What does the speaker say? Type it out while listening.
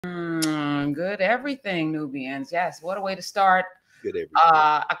Good everything, Nubians. Yes, what a way to start. Good everything.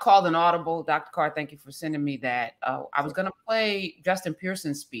 I called an audible. Dr. Carr, thank you for sending me that. I was going to play Justin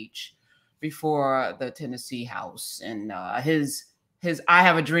Pearson's speech before the Tennessee House and his I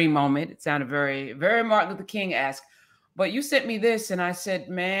Have a Dream moment. It sounded very, very Martin Luther King-esque. But you sent me this, and I said,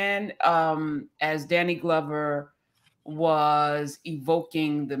 man, as Danny Glover was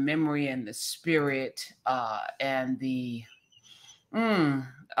evoking the memory and the spirit and the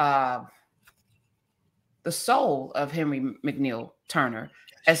soul of Henry McNeal Turner,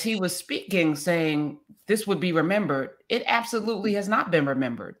 as he was speaking, saying this would be remembered, it absolutely has not been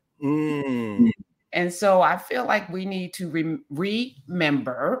remembered. And so I feel like we need to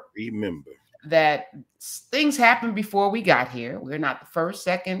remember that things happened before we got here. We're not the first,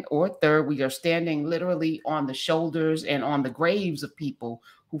 second, or third. We are standing literally on the shoulders and on the graves of people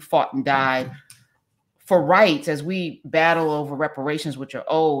who fought and died for rights as we battle over reparations, which are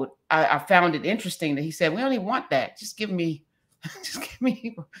owed. I found it interesting that he said, we don't even want that. Just give me,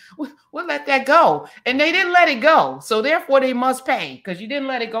 we'll let that go. And they didn't let it go. So therefore they must pay because you didn't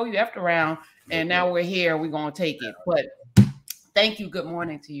let it go. You effed around and now we're here. We're going to take it. But thank you. Good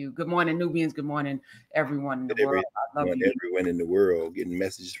morning to you. Good morning, Nubians. Good morning, everyone in the world. I love you. Everyone in the world getting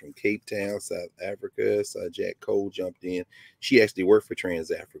messages from Cape Town, South Africa. Saw Jack Cole jumped in. She actually worked for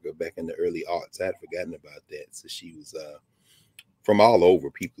Trans Africa back in the early aughts. I had forgotten about that. So she was from all over.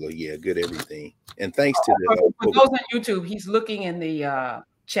 People are good everything. And thanks to the for those on YouTube, he's looking in the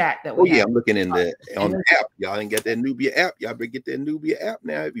chat that we have. I'm looking in on the app. Y'all didn't get that Nubia app. Y'all better get that Nubia app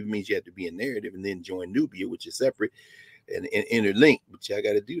now. It means you have to be in narrative and then join Nubia, which is separate and interlink. But y'all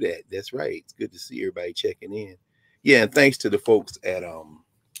got to do that. That's right. It's good to see everybody checking in. Yeah, and thanks to the folks at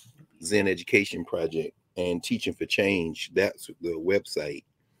Zen Education Project and Teaching for Change. That's the website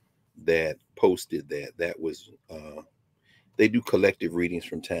that posted that. That was they do collective readings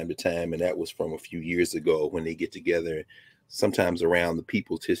from time to time, and that was from a few years ago when they get together, sometimes around the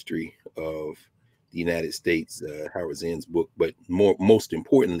people's history of the United States, Howard Zinn's book, but most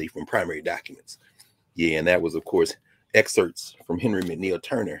importantly from primary documents. Yeah, and that was, of course, excerpts from Henry McNeal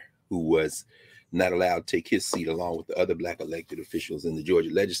Turner, who was not allowed to take his seat along with the other Black elected officials in the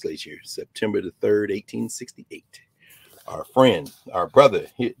Georgia Legislature, September the 3rd, 1868. Our friend, our brother,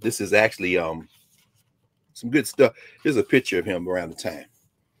 this is actually some good stuff. Here's a picture of him around the time.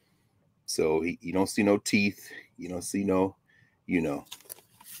 So you don't see no teeth. You don't see no,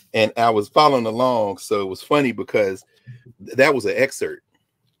 And I was following along. So it was funny because that was an excerpt.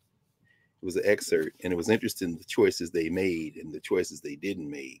 It was an excerpt. And it was interesting the choices they made and the choices they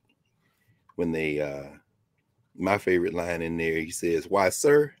didn't make. When they, my favorite line in there, he says, "Why,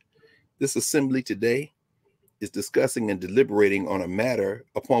 sir, this assembly today is discussing and deliberating on a matter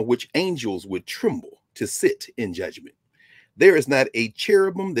upon which angels would tremble to sit in judgment. There is not a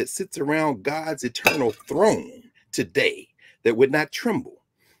cherubim that sits around God's eternal throne today that would not tremble,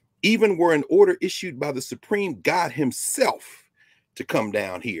 even were an order issued by the supreme God himself to come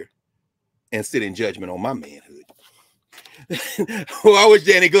down here and sit in judgment on my manhood." Well, I wish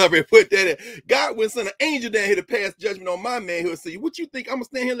Danny Glover had put that in. God wouldn't send an angel down here to pass judgment on my manhood. So what you think? I'm going to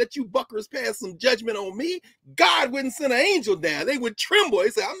stand here and let you buckers pass some judgment on me? God wouldn't send an angel down. They would tremble. They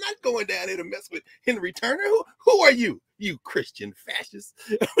say, I'm not going down here to mess with Henry Turner. Who are you? You Christian fascist.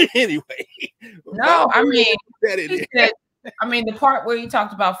 Anyway. No, I mean, the part where you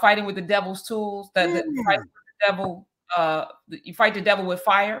talked about fighting with the devil's tools, that fight with the devil, you fight the devil with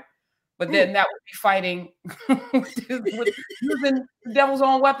fire. But then that would be fighting with using the devil's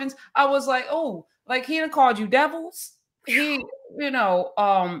own weapons. I was like, oh, like he done called you devils. He,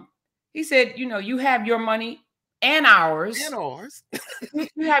 he said, you have your money and ours. And ours.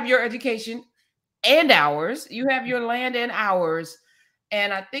 You have your education and ours. You have your land and ours.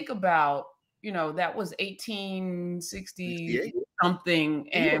 And I think about, that was 1860 something.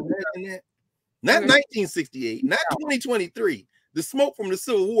 And not 1968, not 2023. The smoke from the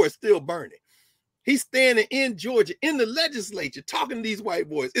Civil War is still burning. He's standing in Georgia in the legislature talking to these white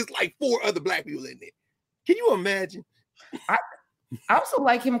boys. It's like 4 other Black people in there. Can you imagine? I also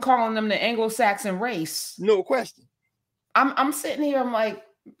like him calling them the Anglo-Saxon race. No question. I'm sitting here. I'm like,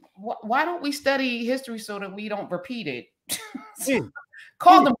 why don't we study history so that we don't repeat it?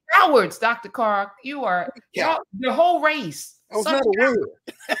 Call them cowards, Dr. Carr. You are the whole race. I was not aware.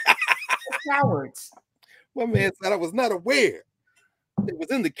 Cowards. My man said I was not aware. It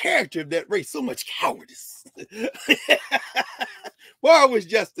was in the character of that race, so much cowardice. Well, I wish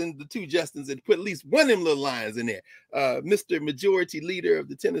the two Justins had put at least one of them little lines in there. Mr. Majority Leader of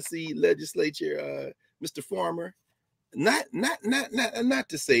the Tennessee Legislature, Mr. Farmer, not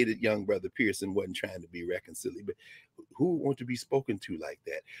to say that young brother Pearson wasn't trying to be reconciliatory, but who want to be spoken to like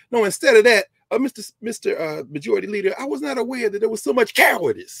that? No, instead of that, Mr. Majority Leader, I was not aware that there was so much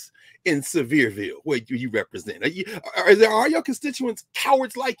cowardice in Sevierville, where you represent. Are your constituents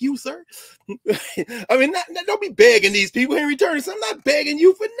cowards like you, sir? I mean, don't be begging these people, Henry Turner. I'm not begging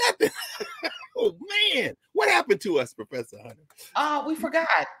you for nothing. Oh man, what happened to us, Professor Hunter? We forgot.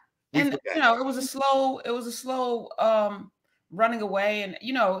 And you know, it was a slow running away. And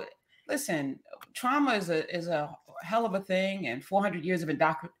you know, listen, trauma is a hell of a thing, and 400 years of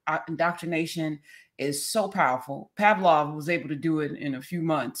indoctrination is so powerful. Pavlov was able to do it in a few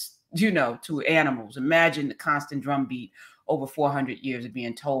months, you know, to animals. Imagine the constant drumbeat over 400 years of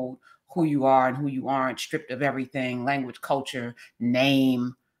being told who you are and who you aren't, stripped of everything, language, culture,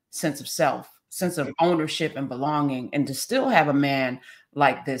 name, sense of self, sense of ownership and belonging, and to still have a man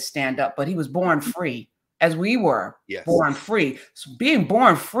like this stand up. But he was born free, as we were born free. So being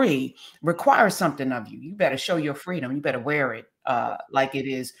born free requires something of you. You better show your freedom. You better wear it like it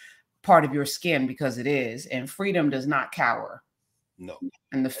is part of your skin, because it is. And freedom does not cower. No.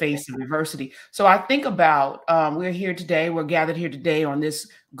 In the face of adversity. So I think about, we're here today. We're gathered here today on this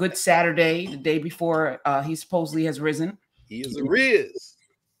Good Saturday, the day before he supposedly has risen. He is a riz.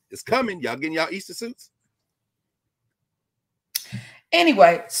 It's coming. Y'all getting y'all Easter suits?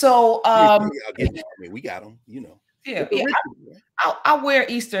 Anyway, so we got them, you know. Yeah. I wear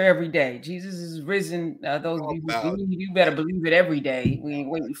Easter every day. Jesus is risen. Those of you who believe, you better believe it every day. We ain't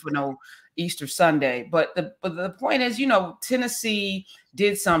waiting for no Easter Sunday. But the point is, you know, Tennessee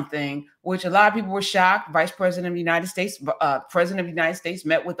did something which a lot of people were shocked. Vice President of the United States, President of the United States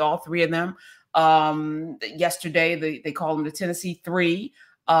met with all three of them. Yesterday, they call them the Tennesse3.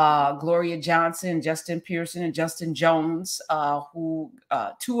 Gloria Johnson, Justin Pearson, and Justin Jones, who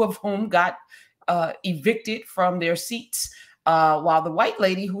two of whom got evicted from their seats, while the white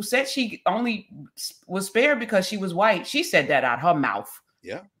lady who said she only was spared because she was white, she said that out her mouth.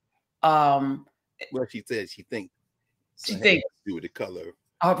 Yeah. Well, she said she thinks to do with the color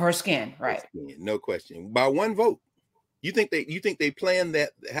of her skin, right? Skin, no question. By one vote. You think they planned that,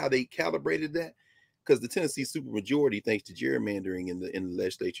 how they calibrated that? Because the Tennessee supermajority, thanks to gerrymandering in the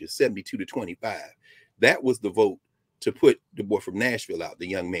legislature, 72-25. That was the vote to put the boy from Nashville out, the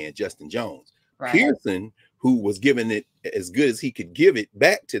young man, Justin Jones. Right. Pearson, who was giving it as good as he could give it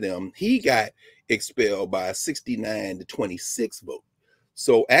back to them, he got expelled by a 69-26 vote.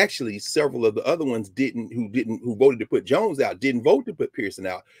 So actually, several of the other ones who voted to put Jones out, didn't vote to put Pearson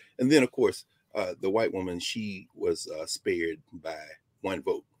out. And then, of course, the white woman, she was spared by one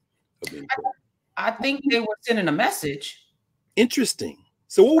vote. I think they were sending a message. Interesting.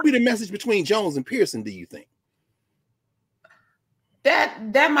 So what would be the message between Jones and Pearson, do you think?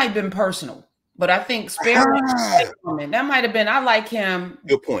 That might have been personal, but I think sparing that might have been, I like him.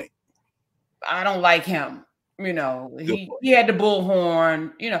 Good point. I don't like him. You know, he had the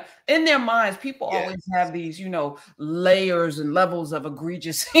bullhorn, you know, in their minds, people always have these, you know, layers and levels of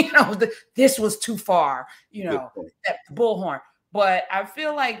egregious, you know, this was too far, you know, that bullhorn. But I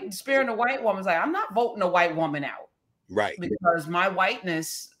feel like sparing a white woman is like, I'm not voting a white woman out. Right. Because my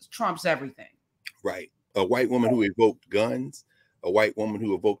whiteness trumps everything. Right. A white woman who evoked guns, a white woman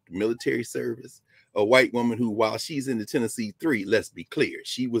who evoked military service, a white woman who, while she's in the Tennesse3, let's be clear,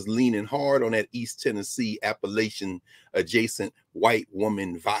 she was leaning hard on that East Tennessee Appalachian adjacent white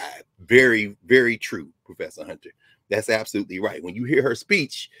woman vibe. Very, very true, Professor Hunter. That's absolutely right. When you hear her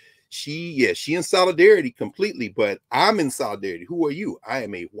speech, she in solidarity completely, but I'm in solidarity. Who are you? I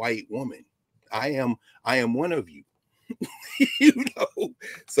am a white woman. I am one of you. You know.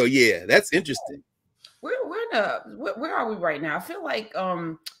 So yeah, that's interesting. Where are we right now? I feel like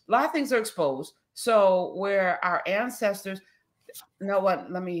a lot of things are exposed. So where our ancestors, you know what?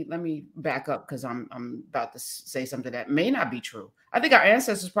 Let me back up, because I'm about to say something that may not be true. I think our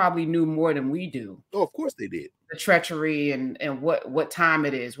ancestors probably knew more than we do. Oh, of course they did. The treachery and what time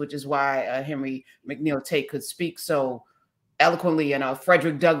it is, which is why Henry McNeal Tate could speak so eloquently, and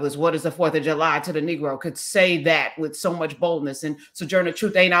Frederick Douglass, what is the 4th of July to the Negro, could say that with so much boldness, and Sojourner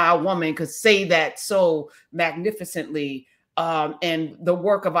Truth Ain't Our Woman could say that so magnificently. And the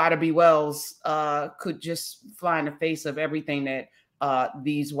work of Ida B. Wells could just fly in the face of everything that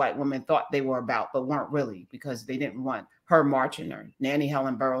these white women thought they were about, but weren't really, because they didn't want her marching, or Nannie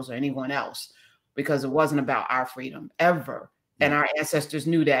Helen Burroughs, or anyone else, because it wasn't about our freedom ever. No. And our ancestors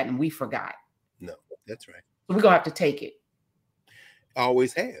knew that, and we forgot. No, that's right. So we're gonna have to take it. I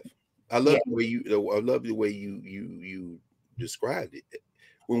always have. I love the way you described it.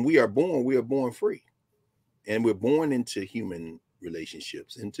 When we are born free. And we're born into human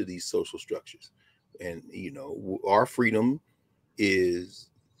relationships, into these social structures. and our freedom is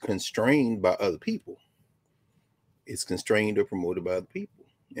constrained by other people. It's constrained or promoted by other people.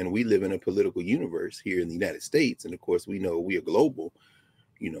 And we live in a political universe here in the United States. And of course, we know we are global,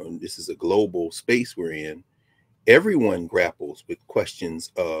 and this is a global space we're in. Everyone grapples with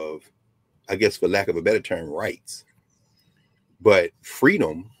questions of, I guess, for lack of a better term, rights. But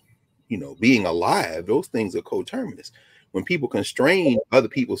freedom, being alive, those things are coterminous. When people constrain other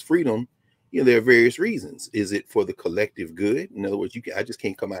people's freedom, there are various reasons. Is it for the collective good? In other words, I just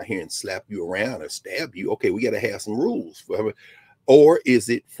can't come out here and slap you around or stab you. Okay, we got to have some rules. Or is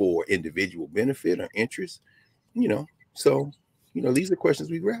it for individual benefit or interest? So, these are questions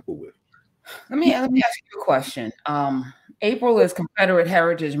we grapple with. Let me ask you a question. April is Confederate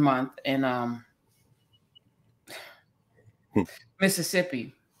Heritage Month in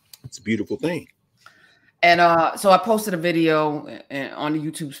Mississippi. It's a beautiful thing. And so I posted a video on the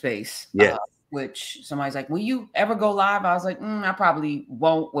YouTube space. Yeah. Which somebody's like, will you ever go live? I was like, I probably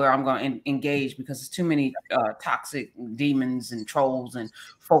won't, where I'm going to engage, because there's too many toxic demons and trolls and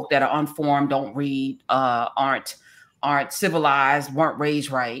folk that are unformed, don't read, aren't civilized, weren't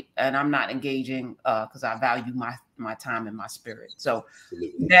raised right. And I'm not engaging because I value my time and my spirit. So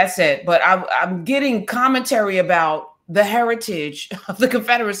that's it. But I'm getting commentary about the heritage of the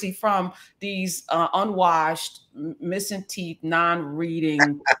Confederacy from these unwashed, missing teeth,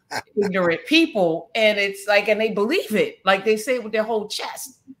 non-reading, ignorant people. And it's like, and they believe it. Like they say it with their whole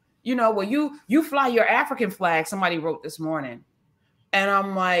chest. Well, you fly your African flag, somebody wrote this morning. And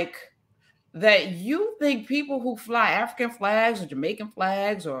I'm like, that you think people who fly African flags or Jamaican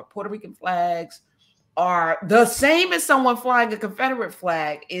flags or Puerto Rican flags are the same as someone flying a Confederate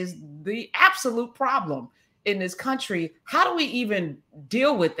flag is the absolute problem in this country. How do we even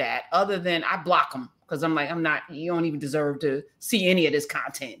deal with that other than I block them? Because I'm like, you don't even deserve to see any of this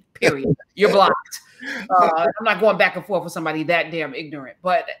content, period. You're blocked. I'm not going back and forth with somebody that damn ignorant.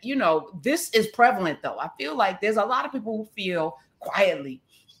 But, this is prevalent, though. I feel like there's a lot of people who feel quietly,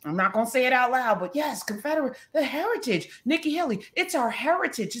 I'm not going to say it out loud, but yes, Confederate, the heritage, Nikki Haley, it's our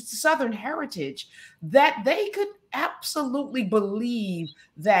heritage. It's the Southern heritage, that they could absolutely believe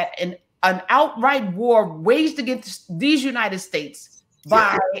that an outright war waged against these United States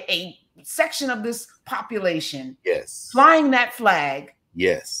by a section of this population, yes, flying that flag,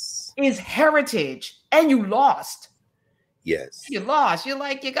 yes, is heritage, and you lost. Yes, you lost. You're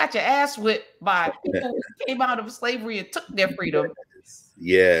like, you got your ass whipped by people who came out of slavery and took their freedom.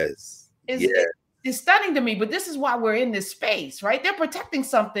 Yes, it's stunning to me, but this is why we're in this space, right? They're protecting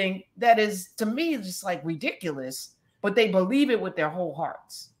something that is, to me, just like ridiculous, but they believe it with their whole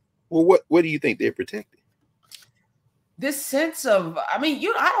hearts. Well, what do you think they're protecting? This sense of, I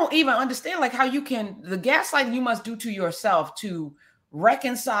don't even understand like how you can, the gaslighting you must do to yourself to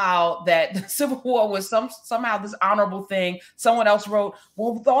reconcile that the Civil War was somehow this honorable thing. Someone else wrote,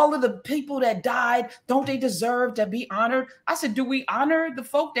 well, with all of the people that died, don't they deserve to be honored? I said, do we honor the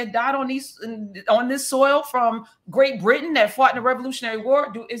folk that died on this soil from Great Britain that fought in the Revolutionary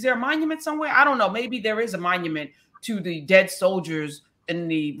War? Is there a monument somewhere? I don't know. Maybe there is a monument to the dead soldiers in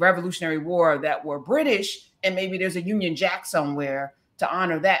the Revolutionary War that were British, and maybe there's a Union Jack somewhere to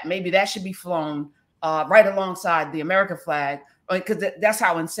honor that. Maybe that should be flown right alongside the American flag, because that's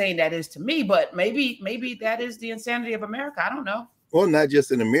how insane that is to me. But maybe that is the insanity of America. I don't know. Well, not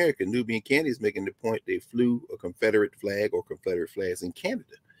just in America. Nubian Candy is making the point they flew a Confederate flag or Confederate flags in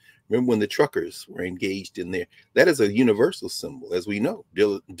Canada. Remember when the truckers were engaged in there? That is a universal symbol, as we know.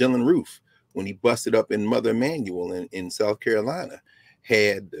 Dylan Roof, when he busted up in Mother Emanuel in South Carolina,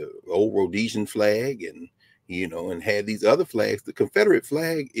 had the old Rhodesian flag and and had these other flags. The Confederate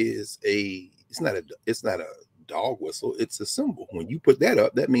flag is it's not a dog whistle, it's a symbol. When you put that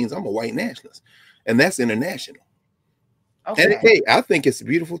up, that means I'm a white nationalist, and that's international. Okay. And hey, I think it's a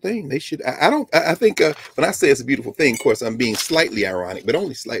beautiful thing. They should. I think when I say it's a beautiful thing, of course, I'm being slightly ironic, but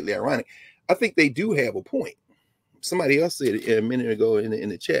only slightly ironic. I think they do have a point. Somebody else said a minute ago in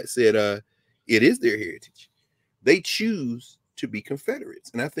the chat, said it is their heritage. They choose to be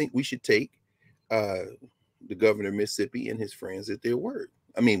Confederates, and I think we should take the governor of Mississippi and his friends at their word.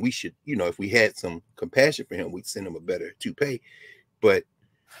 I mean, we should, if we had some compassion for him, we'd send him a better toupee. But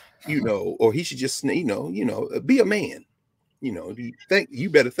or he should just, be a man. You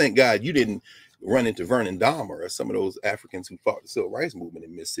better thank God you didn't run into Vernon Dahmer or some of those Africans who fought the civil rights movement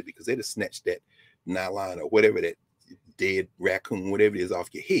in Mississippi, because they'd have snatched that nylon or whatever, that dead raccoon, whatever it is, off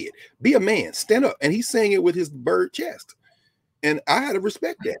your head. Be a man, stand up. And he's saying it with his bird chest. And I had to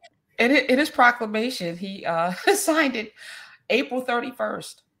respect that. And in his proclamation, he signed it April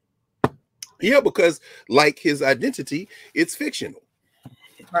 31st. Yeah, because like his identity, it's fictional.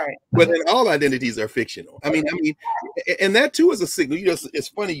 Right. But then all identities are fictional. I mean, and that too is a signal. You know, it's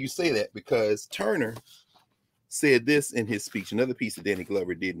funny you say that, because Turner said this in his speech, another piece that Danny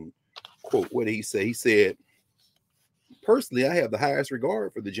Glover didn't quote. What did he say? He said, personally, I have the highest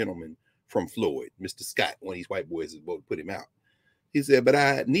regard for the gentleman from Floyd, Mr. Scott, one of these white boys that both put him out. He said, but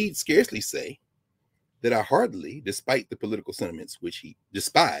I need scarcely say that I heartily, despite the political sentiments which he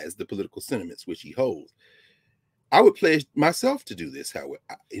despised, the political sentiments which he holds, I would pledge myself to do this. However,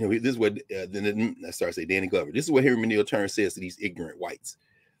 you know, this is what then I start to say, Danny Glover. This is what Henry McNeal Turner says to these ignorant whites.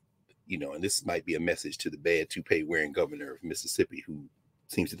 You know, and this might be a message to the bad toupee wearing governor of Mississippi, who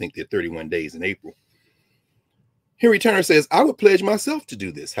seems to think they're 31 days in April. Henry Turner says, I would pledge myself to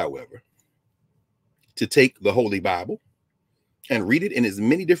do this, however, to take the Holy Bible and read it in as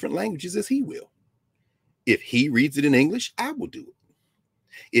many different languages as he will. If he reads it in English, I will do it.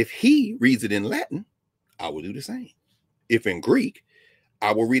 If he reads it in Latin, I will do the same. If in Greek,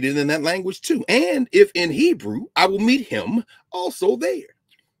 I will read it in that language too. And if in Hebrew, I will meet him also there.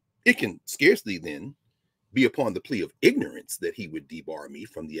 It can scarcely then be upon the plea of ignorance that he would debar me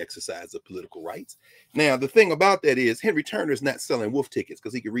from the exercise of political rights. Now, the thing about that is Henry Turner is not selling wolf tickets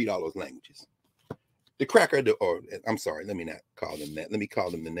because he can read all those languages. The cracker, or I'm sorry, let me not call them that. Let me call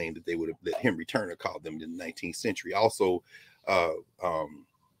them the name that they would have, that Henry Turner called them in the 19th century. Also, Martin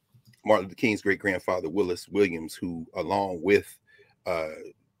Luther King's great-grandfather, Willis Williams, who along with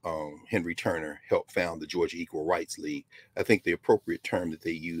Henry Turner helped found the Georgia Equal Rights League. I think the appropriate term that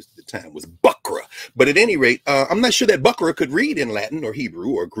they used at the time was buckra. But at any rate, I'm not sure that buckra could read in Latin or Hebrew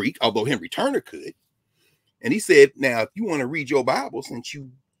or Greek, although Henry Turner could. And he said, now, if you want to read your Bible, since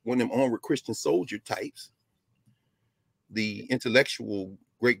you one of them onward Christian soldier types, the intellectual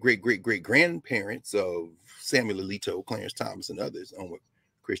great-great-great-great-grandparents of Samuel Alito, Clarence Thomas, and others, onward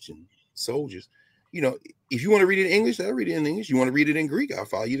Christian soldiers, you know, if you want to read it in English, I'll read it in English. You want to read it in Greek, I'll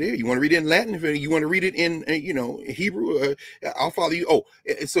follow you there. You want to read it in Latin, if you want to read it in, you know, Hebrew, I'll follow you. Oh,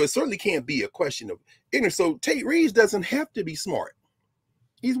 so it certainly can't be a question of ignorance. So Tate Reeves doesn't have to be smart.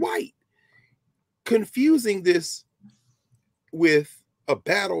 He's white. Confusing this with a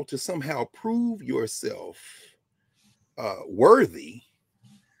battle to somehow prove yourself worthy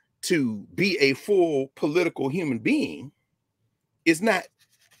to be a full political human being is not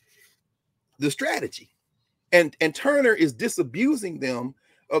the strategy. And Turner is disabusing them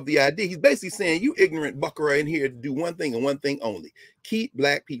of the idea. He's basically saying, you ignorant buckra in here to do one thing and one thing only: keep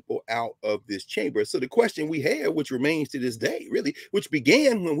black people out of this chamber. So the question we have, which remains to this day, really, which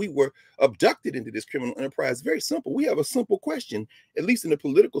began when we were abducted into this criminal enterprise, is very simple. We have a simple question, at least in the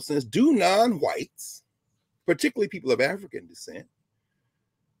political sense. Do non-whites, particularly people of African descent,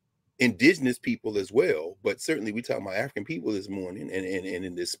 indigenous people as well, but certainly we talk about African people this morning and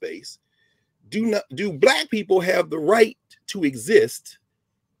in this space, do black people have the right to exist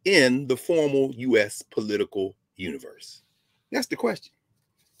in the formal U.S. political universe? That's the question.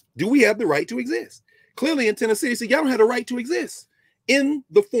 Do we have the right to exist? Clearly in Tennessee, they say, y'all don't have the right to exist in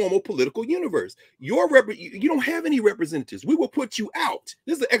the formal political universe. You don't have any representatives. We will put you out.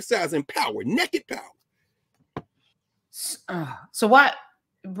 This is an exercise in power, naked power. So what,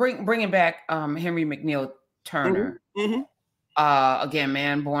 bringing back Henry McNeal Turner, again,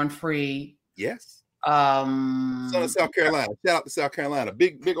 man born free. Yes. Son of South Carolina. Shout out to South Carolina.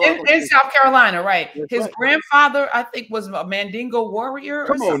 Big in South Carolina, right? That's his grandfather, I think, was a Mandingo warrior.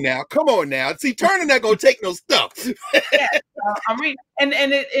 Come on now. See, Turner not gonna take no stuff. Yeah, I mean, and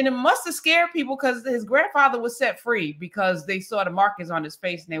it must have scared people because his grandfather was set free because they saw the markings on his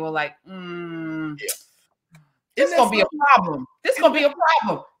face and they were like, this is gonna be a problem. This is gonna be a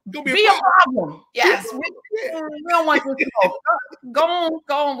problem. Be a problem. Yes. We don't want you to go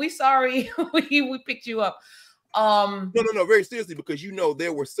on. We sorry. we picked you up. No, very seriously, because you know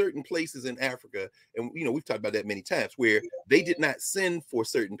there were certain places in Africa, and you know we've talked about that many times, where they did not send for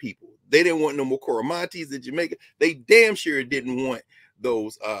certain people. They didn't want no more Coromantes in Jamaica. They damn sure didn't want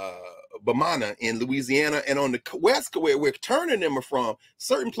those Bamana in Louisiana, and on the west, where Turner and them are from,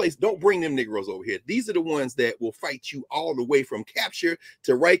 certain places, don't bring them Negroes over here. These are the ones that will fight you all the way from capture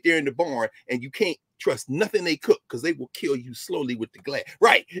to right there in the barn, and you can't trust nothing they cook because they will kill you slowly with the glass.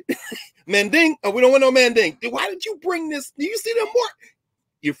 Right. Manding, we don't want no Manding. Why did you bring this? Do you see them more?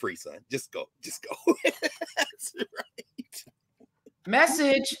 You're free, son. Just go. That's right.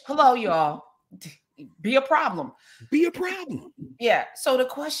 Message. Hello, y'all. Be a problem. Be a problem. Yeah. So the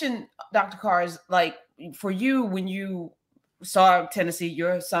question, Dr. Carr, is like, for you, when you saw Tennessee,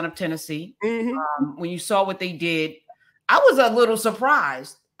 you're a son of Tennessee. When you saw what they did, I was a little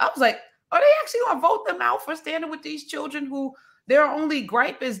surprised. I was like, are they actually going to vote them out for standing with these children who Their only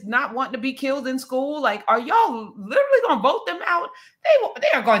gripe is not wanting to be killed in school. Like, are y'all literally gonna vote them out? They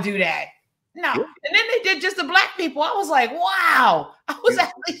are gonna do that. No. Yeah. And then they did just the black people. I was like, wow. I was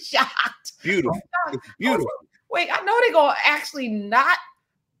actually shocked. Beautiful. Beautiful. Wait, I know they're gonna actually not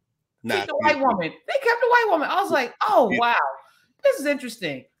keep the white woman. They kept the white woman. I was like, oh wow, this is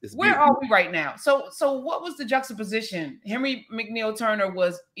interesting. Where are we right now? So what was the juxtaposition? Henry McNeal Turner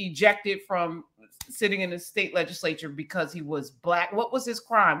was ejected from sitting in the state legislature because he was black. What was his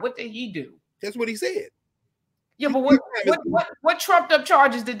crime? What did he do? That's what he said. Yeah, but what trumped up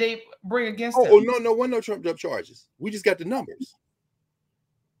charges did they bring against him? Oh no, no trumped up charges. We just got the numbers.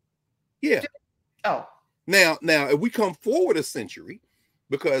 Yeah. Oh. Now, if we come forward a century,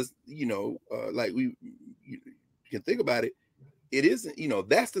 because like you can think about it, it isn't,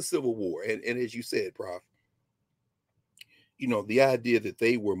 that's the Civil War, and as you said, Prof, the idea that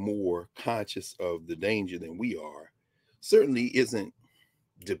they were more conscious of the danger than we are certainly isn't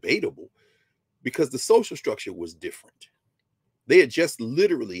debatable, because the social structure was different. They had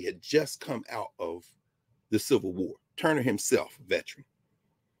literally come out of the Civil War. Turner himself, veteran.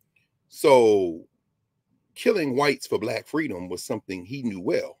 So killing whites for black freedom was something he knew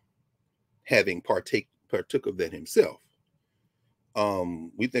well, having partook of that himself.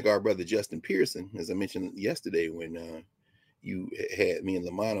 We think our brother Justin Pearson, as I mentioned yesterday when you had me and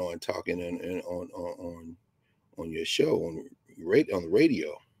Lamont on talking on your show on the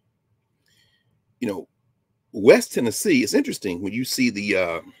radio. West Tennessee, it's interesting when you see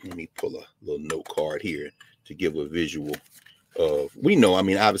the let me pull a little note card here to give a visual of,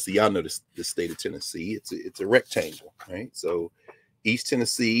 obviously y'all know the state of Tennessee. It's a rectangle, right? So East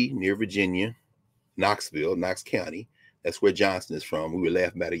Tennessee near Virginia, Knoxville, Knox County, that's where Johnson is from. We were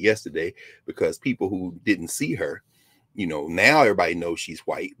laughing about it yesterday because people who didn't see her, now everybody knows she's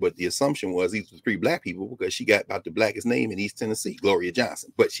white, but the assumption was these were 3 black people because she got about the blackest name in East Tennessee, Gloria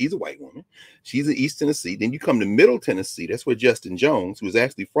Johnson. But she's a white woman. She's in East Tennessee. Then you come to Middle Tennessee. That's where Justin Jones, who is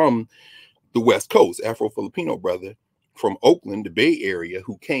actually from the West Coast, Afro-Filipino brother from Oakland, the Bay Area,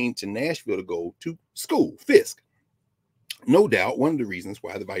 who came to Nashville to go to school, Fisk. No doubt one of the reasons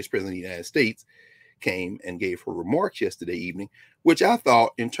why the Vice President of the United States came and gave her remarks yesterday evening, which I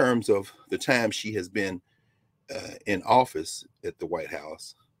thought, in terms of the time she has been in office at the White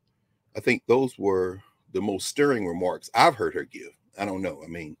House, I think those were the most stirring remarks I've heard her give. I don't know.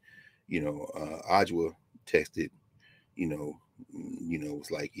 Ajwa texted, it was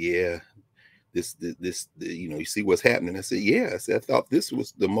like, yeah, this, you see what's happening. I said, yeah. I thought this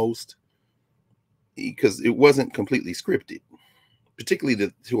was the most, because it wasn't completely scripted,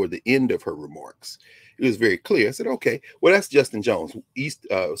 particularly toward the end of her remarks. It was very clear. I said, okay, well, that's Justin Jones,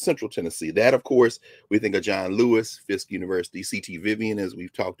 Central Tennessee. That, of course, we think of John Lewis, Fisk University, C.T. Vivian, as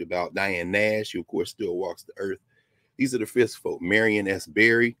we've talked about, Diane Nash, who, of course, still walks the earth. These are the Fisk folk. Marion S.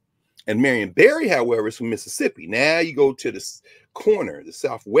 Berry. And Marion Berry, however, is from Mississippi. Now you go to the corner, the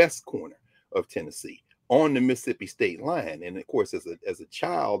southwest corner of Tennessee, on the Mississippi state line. And, of course, as a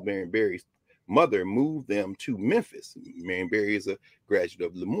child, Marion Berry's mother moved them to Memphis. Marion Berry is a graduate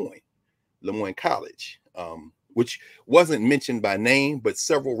of Lemoyne College, which wasn't mentioned by name, but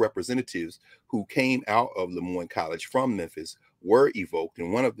several representatives who came out of Lemoyne College from Memphis were evoked.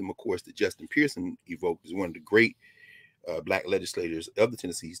 And one of them, of course, that Justin Pearson evoked, is one of the great black legislators of the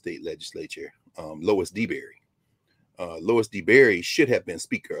Tennessee State Legislature, Lois D. Berry. Lois D. Berry should have been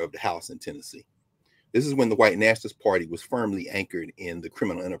Speaker of the House in Tennessee. This is when the White Nationalist Party was firmly anchored in the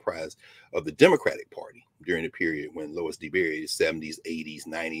criminal enterprise of the Democratic Party during the period when Lois D. Berry, the 70s, 80s,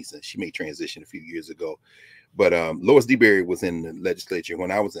 90s, and she made transition a few years ago. But Lois D. Berry was in the legislature when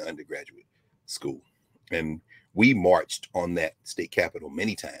I was in undergraduate school. And we marched on that state capitol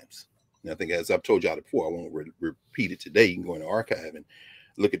many times. And I think, as I've told y'all before, I won't repeat it today. You can go in the archive and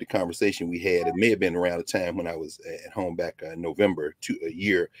look at the conversation we had. It may have been around the time when I was at home back in November,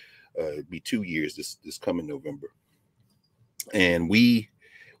 it'd be 2 years this coming November. And we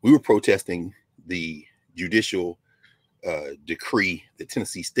were protesting the judicial decree that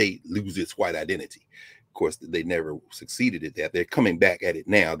Tennessee State lose its white identity. Of course, they never succeeded at that. They're coming back at it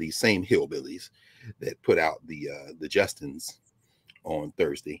now, these same hillbillies that put out the Justins on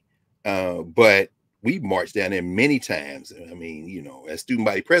Thursday. But we marched down there many times. I mean, as student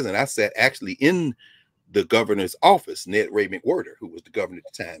body president, I sat actually in the governor's office. Ned Ray McWhirter, who was the governor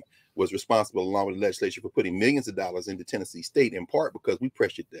at the time, was responsible, along with the legislature, for putting millions of dollars into Tennessee State, in part because we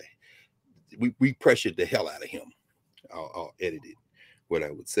pressured the hell out of him. I'll edit it, what I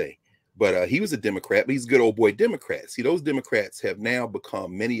would say. But he was a Democrat, but he's a good old boy Democrat. See, those Democrats have now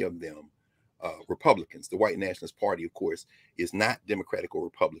become, many of them, Republicans. The White Nationalist Party, of course, is not Democratic or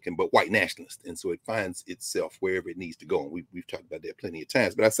Republican, but white nationalist. And so it finds itself wherever it needs to go. And we've talked about that plenty of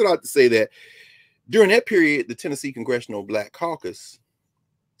times. But I set out to say that during that period, the Tennessee Congressional Black Caucus,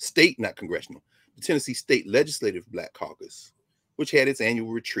 not congressional, the Tennessee State Legislative Black Caucus, which had its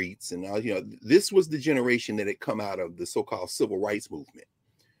annual retreats. And, this was the generation that had come out of the so-called civil rights movement.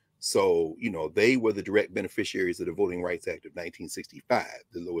 So, they were the direct beneficiaries of the Voting Rights Act of 1965,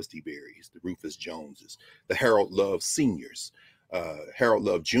 the Lois D. Berrys, the Rufus Joneses, the Harold Love Seniors. Harold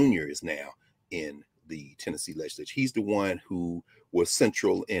Love Jr. is now in the Tennessee legislature. He's the one who was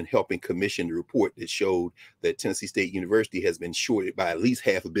central in helping commission the report that showed that Tennessee State University has been shorted by at least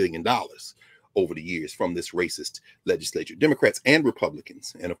 $500 million over the years from this racist legislature, Democrats and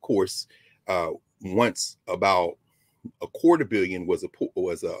Republicans. And of course, once about $250 million was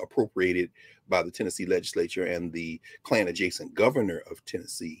appropriated by the Tennessee legislature and the Klan adjacent governor of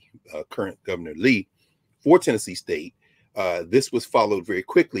Tennessee, current Governor Lee, for Tennessee State. This was followed very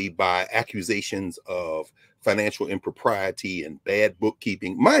quickly by accusations of financial impropriety and bad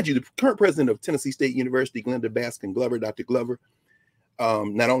bookkeeping. Mind you, the current president of Tennessee State University, Glenda Baskin Glover, Dr. Glover,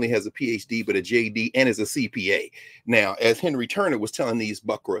 not only has a PhD, but a JD and is a CPA. Now, as Henry Turner was telling these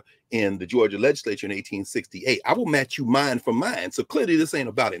buckra in the Georgia legislature in 1868, I will match you mine for mine. So clearly this ain't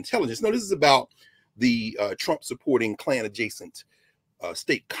about intelligence. No, this is about the Trump supporting Klan adjacent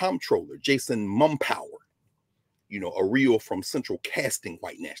state comptroller, Jason Mumpower, a real from Central Casting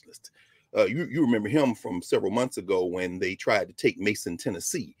white nationalist. You remember him from several months ago when they tried to take Mason,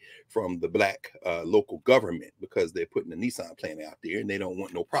 Tennessee from the black local government because they're putting a Nissan plant out there and they don't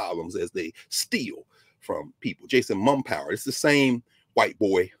want no problems as they steal from people. Jason Mumpower, it's the same white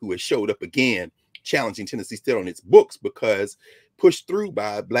boy who has showed up again challenging Tennessee State on its books because pushed through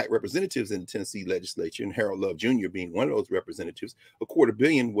by black representatives in the Tennessee legislature, and Harold Love Jr. being one of those representatives. $250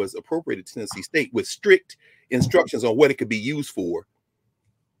 million was appropriated to Tennessee State with strict instructions on what it could be used for.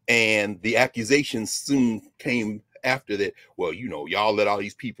 And the accusations soon came after that. Well, y'all let all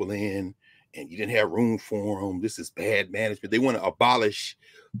these people in and you didn't have room for them. This is bad management. They want to abolish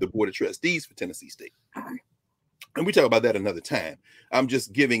the Board of Trustees for Tennessee State. And we talk about that another time. I'm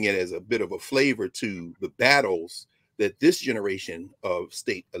just giving it as a bit of a flavor to the battles that this generation of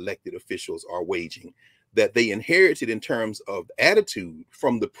state elected officials are waging, that they inherited in terms of attitude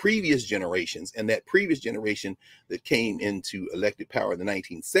from the previous generations. And that previous generation that came into elected power in the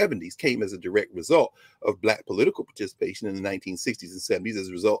 1970s came as a direct result of black political participation in the 1960s and 70s as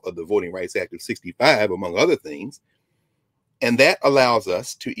a result of the Voting Rights Act of 65, among other things. And that allows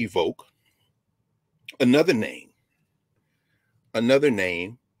us to evoke another name,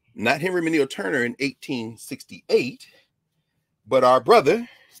 not Henry McNeal Turner in 1868, but our brother,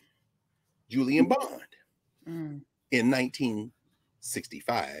 Julian Bond. In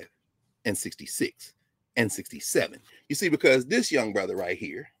 1965 and 66 and 67. You see, because this young brother right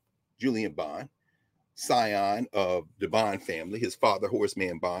here, Julian Bond, scion of the Bond family, his father, Horace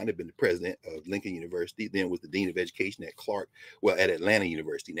Mann Bond, had been the president of Lincoln University, then was the dean of education at Atlanta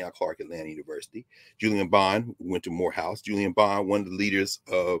University, now Clark Atlanta University. Julian Bond went to Morehouse. Julian Bond, one of the leaders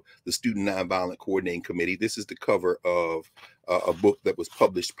of the Student Nonviolent Coordinating Committee. This is the cover of a book that was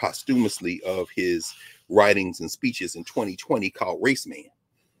published posthumously of his writings and speeches in 2020 called Race Man.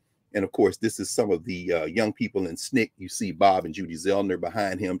 And of course, this is some of the young people in SNCC. You see Bob and Judy Zellner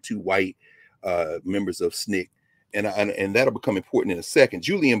behind him, two white members of SNCC. And that'll become important in a second.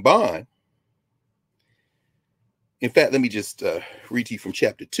 Julian Bond, in fact, let me just read to you from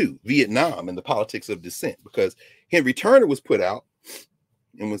chapter 2, Vietnam and the Politics of Dissent, because Henry Turner was put out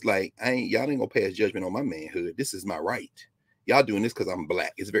and was like, y'all ain't gonna pass judgment on my manhood. This is my right. Y'all doing this because I'm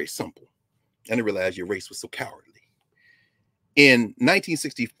black. It's very simple. I didn't realize your race was so cowardly. In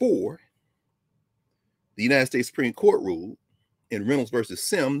 1964, the United States Supreme Court ruled in Reynolds versus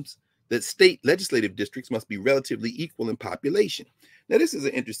Sims that state legislative districts must be relatively equal in population. Now, this is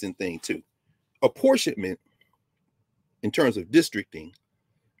an interesting thing too. Apportionment in terms of districting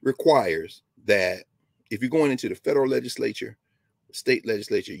requires that if you're going into the federal legislature, state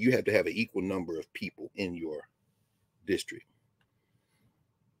legislature, you have to have an equal number of people in your district.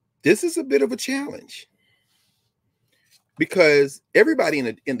 This is a bit of a challenge because everybody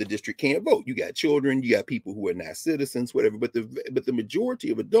in the district can't vote. You got children, you got people who are not citizens, whatever, but the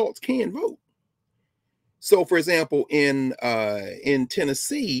majority of adults can vote. So, for example, in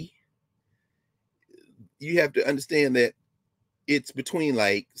Tennessee, you have to understand that it's between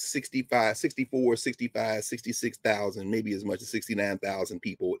like 66,000, maybe as much as 69,000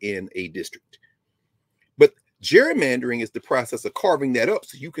 people in a district. But gerrymandering is the process of carving that up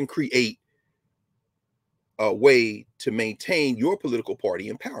so you can create way to maintain your political party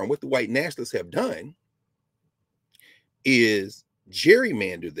in power. And what the white nationalists have done is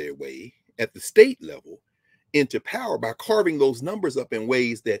gerrymander their way at the state level into power by carving those numbers up in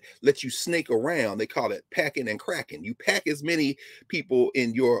ways that let you snake around. They call it packing and cracking. You pack as many people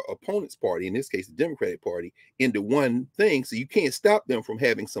in your opponent's party, in this case the Democratic Party, into one thing, so you can't stop them from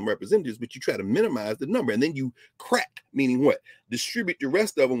having some representatives, but you try to minimize the number, and then you crack, meaning what? Distribute the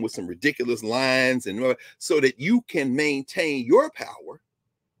rest of them with some ridiculous lines, and so that you can maintain your power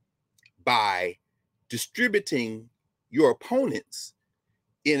by distributing your opponents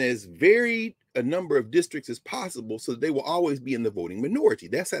in as varied a number of districts as possible, so that they will always be in the voting minority.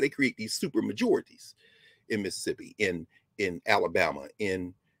 That's how they create these super majorities in Mississippi, in Alabama,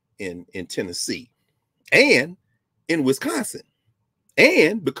 in Tennessee, and in Wisconsin.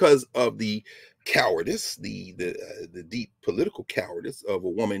 And because of the cowardice, the deep political cowardice of a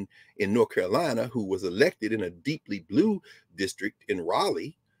woman in North Carolina who was elected in a deeply blue district in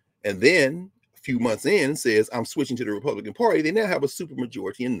Raleigh, and then a few months in says, I'm switching to the Republican Party, they now have a super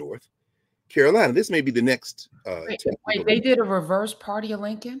majority in North Carolina. This may be the next. Wait, they did a reverse party of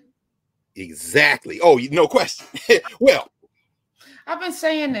Lincoln? Exactly. Oh, no question. Well, I've been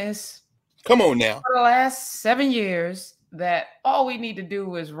saying this. Come on now. For the last 7 years, that all we need to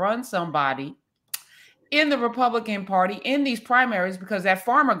do is run somebody in the Republican Party in these primaries, because that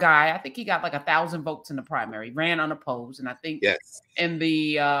farmer guy, I think he got like 1,000 votes in the primary, ran unopposed, and I think in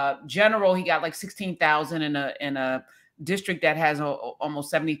the general he got like 16,000 in a district that has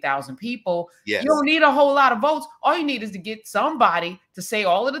almost 70,000 people. You don't need a whole lot of votes. All you need is to get somebody to say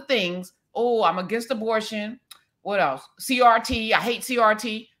all of the things. Oh, I'm against abortion. What else? CRT. I hate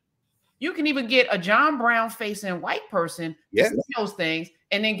CRT. You can even get a John Brown facing white person to say those things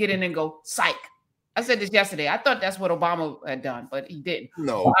and then get in and go, psych. I said this yesterday. I thought that's what Obama had done, but he didn't.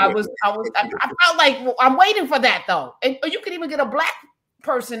 No, I felt like I'm waiting for that though. And you can even get a black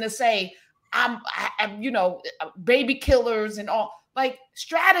person to say, I'm you know, baby killers and all, like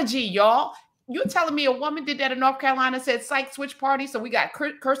strategy, y'all. You're telling me a woman did that in North Carolina, said psych, switch party. So we got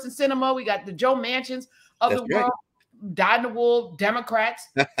Kirsten Sinema, we got the Joe Manchins of the world, dyed-in-the-wool Democrats.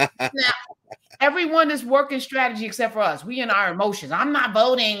 Now, everyone is working strategy except for us. We in our emotions. I'm not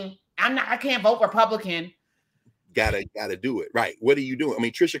voting. I can't vote Republican. Gotta do it. Right. What are you doing? I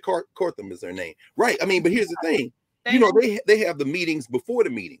mean, Trisha Cortham is her name. Right. I mean, but here's the thing. You know, they have the meetings before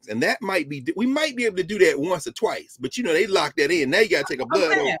the meetings, and that might be, we might be able to do that once or twice, but you know, they lock that in. Now you got to take a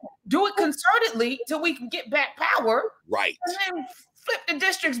blood oath. Do it concertedly till we can get back power. Right. And then flip the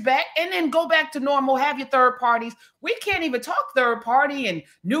districts back and then go back to normal, have your third parties. We can't even talk third party and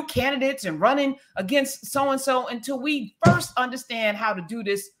new candidates and running against so-and-so until we first understand how to do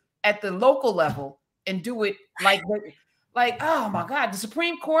this at the local level and do it like, oh my God, the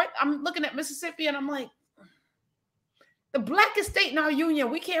Supreme Court. I'm looking at Mississippi and I'm like, the blackest state in our union,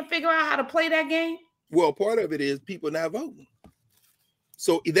 we can't figure out how to play that game. Well, part of it is people not voting.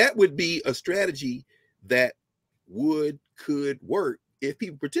 So that would be a strategy that could work if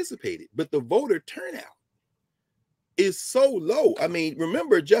people participated. But the voter turnout is so low. I mean,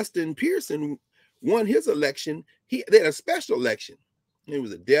 remember Justin Pearson won his election. They had a special election. It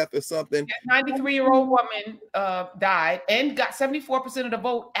was a death or something. 93-year-old woman died and got 74% of the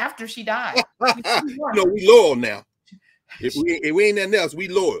vote after she died. No, we loyal now. If we ain't nothing else, we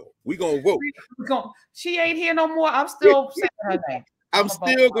loyal. We gonna vote. She ain't here no more. I'm still saying her name. I'm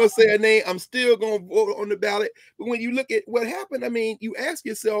still gonna say her name. I'm still gonna vote on the ballot. But when you look at what happened, I mean, you ask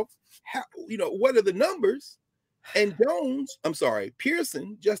yourself, how, you know, what are the numbers? And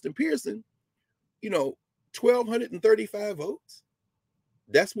Pearson, Justin Pearson, you know, 1,235 votes.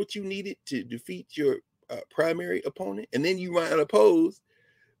 That's what you needed to defeat your primary opponent, and then you run unopposed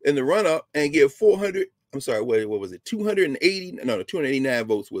in the run-up and get 400. I'm sorry, what was it? 280? No, 289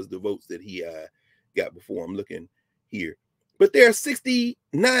 votes was the votes that he got before. I'm looking here. But there are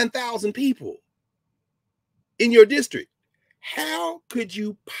 69,000 people in your district. How could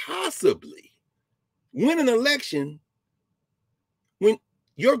you possibly win an election when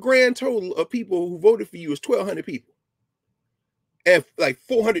your grand total of people who voted for you is 1,200 people? And like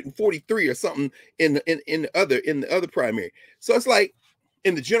 443 or something in the other primary. So it's like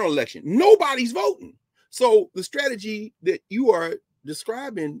in the general election, nobody's voting. So the strategy that you are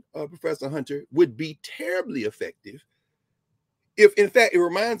describing, Professor Hunter, would be terribly effective. If, in fact, it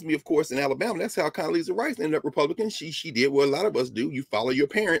reminds me, of course, in Alabama, that's how Condoleezza Rice ended up Republican. She did what a lot of us do. You follow your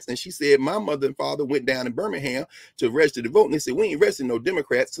parents. And she said, my mother and father went down in Birmingham to register to vote. And they said, we ain't registering no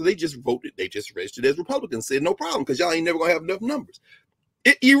Democrats. So they just voted. They just registered as Republicans. Said, no problem, because y'all ain't never going to have enough numbers.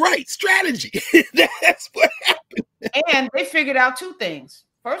 You're right. Strategy. That's what happened. And they figured out two things.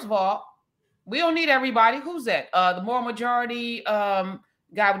 First of all, We don't need everybody. Who's that? The moral majority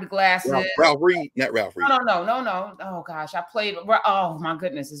guy with the glasses. Ralph Reed, not Ralph Reed. No. Oh gosh, I played. Oh my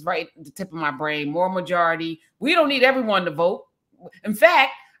goodness, it's right at the tip of my brain. Moral majority. We don't need everyone to vote. In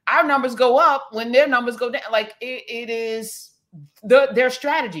fact, our numbers go up when their numbers go down. Like it is their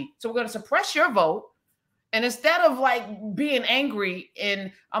strategy. So we're going to suppress your vote. And instead of like being angry, and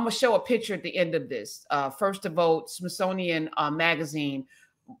I'm gonna show a picture at the end of this. First to vote, Smithsonian magazine,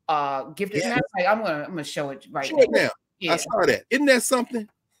 gifted. Yeah. I'm gonna show it right show now. It now. Yeah. I saw that. Isn't that something?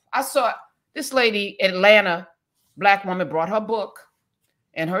 I saw this lady in Atlanta, Black woman, brought her book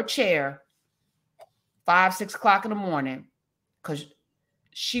and her chair 5, 6 o'clock in the morning because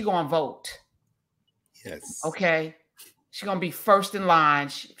she gonna vote. Yes. Okay. She's going to be first in line.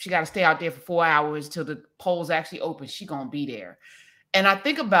 She got to stay out there for 4 hours till the polls actually open. She's going to be there. And I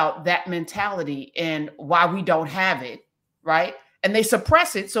think about that mentality and why we don't have it, right? And they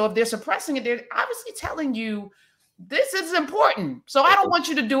suppress it. So if they're suppressing it, they're obviously telling you this is important. So I don't want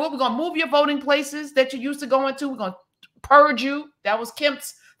you to do it. We're going to move your voting places that you used to go into. We're going to purge you. That was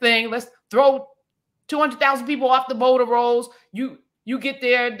Kemp's thing. Let's throw 200,000 people off the voter rolls. You get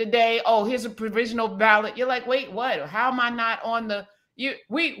there today. Oh, here's a provisional ballot. You're like, wait, what? How am I not on the?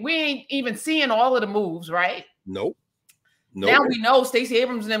 We ain't even seeing all of the moves, right? Nope. Now we know Stacey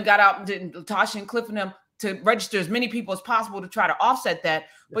Abrams and them got out, and Tasha and Cliff and them to register as many people as possible to try to offset that.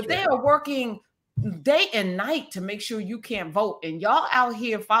 But they are working day and night to make sure you can't vote. And y'all out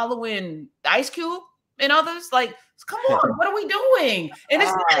here following Ice Cube and others, like, come on, what are we doing? And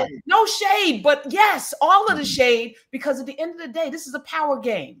it's not, no shade, but yes, all of the shade, because at the end of the day, this is a power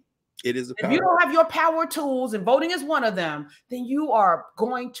game. It is a power. If you don't have your power tools, and voting is one of them, then you are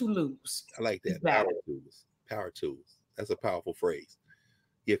going to lose. I like that. Power tools. Power tools. That's a powerful phrase.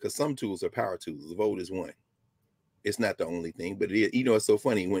 Yeah, because some tools are power tools. The vote is one. It's not the only thing, but it is. You know, it's so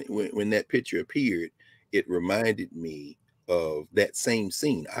funny. When that picture appeared, it reminded me of that same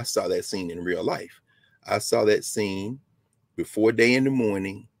scene. I saw that scene in real life. I saw that scene before day in the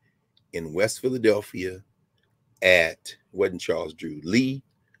morning in West Philadelphia at, wasn't Charles Drew, Lee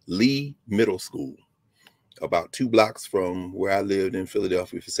Middle School, about 2 blocks from where I lived in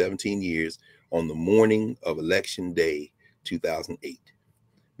Philadelphia for 17 years, on the morning of Election Day 2008.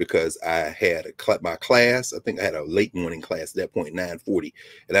 Because I had my class, I think I had a late morning class at that point, 9:40,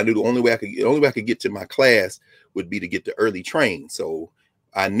 and I knew the only way I could get to my class would be to get the early train. So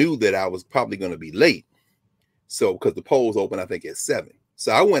I knew that I was probably going to be late. So, because the polls open, I think at 7.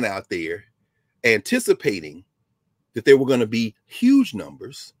 So I went out there anticipating that there were going to be huge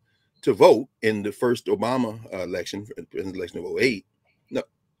numbers to vote in the first Obama election, presidential election of 08. No,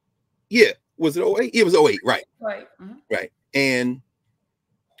 yeah, was it 08? It was 08, right? Right. Mm-hmm. Right. And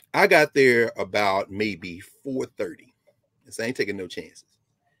I got there about maybe 4:30. So I ain't taking no chances.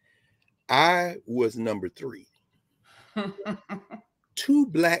 I was number 3. 2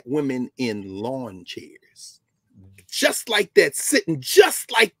 black women in lawn chairs. Just like that, sitting just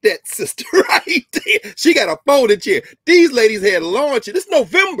like that, sister, right there. She got a folding chair. These ladies had lawn chairs. This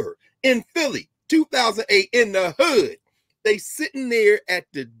November in Philly, 2008, in the hood. They sitting there at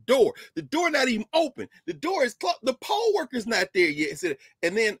the door. The door not even open. The door is closed. The poll worker's not there yet.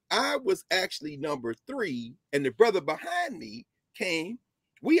 And then I was actually number 3, and the brother behind me came.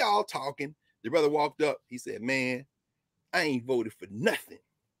 We all talking. The brother walked up. He said, man, I ain't voted for nothing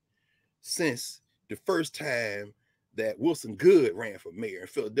since the first time that Wilson Goode ran for mayor in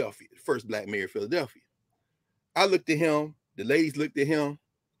Philadelphia, the first black mayor of Philadelphia. I looked at him. The ladies looked at him.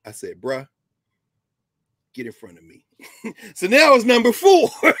 I said, bruh, get in front of me. So now it's number 4.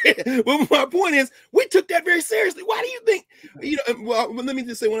 Well, my point is, we took that very seriously. Why do you think, well, let me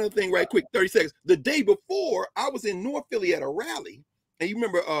just say one other thing right quick, 30 seconds. The day before, I was in North Philly at a rally. And you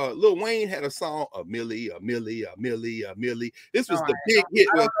remember Lil Wayne had a song, a Millie. This was the big hit.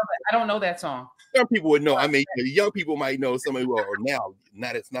 I don't know that song. Some people would know. I mean, young people might know. Some who are now,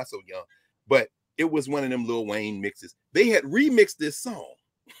 it's not so young. But it was one of them Lil Wayne mixes. They had remixed this song.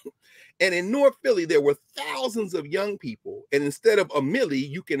 And in North Philly, there were thousands of young people. And instead of a Millie,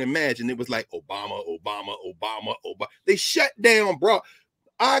 you can imagine it was like Obama. They shut down, bro.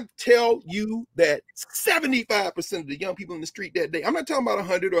 I tell you that 75% of the young people in the street that day, I'm not talking about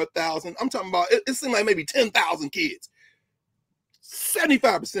 100 or 1,000. I'm talking about, it seemed like maybe 10,000 kids.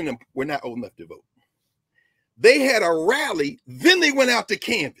 75% of them were not old enough to vote. They had a rally, then they went out to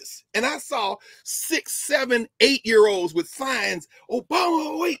canvass. And I saw 6, 7, 8-year-olds with signs,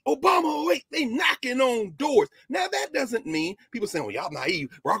 Obama 08, Obama 08. They knocking on doors. Now, that doesn't mean people saying, well, y'all naive.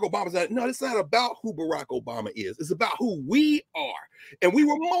 Barack Obama's not. No, it's not about who Barack Obama is. It's about who we are. And we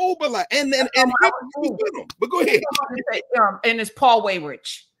were mobilized. And with them. But go ahead. And it's Paul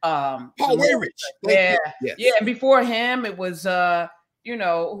Weyrich. Paul Weyrich. Yeah, yes. Yeah. And before him, it was you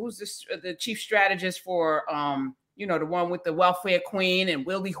know, who's the chief strategist for you know, the one with the welfare queen and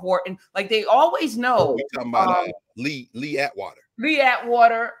Willie Horton. Like they always know. You're talking about Lee Atwater. Lee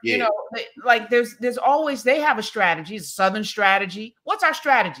Atwater, yeah. You know, like there's always, they have a strategy, it's a Southern strategy. What's our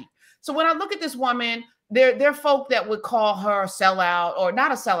strategy? So when I look at this woman, there are folk that would call her a sellout, or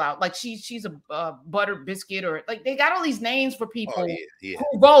not a sellout, like she's a buttered biscuit, or like they got all these names for people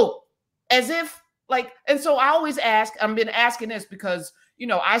who vote as if like, and so I always ask, I've been asking this because, you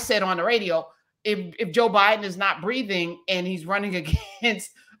know, I said on the radio, if Joe Biden is not breathing and he's running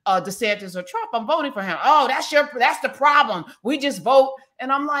against DeSantis or Trump, I'm voting for him. Oh, that's the problem. We just vote.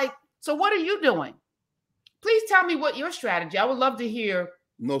 And I'm like, so what are you doing? Please tell me what your strategy. I would love to hear.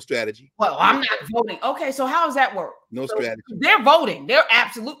 No strategy. Well, I'm not voting. Okay, so how does that work? No strategy. They're voting. They're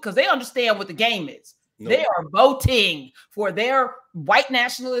absolute, because they understand what the game is. No. They are voting for their white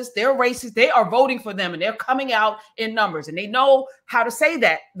nationalists, their racists. They are voting for them, and they're coming out in numbers. And they know how to say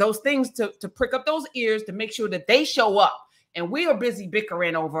those things to prick up those ears, to make sure that they show up. And we are busy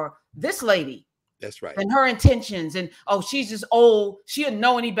bickering over this lady. That's right. And her intentions. And, oh, she's just old. She didn't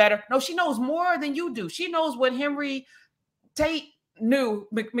know any better. No, she knows more than you do. She knows what Henry Tate knew,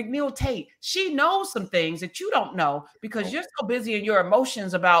 McNeal Tate. She knows some things that you don't know because you're so busy in your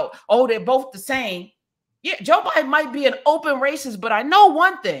emotions about, oh, they're both the same. Yeah, Joe Biden might be an open racist, but I know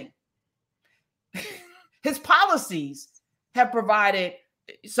one thing. His policies have provided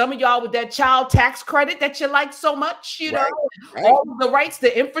some of y'all with that child tax credit that you like so much, you know, all of the rights,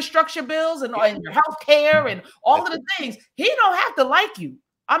 the infrastructure bills and your health care and all of the things. He don't have to like you.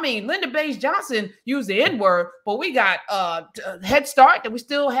 I mean, Lyndon Baines Johnson used the N-word, but we got Head Start that we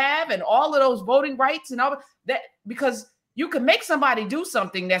still have and all of those voting rights and all that, because you can make somebody do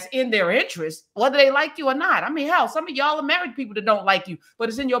something that's in their interest, whether they like you or not. I mean, hell, some of y'all are married people that don't like you, but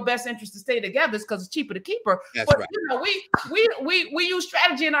it's in your best interest to stay together because it's cheaper to keep her. That's right. You know, we use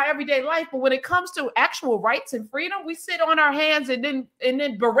strategy in our everyday life, but when it comes to actual rights and freedom, we sit on our hands and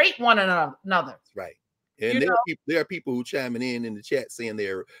then berate one another. That's right. And there are people who chiming in the chat saying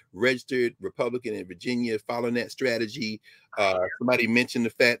they're registered Republican in Virginia, following that strategy. Somebody mentioned the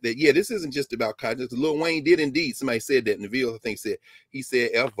fact that, yeah, this isn't just about conscience. Lil Wayne did indeed. Somebody said that. Neville, I think, he said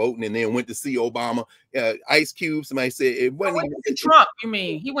F voting and then went to see Obama. Ice Cube, somebody said it wasn't even Trump. You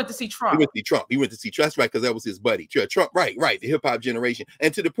mean he went to see Trump? He went to see Trump. He went to see Trump. That's right, because that was his buddy. Trump, right. The hip hop generation.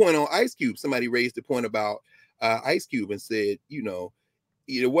 And to the point on Ice Cube, somebody raised the point about Ice Cube and said, you know,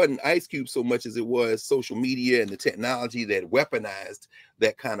 it wasn't Ice Cube so much as it was social media and the technology that weaponized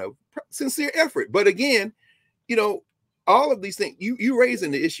that kind of sincere effort. But again, you know, all of these things, you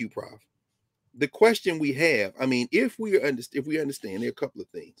raising the issue, Prof. The question we have, I mean, if we understand, there are a couple of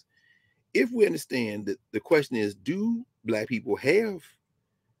things. If we understand that the question is, do Black people have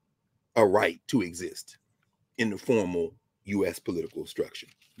a right to exist in the formal U.S. political structure?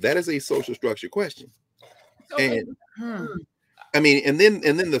 That is a social structure question. And I mean, and then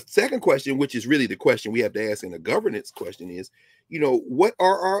the second question, which is really the question we have to ask in a governance question, is, you know, what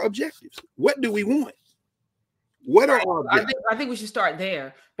are our objectives? What do we want? What are our objectives? I think we should start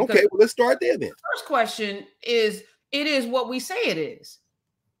there. Okay, well, let's start there then. The first question is, it is what we say it is.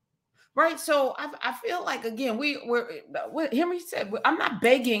 Right. So I feel like, again, we're what Henry said, I'm not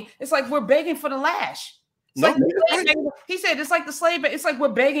begging. It's like we're begging for the lash. Like he said, it's like the slave. It's like we're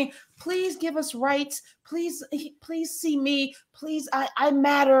begging, please give us rights. Please see me. Please, I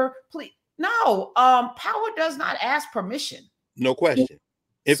matter. Please. No, power does not ask permission. No question.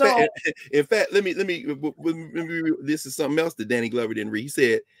 In fact, let me, this is something else that Danny Glover didn't read. He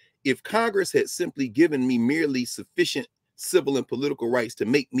said, if Congress had simply given me merely sufficient civil and political rights to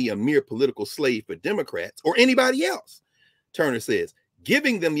make me a mere political slave for Democrats or anybody else, Turner says,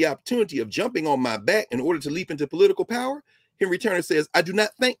 giving them the opportunity of jumping on my back in order to leap into political power, Henry Turner says, I do not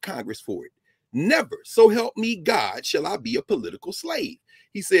thank Congress for it. Never, so help me God, shall I be a political slave.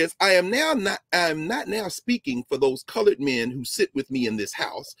 He says, I am not now speaking for those colored men who sit with me in this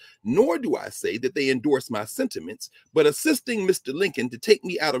house, nor do I say that they endorse my sentiments, but assisting Mr. Lincoln to take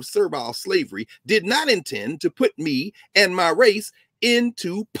me out of servile slavery did not intend to put me and my race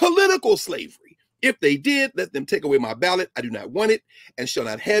into political slavery. If they did, let them take away my ballot. I do not want it and shall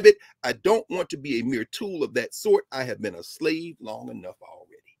not have it. I don't want to be a mere tool of that sort. I have been a slave long enough already.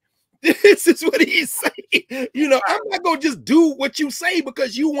 This is what he's saying. You know, I'm not going to just do what you say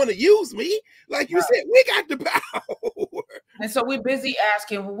because you want to use me. Like you said, we got the power. And so we're busy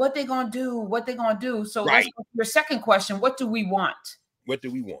asking, well, what they going to do? What they going to do? So let's go to your second question. What do we want? What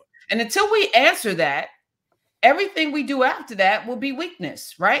do we want? And until we answer that, everything we do after that will be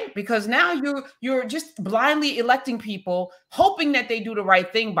weakness, right? Because now you're just blindly electing people, hoping that they do the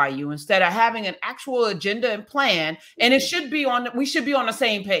right thing by you instead of having an actual agenda and plan. And it should be we should be on the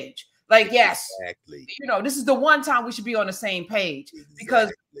same page. Like, yes, exactly. You know, this is the one time we should be on the same page, because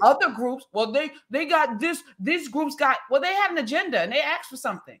other groups, well, they got this. These groups got, well, they had an agenda and they asked for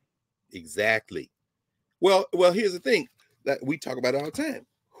something. Exactly. Well, here's the thing that we talk about all the time.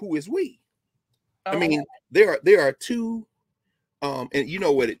 Who is we? I mean, there are two, and you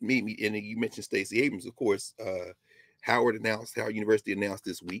know what it made me. And you mentioned Stacey Abrams, of course. Howard University announced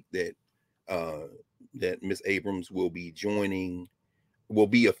this week that that Miss Abrams will be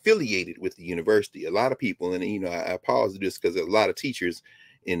affiliated with the university. A lot of people, and you know, I pause this because there's a lot of teachers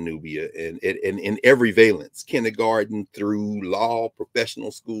in Nubia and in every valence, kindergarten through law, professional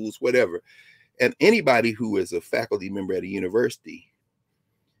schools, whatever. And anybody who is a faculty member at a university,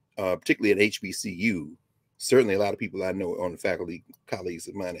 particularly at HBCU, certainly a lot of people I know on the faculty, colleagues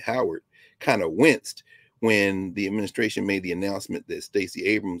of mine at Howard, kind of winced when the administration made the announcement that Stacey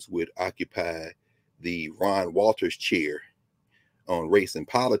Abrams would occupy the Ron Walters chair on race and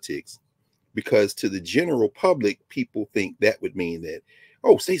politics, because to the general public, people think that would mean that,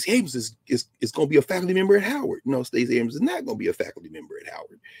 oh, Stacey Abrams is going to be a faculty member at Howard. No, Stacey Abrams is not going to be a faculty member at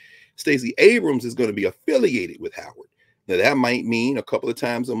Howard. Stacey Abrams is going to be affiliated with Howard. Now, that might mean a couple of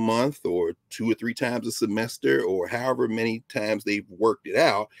times a month or 2 or 3 times a semester, or however many times they've worked it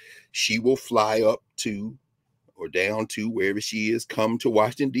out, she will fly up to or down to wherever she is, come to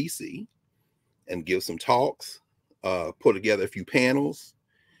Washington, D.C. and give some talks, put together a few panels.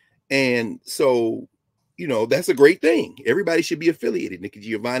 And so, you know, that's a great thing. Everybody should be affiliated. Nikki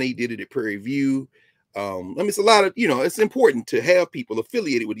Giovanni did it at Prairie View. I mean, it's a lot of, you know, it's important to have people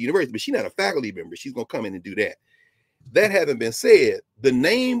affiliated with the university, but she's not a faculty member. She's going to come in and do that. That having been said, the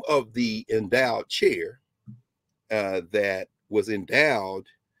name of the endowed chair that was endowed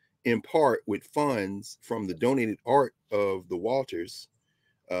in part with funds from the donated art of the Walters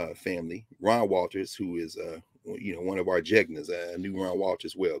family, Ron Walters, who is, you know, one of our Jegnas. I knew Ron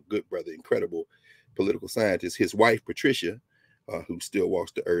Walters well, good brother, incredible political scientist. His wife, Patricia, who still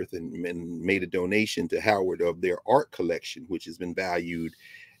walks the earth, and made a donation to Howard of their art collection, which has been valued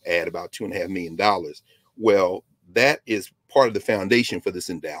at about $2.5 million. Well, that is part of the foundation for this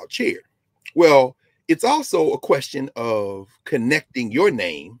endowed chair. Well, it's also a question of connecting your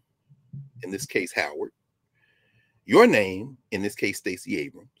name, in this case, Howard, your name, in this case, Stacey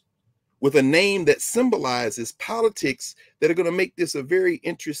Abrams, with a name that symbolizes politics that are going to make this a very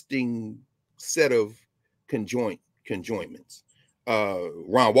interesting set of conjoinments.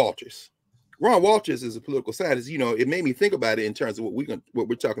 Ron Walters. Ron Walters is a political scientist. You know, it made me think about it in terms of what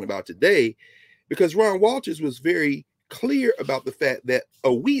we're talking about today, because Ron Walters was very clear about the fact that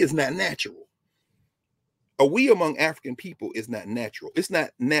a we is not natural. A we among African people is not natural. It's not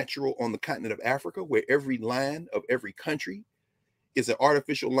natural on the continent of Africa, where every line of every country is an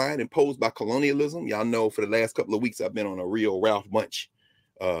artificial line imposed by colonialism. Y'all know for the last couple of weeks, I've been on a real Ralph Bunche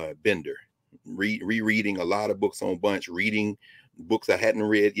bender, rereading a lot of books on Bunche, reading books I hadn't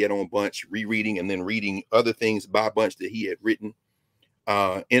read yet on Bunche, rereading, and then reading other things by Bunche that he had written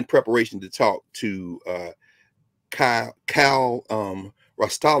in preparation to talk to Cal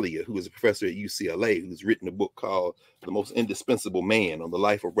Rostalia, who is a professor at UCLA, who's written a book called The Most Indispensable Man, on the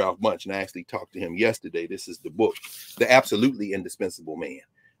life of Ralph Bunche. And I actually talked to him yesterday. This is the book, The Absolutely Indispensable Man.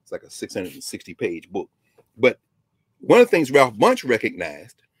 It's like a 660-page book. But one of the things Ralph Bunche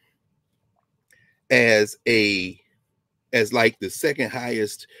recognized as like the second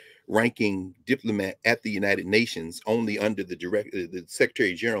highest ranking diplomat at the United Nations, only under the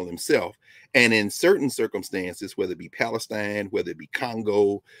Secretary General himself. And in certain circumstances, whether it be Palestine, whether it be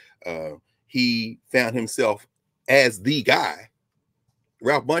Congo, he found himself as the guy.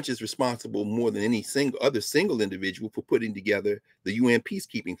 Ralph Bunche is responsible more than any single individual for putting together the UN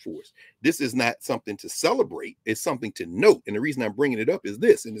peacekeeping force. This is not something to celebrate. It's something to note. And the reason I'm bringing it up is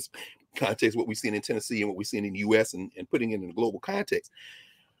this, in this context, what we've seen in Tennessee and what we've seen in the US, and putting it in a global context.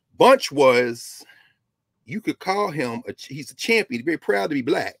 Bunche was, you could call him, he's a champion, very proud to be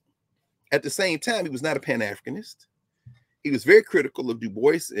Black. At the same time, he was not a Pan-Africanist. He was very critical of Du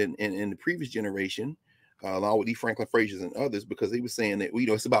Bois and the previous generation, along with E. Franklin Frazier and others, because they were saying that, you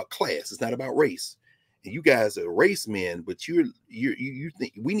know, it's about class, it's not about race. And you guys are race men, but you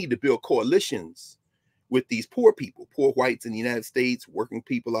think we need to build coalitions with these poor people, poor whites in the United States, working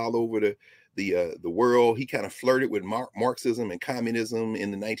people all over the world. He kind of flirted with Marxism and communism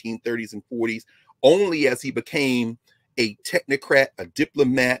in the 1930s and 40s, only as he became a technocrat, a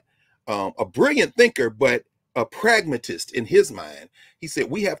diplomat, a brilliant thinker, but a pragmatist in his mind. He said,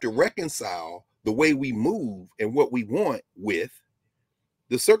 we have to reconcile the way we move and what we want with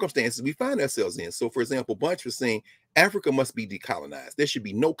the circumstances we find ourselves in. So, for example, Bunch was saying Africa must be decolonized. There should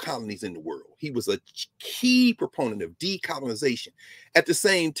be no colonies in the world. He was a key proponent of decolonization. At the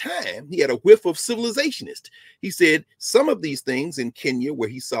same time, he had a whiff of civilizationist. He said some of these things in Kenya, where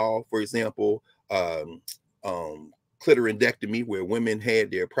he saw, for example, clitorindectomy, where women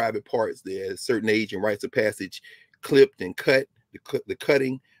had their private parts there at a certain age and rites of passage clipped and cut, the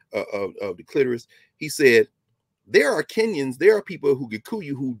cutting of the clitoris. He said, there are Kenyans, there are people who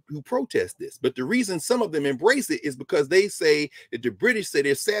Gikuyu who protest this, but the reason some of them embrace it is because they say that the British say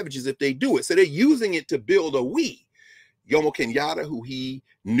they're savages if they do it. So they're using it to build a we. Jomo Kenyatta, who he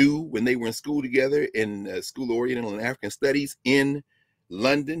knew when they were in school together in School of Oriental and African Studies in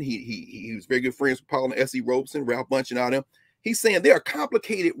London. He was very good friends with Paul and S.E. Robeson, Ralph Bunche, and all them. He's saying there are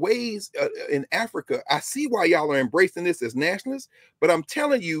complicated ways in Africa. I see why y'all are embracing this as nationalists, but I'm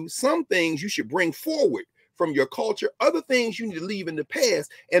telling you, some things you should bring forward from your culture, other things you need to leave in the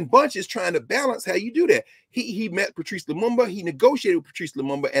past. And Bunche is trying to balance how you do that. He met Patrice Lumumba, he negotiated with Patrice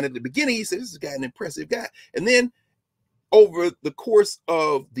Lumumba, and at the beginning he said, this is a guy, an impressive guy. And then over the course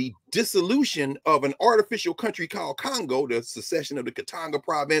of the dissolution of an artificial country called Congo, the secession of the Katanga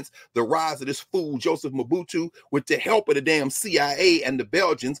province, the rise of this fool Joseph Mobutu, with the help of the damn CIA and the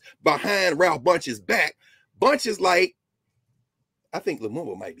Belgians behind Ralph Bunche's back, Bunche is like, I think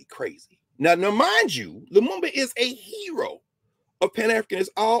Lumumba might be crazy. Now, mind you, Lumumba is a hero of Pan-Africanists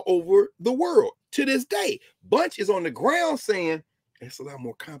all over the world to this day. Bunche is on the ground saying, it's a lot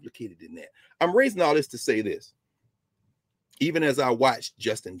more complicated than that. I'm raising all this to say this. Even as I watched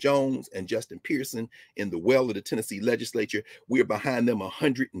Justin Jones and Justin Pearson in the well of the Tennessee legislature, we're behind them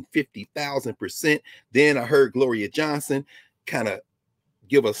 150,000%. Then I heard Gloria Johnson kind of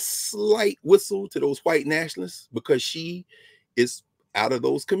give a slight whistle to those white nationalists because she is out of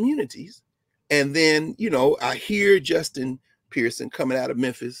those communities. And then, you know, I hear Justin Pearson coming out of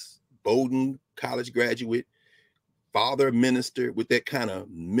Memphis, Bowdoin College graduate, father minister with that kind of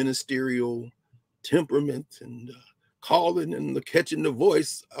ministerial temperament and calling and catching the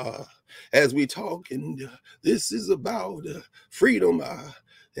voice as we talk. And this is about freedom.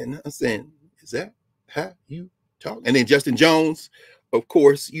 And I'm saying, is that how you talk? And then Justin Jones, of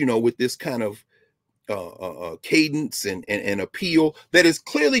course, you know, with this kind of cadence and appeal that is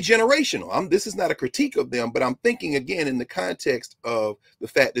clearly generational. This is not a critique of them, but I'm thinking again in the context of the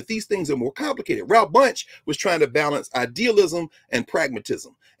fact that these things are more complicated. Ralph Bunche was trying to balance idealism and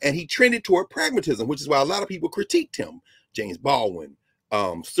pragmatism, and he trended toward pragmatism, which is why a lot of people critiqued him. James Baldwin,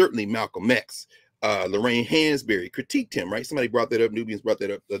 certainly Malcolm X, Lorraine Hansberry critiqued him, right? Somebody brought that up, Nubians brought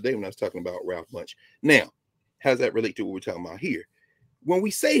that up the other day when I was talking about Ralph Bunche. Now, how does that relate to what we're talking about here? When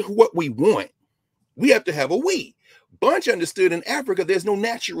we say what we want, we have to have a we. Bunche understood in Africa there's no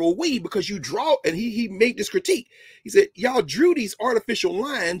natural we because you draw, and he made this critique. He said, y'all drew these artificial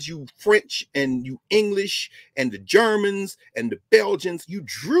lines, you French and you English and the Germans and the Belgians, you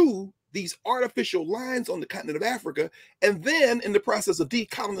drew these artificial lines on the continent of Africa. And then in the process of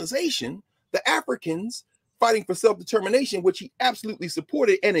decolonization, the Africans fighting for self-determination, which he absolutely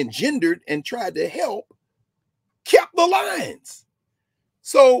supported and engendered and tried to help, kept the lines.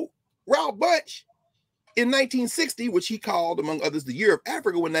 So Ralph Bunche, in 1960, which he called, among others, the Year of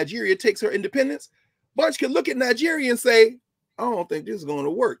Africa, when Nigeria takes her independence, Bunche could look at Nigeria and say, I don't think this is going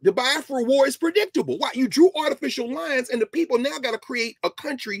to work. The Biafra War is predictable. Why? You drew artificial lines, and the people now got to create a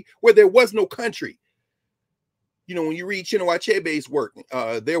country where there was no country. You know, when you read Chinua Achebe's work,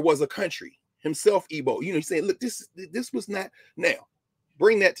 there was a country. Himself, Igbo, you know, he's saying, look, this was not. Now,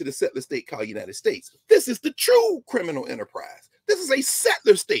 bring that to the settler state called United States. This is the true criminal enterprise. This is a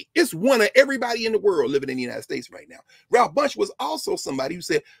settler state. It's one of everybody in the world living in the United States right now. Ralph Bunche was also somebody who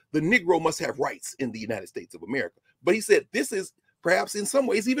said the Negro must have rights in the United States of America. But he said this is perhaps in some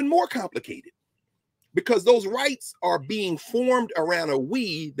ways even more complicated because those rights are being formed around a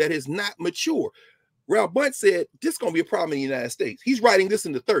we that is not mature. Ralph Bunche said this is going to be a problem in the United States. He's writing this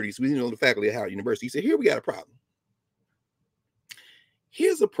in the 30s. We know the faculty at Howard University. He said, here we got a problem.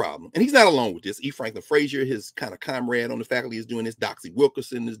 Here's a problem, and he's not alone with this. E. Franklin Frazier, his kind of comrade on the faculty, is doing this. Doxy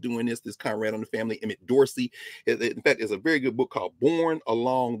Wilkerson is doing this. This comrade on the family, Emmett Dorsey. In fact, there's a very good book called Born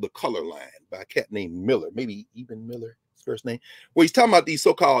Along the Color Line by a cat named Miller, maybe Eben Miller, his first name, where he's talking about these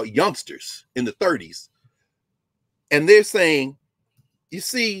so-called youngsters in the 30s. And they're saying, you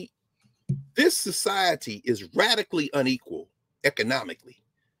see, this society is radically unequal economically.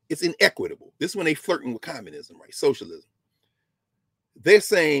 It's inequitable. This is when they're flirting with communism, right? Socialism. They're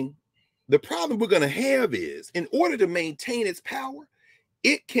saying the problem we're going to have is in order to maintain its power,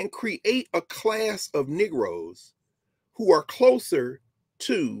 it can create a class of Negroes who are closer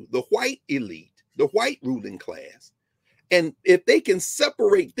to the white elite, the white ruling class. And if they can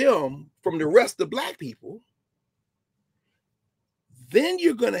separate them from the rest of black people, then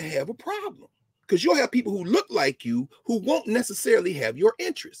you're going to have a problem, because you'll have people who look like you who won't necessarily have your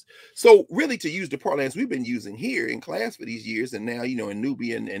interests. So really, to use the parlance we've been using here in class for these years, and now, you know, in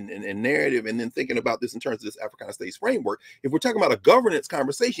Nubian and narrative, and then thinking about this in terms of this Africana States framework, if we're talking about a governance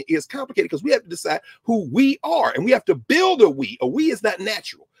conversation, it's complicated because we have to decide who we are, and we have to build a we. A we is not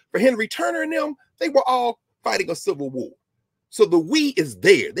natural. For Henry Turner and them, they were all fighting a civil war. So the we is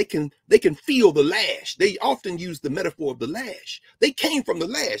there. They can feel the lash. They often use the metaphor of the lash. They came from the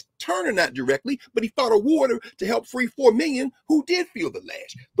lash. Turner not directly, but he fought a war to help free 4 million who did feel the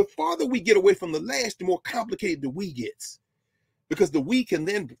lash. The farther we get away from the lash, the more complicated the we gets, because the we can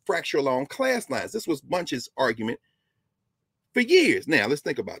then fracture along class lines. This was Bunch's argument for years. Now let's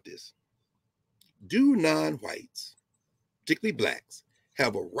think about this. Do non-whites, particularly blacks,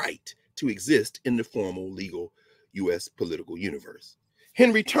 have a right to exist in the formal legal U.S. political universe?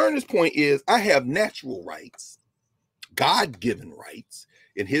 Henry Turner's point is, I have natural rights, God-given rights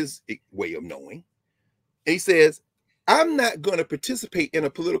in his way of knowing. And he says, I'm not going to participate in a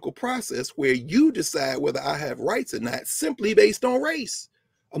political process where you decide whether I have rights or not simply based on race.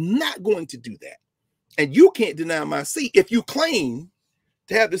 I'm not going to do that. And you can't deny my seat if you claim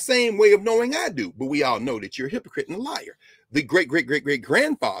to have the same way of knowing I do. But we all know that you're a hypocrite and a liar. The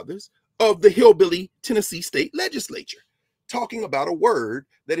great-great-great-great-grandfathers of the hillbilly Tennessee State Legislature, talking about a word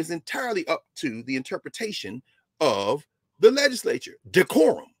that is entirely up to the interpretation of the legislature,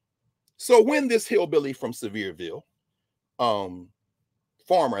 decorum. So when this hillbilly from Sevierville, Farmer,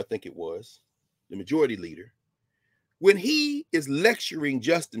 I think it was, the majority leader, when he is lecturing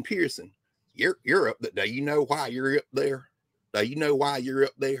Justin Pearson, you're up there. Do you know why you're up there? Do you know why you're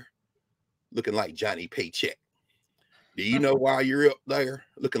up there? Looking like Johnny Paycheck. Do you know why you're up there?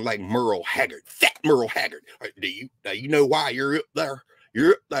 Looking like Merle Haggard, fat Merle Haggard. Do you know why you're up there?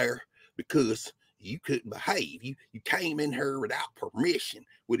 You're up there because you couldn't behave. You came in here without permission,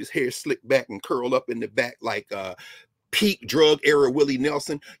 with his hair slicked back and curled up in the back like peak drug era Willie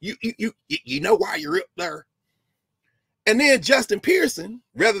Nelson. You know why you're up there? And then Justin Pearson,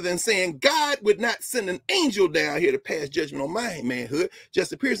 rather than saying God would not send an angel down here to pass judgment on my manhood,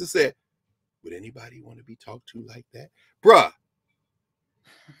 Justin Pearson said, would anybody want to be talked to like that? Bruh,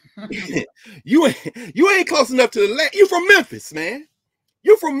 you ain't close enough to the land. You from Memphis, man.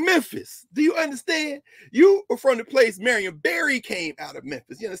 You're from Memphis. Do you understand? You are from the place Marion Barry came out of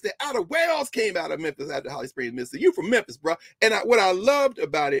Memphis. You understand? Outer Wells came out of Memphis after Holly Springs, Mississippi. You from Memphis, bro. And what I loved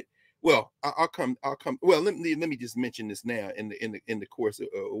about it, well, I'll come. Well, let me just mention this now in the course of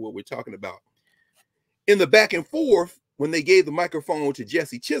what we're talking about. In the back and forth, when they gave the microphone to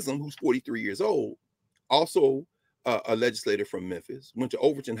Jesse Chisholm, who's 43 years old, also a legislator from Memphis, went to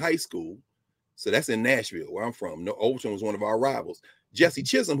Overton High School. So that's in Nashville, where I'm from. No, Overton was one of our rivals. Jesse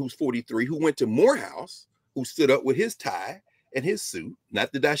Chisholm, who's 43, who went to Morehouse, who stood up with his tie and his suit,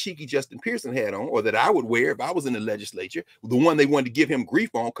 not the dashiki Justin Pearson had on, or that I would wear if I was in the legislature, the one they wanted to give him grief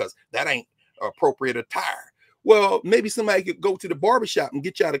on because that ain't appropriate attire. Well, maybe somebody could go to the barbershop and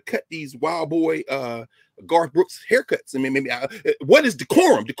get y'all to cut these wild boy Garth Brooks haircuts. I mean, maybe what is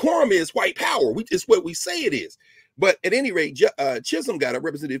decorum? Decorum is white power. It's what we say it is. But at any rate, Chisholm got up.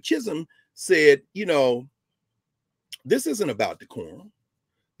 Representative Chisholm said, you know, this isn't about decorum.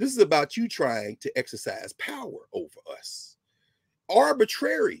 This is about you trying to exercise power over us.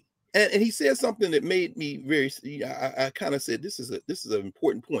 Arbitrary. And he said something that made me very, I kind of said, this is an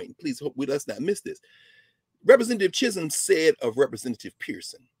important point. Please let's not miss this. Representative Chisholm said of Representative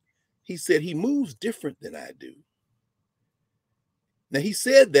Pearson, he said he moves different than I do. Now, he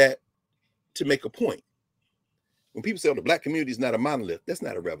said that to make a point. When people say, oh, the black community is not a monolith, that's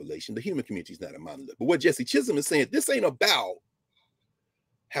not a revelation. The human community is not a monolith. But what Jesse Chisholm is saying, this ain't about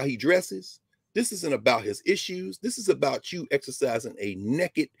how he dresses. This isn't about his issues. This is about you exercising a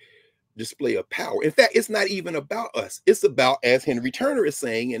naked display of power. In fact, it's not even about us. It's about, as Henry Turner is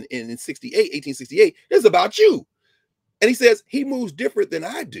saying in 1868, it's about you. And he says he moves different than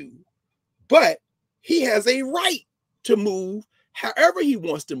I do, but he has a right to move however he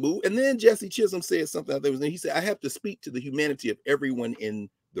wants to move. And then Jesse Chisholm said something that was, he said, I have to speak to the humanity of everyone in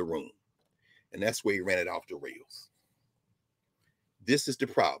the room. And that's where he ran it off the rails. This is the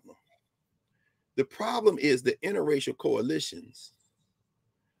problem. The problem is the interracial coalitions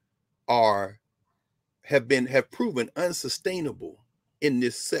have proven unsustainable in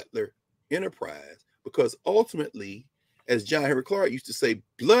this settler enterprise, because ultimately, as John Henry Clark used to say,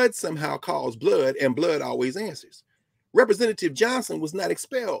 blood somehow calls blood and blood always answers. Representative Johnson was not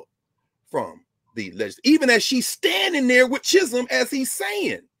expelled from the legislature, even as she's standing there with Chisholm as he's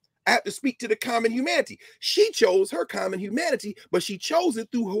saying, I have to speak to the common humanity. She chose her common humanity, but she chose it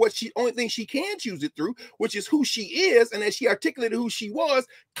through what she only thing she can choose it through, which is who she is. And as she articulated who she was,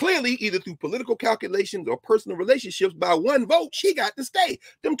 clearly either through political calculations or personal relationships, by one vote, she got to stay.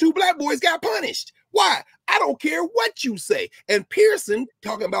 Them two black boys got punished. Why? I don't care what you say. And Pearson,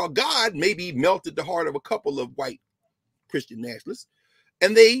 talking about God, maybe melted the heart of a couple of white Christian nationalists,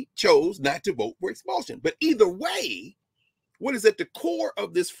 and they chose not to vote for expulsion. But either way, what is at the core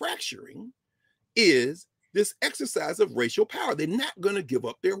of this fracturing is this exercise of racial power. They're not going to give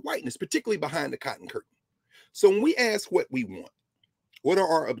up their whiteness, particularly behind the cotton curtain. So when we ask what we want, what are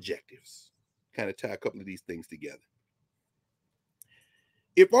our objectives? Kind of tie a couple of these things together.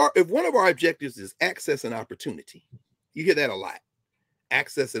 If one of our objectives is access and opportunity, you hear that a lot.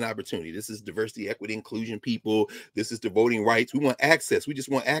 Access and opportunity. This is diversity, equity, inclusion, people. This is the voting rights. We want access. We just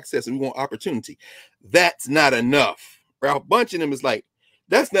want access and we want opportunity. That's not enough. Ralph Bunchen is like,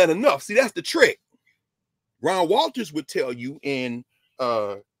 that's not enough. See, that's the trick. Ron Walters would tell you in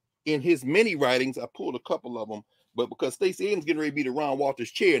his many writings, I pulled a couple of them, but because Stacey Abrams getting ready to be the Ron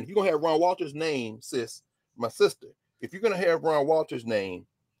Walters chair, and if you're going to have Ron Walters' name, sis, my sister, if you're going to have Ron Walters' name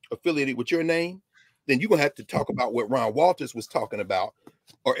affiliated with your name, then you're going to have to talk about what Ron Walters was talking about,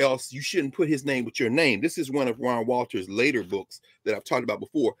 or else you shouldn't put his name with your name. This is one of Ron Walters' later books that I've talked about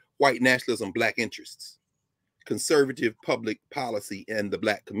before, White Nationalism, Black Interests, Conservative Public Policy and the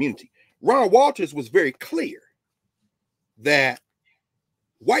Black Community. Ron Walters was very clear that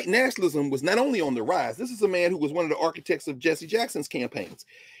white nationalism was not only on the rise. This is a man who was one of the architects of Jesse Jackson's campaigns.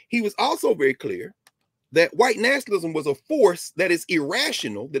 He was also very clear that white nationalism was a force that is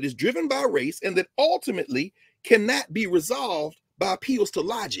irrational, that is driven by race, and that ultimately cannot be resolved by appeals to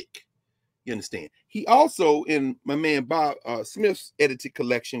logic. You understand? He also, in my man Bob Smith's edited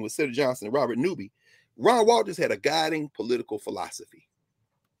collection with Senator Johnson and Robert Newby, Ron Walters had a guiding political philosophy.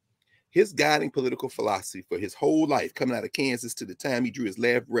 His guiding political philosophy for his whole life, coming out of Kansas to the time he drew his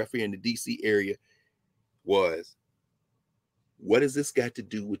lab breath here in the DC area, was, what has this got to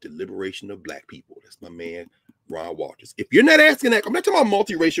do with the liberation of black people? That's my man, Ron Walters. If you're not asking that, I'm not talking about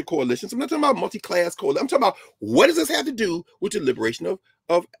multiracial coalitions. I'm not talking about multi-class coalitions. I'm talking about, what does this have to do with the liberation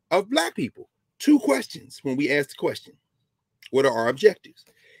of black people? Two questions when we ask the question. What are our objectives?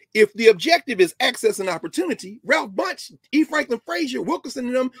 If the objective is access and opportunity, Ralph Bunche, E. Franklin Frazier, Wilkerson,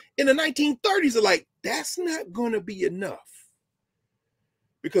 and them in the 1930s are like, that's not going to be enough.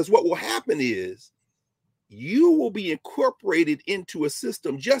 Because what will happen is you will be incorporated into a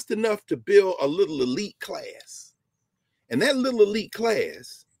system just enough to build a little elite class. And that little elite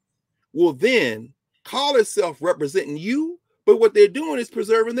class will then call itself representing you, but what they're doing is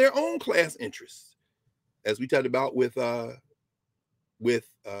preserving their own class interests. As we talked about with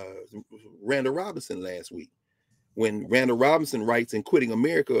Randall Robinson last week, when Randall Robinson writes in Quitting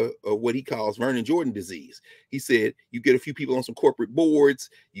America what he calls Vernon Jordan disease. He said, you get a few people on some corporate boards,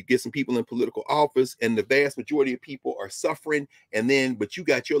 you get some people in political office, and the vast majority of people are suffering. And then, but you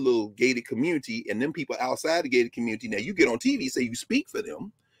got your little gated community, and then people outside the gated community, now you get on TV, say you speak for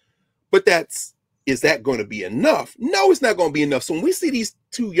them. But is that going to be enough? No, it's not going to be enough. So when we see these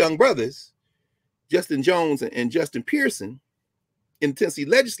two young brothers, Justin Jones and Justin Pearson, in the Tennessee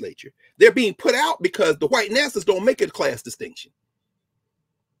legislature, they're being put out because the white nationalists don't make a class distinction.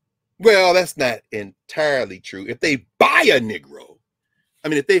 Well, that's not entirely true. If they buy a Negro, I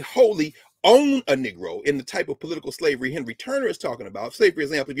mean, if they wholly own a Negro in the type of political slavery Henry Turner is talking about, say, for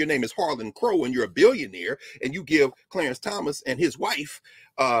example, if your name is Harlan Crow and you're a billionaire and you give Clarence Thomas and his wife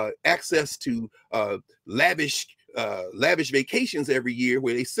access to lavish vacations every year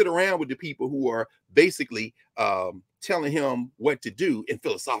where they sit around with the people who are basically telling him what to do in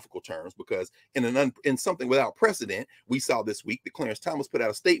philosophical terms, because in something without precedent, we saw this week that Clarence Thomas put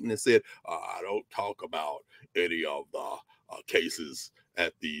out a statement and said, I don't talk about any of the cases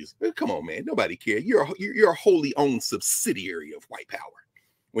at these. Come on, man, nobody cares. You're a wholly owned subsidiary of white power.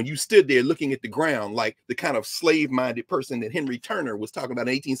 When you stood there looking at the ground like the kind of slave-minded person that Henry Turner was talking about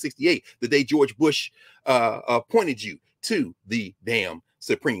in 1868, the day George Bush appointed you to the damn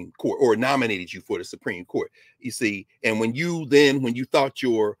Supreme Court, or nominated you for the Supreme Court, you see. And when you thought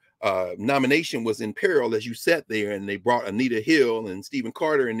your nomination was in peril, as you sat there and they brought Anita Hill and Stephen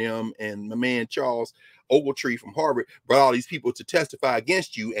Carter and them and my man Charles Ogletree from Harvard, brought all these people to testify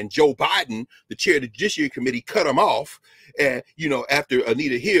against you, and Joe Biden, the chair of the Judiciary Committee, cut them off, and after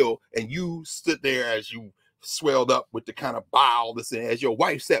Anita Hill, and you stood there as you swelled up with the kind of bile that's as your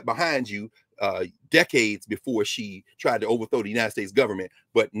wife sat behind you decades before she tried to overthrow the United States government,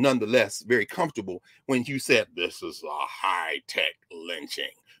 but nonetheless very comfortable when you said, this is a high-tech lynching.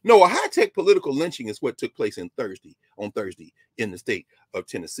 No, a high-tech political lynching is what took place on Thursday in the state of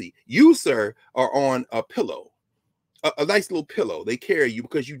Tennessee. You, sir, are on a pillow, a nice little pillow. They carry you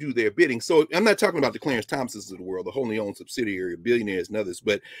because you do their bidding. So I'm not talking about the Clarence Thompsons of the world, the wholly owned subsidiary of billionaires and others.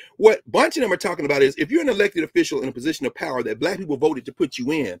 But what a bunch of them are talking about is if you're an elected official in a position of power that black people voted to put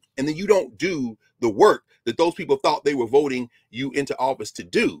you in, and then you don't do the work that those people thought they were voting you into office to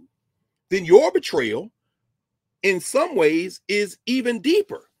do, then your betrayal in some ways is even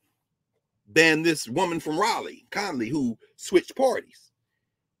deeper than this woman from Raleigh, Conley, who switched parties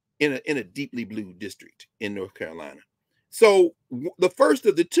in a deeply blue district in North Carolina. So the first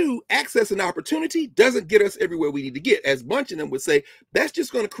of the two, access and opportunity, doesn't get us everywhere we need to get. As a bunch of them would say, that's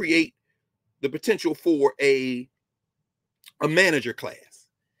just going to create the potential for a manager class.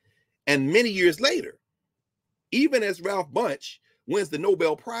 And many years later, even as Ralph Bunche wins the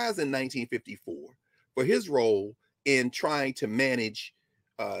Nobel Prize in 1954 for his role in trying to manage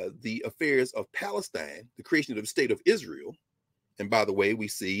the affairs of Palestine, the creation of the state of Israel. And by the way, we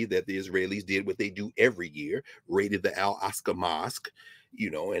see that the Israelis did what they do every year, raided the Al-Aqsa Mosque,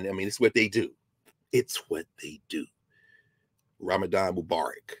 and I mean, it's what they do. It's what they do. Ramadan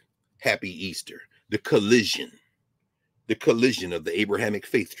Mubarak, Happy Easter, the collision of the Abrahamic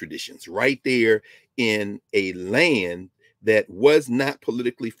faith traditions right there in a land that was not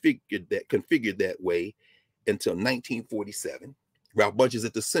politically configured that way until 1947. Ralph Bunche is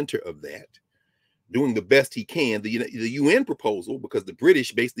at the center of that, doing the best he can. The UN proposal, because the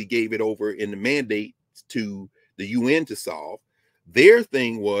British basically gave it over in the mandate to the UN to solve, their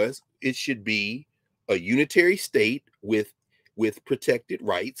thing was it should be a unitary state with protected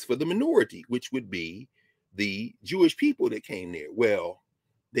rights for the minority, which would be the Jewish people that came there. Well,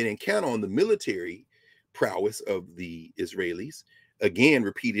 they didn't count on the military prowess of the Israelis, again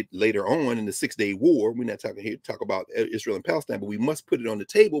repeated later on in the 6-Day War. We're not talking here to talk about Israel and Palestine, but we must put it on the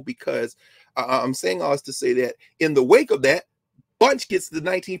table because I'm saying all this to say that in the wake of that, Bunche gets the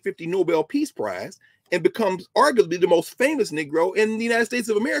 1950 Nobel Peace Prize and becomes arguably the most famous Negro in the United States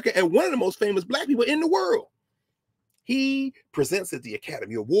of America and one of the most famous black people in the world. He presents at the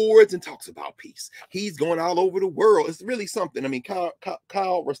Academy Awards and talks about peace. He's going all over the world. It's really something. I mean, Kyle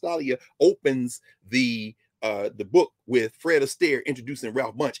Rostalia opens the book with Fred Astaire introducing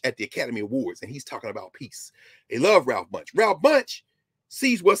Ralph Bunche at the Academy Awards, and he's talking about peace. They love Ralph Bunche. Ralph Bunche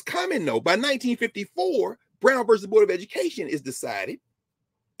sees what's coming, though. By 1954, Brown versus Board of Education is decided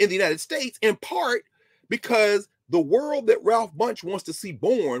in the United States, in part because the world that Ralph Bunche wants to see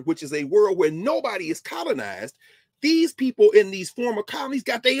born, which is a world where nobody is colonized, these people in these former colonies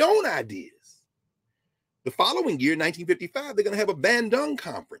got their own ideas. The following year, 1955, they're going to have a Bandung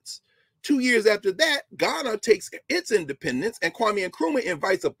Conference. 2 years after that, Ghana takes its independence, and Kwame Nkrumah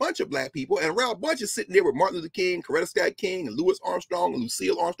invites a bunch of black people, and Ralph Bunche is sitting there with Martin Luther King, Coretta Scott King, and Louis Armstrong, and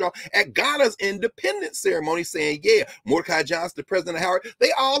Lucille Armstrong at Ghana's independence ceremony saying, yeah, Mordecai Johnson, the president of Howard,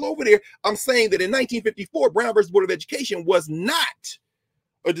 they all over there. I'm saying that in 1954, Brown versus Board of Education was not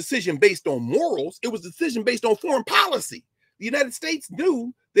a decision based on morals. It was a decision based on foreign policy. The United States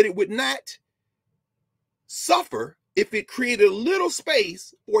knew that it would not suffer if it created a little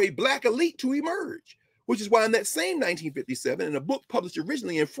space for a black elite to emerge, which is why in that same 1957, in a book published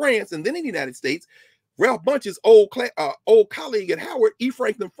originally in France and then in the United States, Ralph Bunche's old colleague at Howard, E.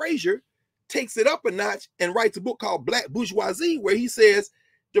 Franklin Frazier, takes it up a notch and writes a book called Black Bourgeoisie, where he says,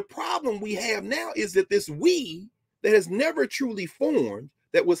 the problem we have now is that this we that has never truly formed,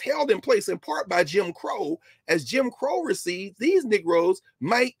 that was held in place in part by Jim Crow, as Jim Crow recedes, these Negroes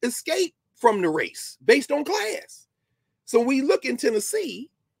might escape from the race based on class. So when we look in Tennessee,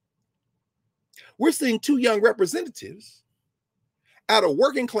 we're seeing two young representatives out of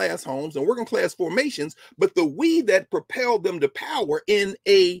working class homes and working class formations, but the we that propelled them to power in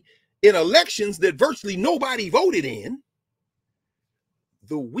elections that virtually nobody voted in,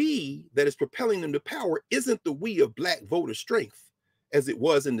 the we that is propelling them to power isn't the we of black voter strength, as it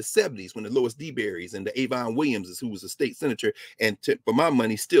was in the 70s when the Lois DeBerrys and the Avon Williamses, who was a state senator, and for my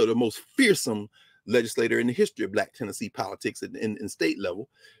money, still the most fearsome legislator in the history of black Tennessee politics in state level,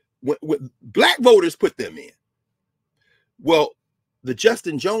 when black voters put them in. Well, the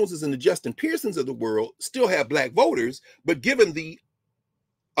Justin Joneses and the Justin Pearsons of the world still have black voters, but given the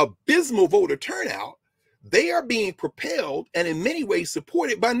abysmal voter turnout, they are being propelled and in many ways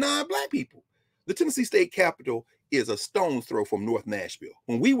supported by non-black people. The Tennessee State Capitol is a stone's throw from North Nashville.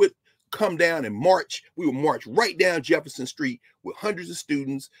 When we would come down and march, we would march right down Jefferson Street with hundreds of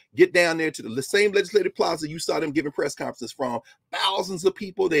students, get down there to the same legislative plaza you saw them giving press conferences from, thousands of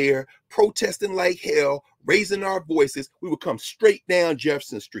people there protesting like hell, raising our voices. We would come straight down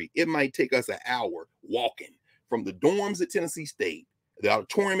Jefferson Street. It might take us an hour walking from the dorms at Tennessee State, the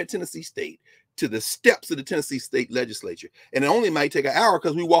auditorium at Tennessee State, to the steps of the Tennessee State Legislature. And it only might take an hour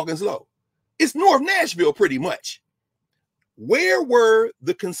because we're walking slow. It's North Nashville pretty much. Where were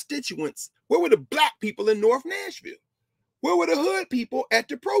the constituents? Where were the black people in North Nashville? Where were the hood people at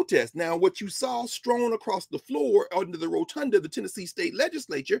the protest? Now, what you saw strewn across the floor under the rotunda of the Tennessee State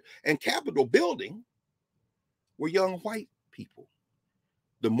Legislature and Capitol building were young white people.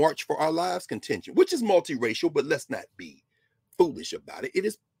 The March for Our Lives contingent, which is multiracial, but let's not be foolish about it. It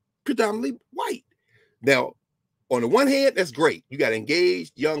is predominantly white. Now, on the one hand, that's great. You got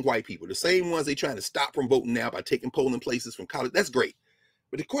engaged young white people, the same ones they trying to stop from voting now by taking polling places from college. That's great.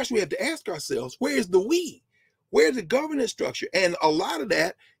 But the question we have to ask ourselves, where's the we? Where's the governance structure? And a lot of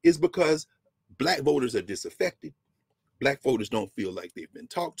that is because black voters are disaffected. Black voters don't feel like they've been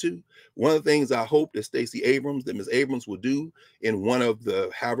talked to. One of the things I hope that Ms. Abrams will do in one of the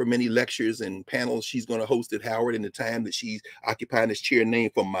however many lectures and panels she's going to host at Howard in the time that she's occupying this chair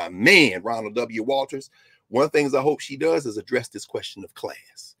named for my man, Ronald W. Walters. One of the things I hope she does is address this question of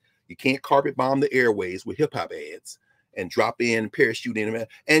class. You can't carpet bomb the airways with hip hop ads and drop in, parachute in.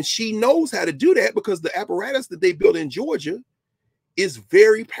 And she knows how to do that because the apparatus that they built in Georgia is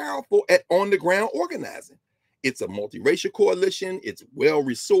very powerful at on-the-ground organizing. It's a multiracial coalition. It's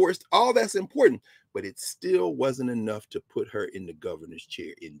well-resourced. All that's important. But it still wasn't enough to put her in the governor's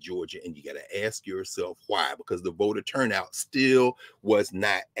chair in Georgia. And you got to ask yourself why, because the voter turnout still was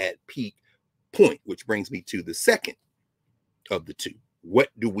not at peak point, which brings me to the second of the two. What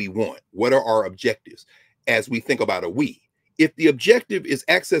do we want? What are our objectives? As we think about a we, if the objective is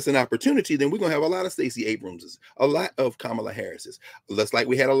access and opportunity, then we're going to have a lot of Stacey Abramses, a lot of Kamala Harrises, less like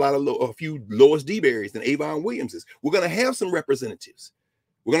we had a few Lois DeBerrys and Avon Williamses. We're going to have some representatives.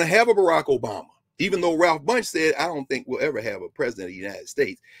 We're going to have a Barack Obama, even though Ralph Bunche said, I don't think we'll ever have a president of the United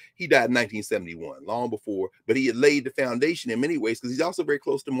States. He died in 1971, long before, but he had laid the foundation in many ways because he's also very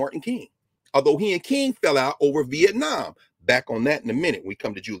close to Martin King, although he and King fell out over Vietnam. Back on that in a minute when we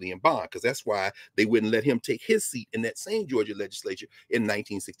come to Julian Bond, because that's why they wouldn't let him take his seat in that same Georgia legislature in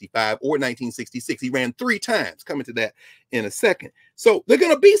 1965 or 1966. He ran 3 times, coming to that in a second. So they're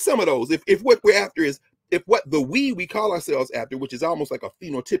going to be some of those. If what we're after is, if what the we call ourselves after, which is almost like a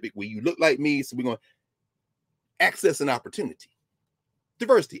phenotypic we, you look like me, so we're going to access and opportunity,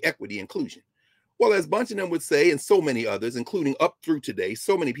 diversity, equity, inclusion. Well, as a bunch of them would say, and so many others, including up through today,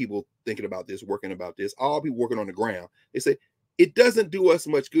 so many people thinking about this, working about this, all people working on the ground, they say, it doesn't do us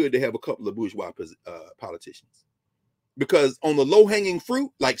much good to have a couple of bourgeois politicians. Because on the low-hanging fruit,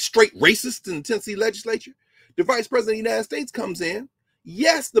 like straight racists in the Tennessee legislature, the vice president of the United States comes in.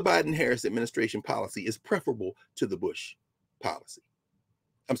 Yes, the Biden-Harris administration policy is preferable to the Bush policy.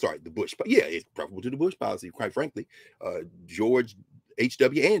 I'm sorry, the Bush, but yeah, it's preferable to the Bush policy, quite frankly. George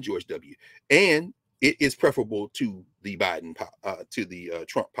H.W. and George W. And it is preferable to the Biden, to the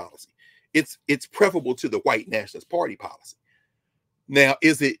Trump policy. It's preferable to the white nationalist party policy. Now,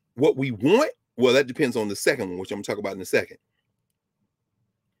 is it what we want? Well, that depends on the second one, which I'm going to talk about in a second.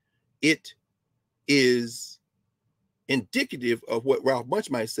 It is indicative of what Ralph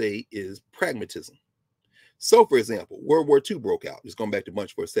Bunche might say is pragmatism. So, for example, World War II broke out. Just going back to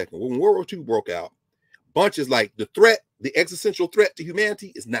Bunche for a second. When World War II broke out, Bunche is like, the threat, the existential threat to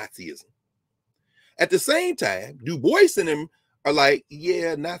humanity is Nazism. At the same time, Du Bois and them are like,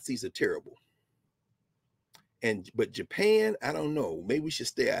 yeah, Nazis are terrible. But Japan, I don't know. Maybe we should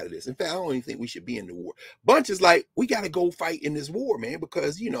stay out of this. In fact, I don't even think we should be in the war. Bunche is like, we got to go fight in this war, man,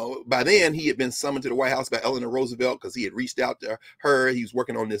 because, you know, by then he had been summoned to the White House by Eleanor Roosevelt because he had reached out to her. He was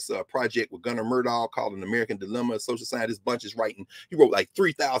working on this project with Gunnar Myrdal called An American Dilemma. Social scientist Bunche is writing. He wrote like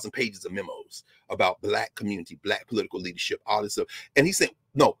 3,000 pages of memos about black community, black political leadership, all this stuff. And he said,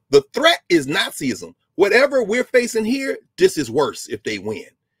 no, the threat is Nazism. Whatever we're facing here, this is worse if they win.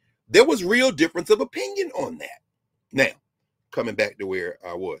 There was real difference of opinion on that. Now, coming back to where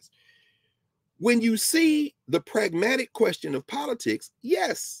I was. When you see the pragmatic question of politics,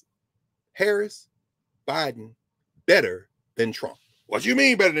 yes, Harris, Biden, better than Trump. What do you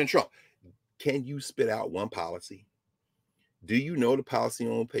mean better than Trump? Can you spit out one policy? Do you know the policy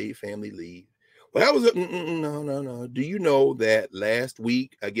on paid family leave? Well, that was no. Do you know that last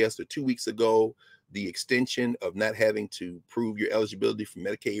week, I guess, or 2 weeks ago, the extension of not having to prove your eligibility for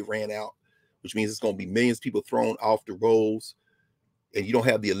Medicaid ran out, which means it's going to be millions of people thrown off the rolls, and you don't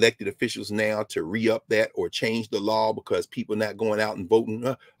have the elected officials now to re-up that or change the law because people not going out and voting.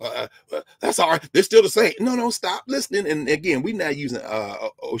 That's all right. They're still the same. No, stop listening. And again, we're not using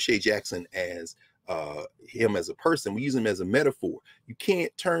O'Shea Jackson as him as a person. We use him as a metaphor. You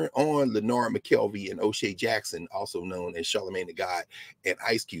can't turn on Lenore McKelvey and O'Shea Jackson, also known as Charlamagne the God and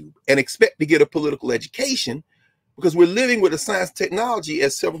Ice Cube, and expect to get a political education because we're living with a science and technology,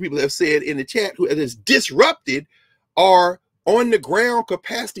 as several people have said in the chat, who has disrupted our on the ground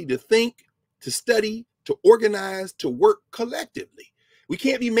capacity to think, to study, to organize, to work collectively. We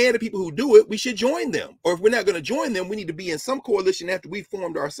can't be mad at people who do it. We should join them. Or if we're not going to join them, we need to be in some coalition after we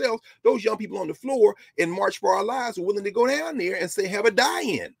formed ourselves. Those young people on the floor in March for Our Lives are willing to go down there and say, have a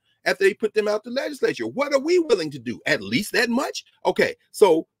die-in after they put them out the legislature. What are we willing to do? At least that much? Okay,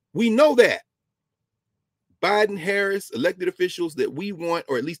 so we know that Biden, Harris, elected officials that we want,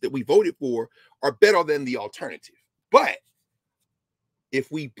 or at least that we voted for, are better than the alternative. But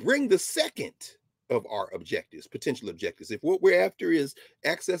if we bring the second of our objectives, potential objectives, if what we're after is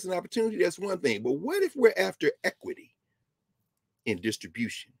access and opportunity, that's one thing. But what if we're after equity in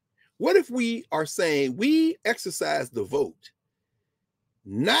distribution? What if we are saying we exercise the vote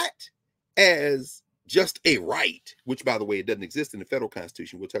not as just a right, which, by the way, it doesn't exist in the federal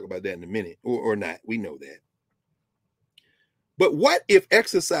constitution. We'll talk about that in a minute, or not. We know that. But what if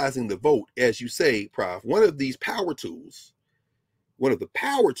exercising the vote, as you say, Prof, one of these power tools, one of the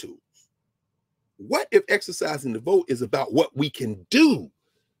power tools, what if exercising the vote is about what we can do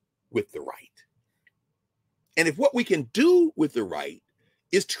with the right? And if what we can do with the right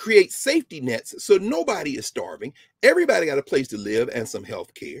is to create safety nets so nobody is starving, everybody got a place to live and some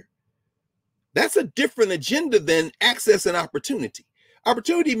health care, that's a different agenda than access and opportunity.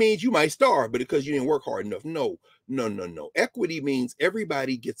 Opportunity means you might starve, but because you didn't work hard enough. No. Equity means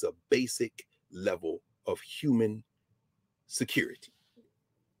everybody gets a basic level of human security.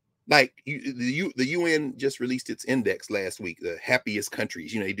 Like the UN just released its index last week, the happiest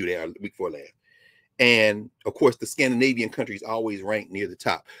countries. They do that week before last. And of course, the Scandinavian countries always rank near the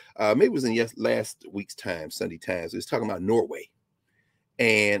top. Maybe it was in last week's Times, Sunday Times. It was talking about Norway.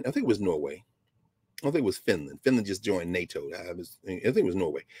 And I think it was Norway. I think it was Finland. Finland just joined NATO. I think it was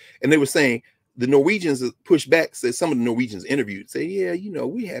Norway. And they were saying the Norwegians pushed back, said some of the Norwegians interviewed, say, yeah,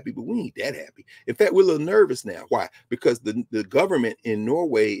 we happy, but we ain't that happy. In fact, we're a little nervous now. Why? Because the government in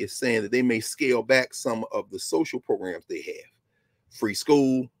Norway is saying that they may scale back some of the social programs they have. Free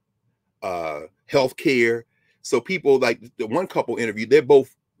school, health care. So people like the one couple interviewed, they're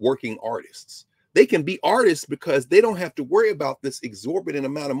both working artists. They can be artists because they don't have to worry about this exorbitant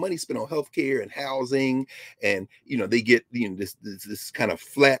amount of money spent on healthcare and housing, and they get this kind of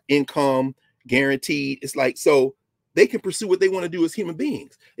flat income guaranteed. It's like, so they can pursue what they want to do as human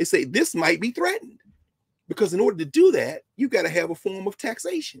beings. They say this might be threatened because in order to do that, you got to have a form of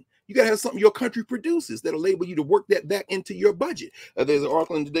taxation. You got to have something your country produces that'll enable you to work that back into your budget. There's an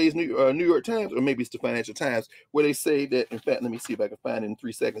article in today's New York Times, or maybe it's the Financial Times, where they say that, in fact, let me see if I can find it in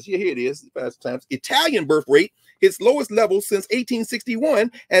 3 seconds. Yeah, here it is, the Financial Times. Italian birth rate hits lowest level since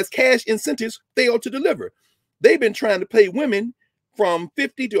 1861 as cash incentives fail to deliver. They've been trying to pay women from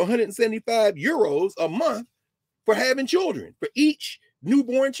 50 to 175 euros a month for having children, for each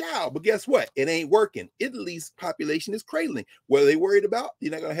newborn child. But guess what? It ain't working. Italy's population is cradling. What are they worried about?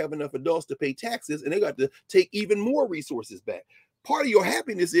 You're not going to have enough adults to pay taxes, and they got to take even more resources back. Part of your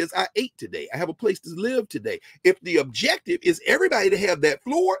happiness is I ate today. I have a place to live today. If the objective is everybody to have that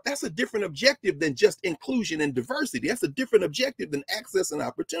floor, that's a different objective than just inclusion and diversity. That's a different objective than access and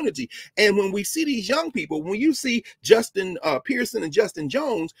opportunity. And when we see these young people, when you see Justin Pearson and Justin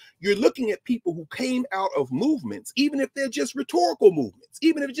Jones, you're looking at people who came out of movements, even if they're just rhetorical movements,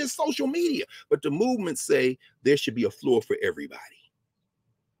 even if it's just social media. But the movements say there should be a floor for everybody.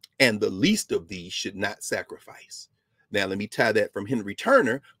 And the least of these should not sacrifice. Now, let me tie that from Henry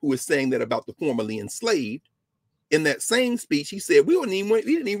Turner, who is saying that about the formerly enslaved. In that same speech, he said, we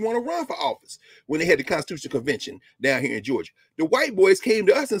didn't even want to run for office when they had the Constitutional Convention down here in Georgia. The white boys came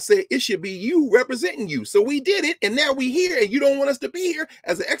to us and said, it should be you representing you. So we did it, and now we're here, and you don't want us to be here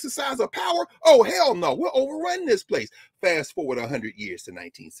as an exercise of power? Oh, hell no, we'll overrun this place. Fast forward 100 years to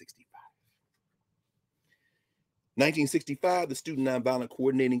 1965. 1965, the Student Nonviolent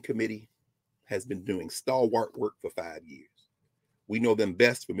Coordinating Committee has been doing stalwart work for 5 years. We know them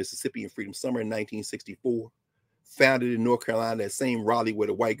best for Mississippi and Freedom Summer in 1964. Founded in North Carolina, that same Raleigh where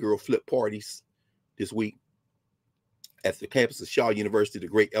the white girl flipped parties this week. At the campus of Shaw University, the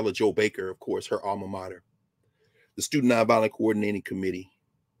great Ella Jo Baker, of course, her alma mater. The Student Nonviolent Coordinating Committee,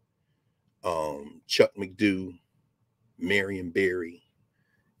 Chuck McDew, Marion Berry,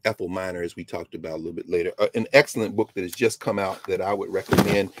 Ethel Minor, as we talked about a little bit later. An excellent book that has just come out that I would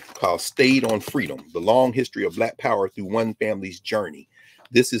recommend called Stayed on Freedom, The Long History of Black Power Through One Family's Journey.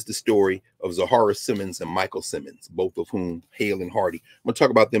 This is the story of Zahara Simmons and Michael Simmons, both of whom hail and hearty. I'm going to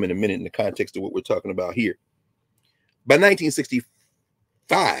talk about them in a minute in the context of what we're talking about here. By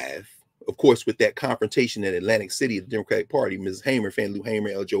 1965, of course, with that confrontation at Atlantic City, the Democratic Party, Ms. Hamer, Fannie Lou Hamer,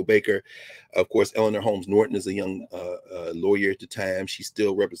 L. Joe Baker, of course, Eleanor Holmes Norton is a young lawyer at the time. She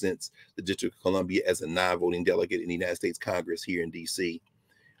still represents the District of Columbia as a non-voting delegate in the United States Congress here in D.C.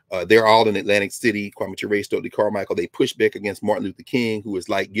 They're all in Atlantic City. Kwame Ture, Stokely Carmichael. They push back against Martin Luther King, who is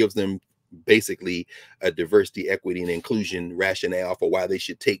like gives them basically a diversity, equity, and inclusion rationale for why they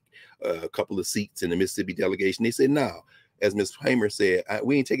should take a couple of seats in the Mississippi delegation. They said, no, as Ms. Hamer said,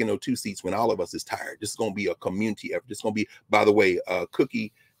 we ain't taking no 2 seats when all of us is tired. This is going to be a community effort. This is going to be, by the way,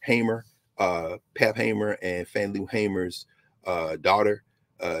 Cookie Hamer, Pap Hamer, and Fannie Lou Hamer's daughter.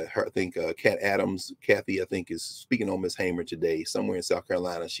 Her, I think, Kat Adams, Kathy, I think, is speaking on Ms. Hamer today, somewhere in South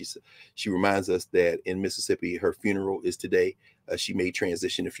Carolina. She reminds us that in Mississippi, her funeral is today. She made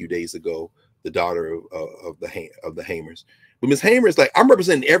transition a few days ago, the daughter of the Hamers. But Ms. Hamer is like, I'm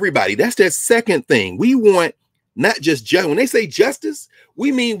representing everybody. That's that second thing. We want not just justice. When they say justice,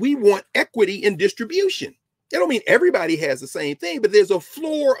 we mean we want equity in distribution. That don't mean everybody has the same thing, but there's a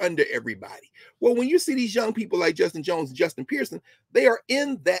floor under everybody. Well, when you see these young people like Justin Jones and Justin Pearson, they are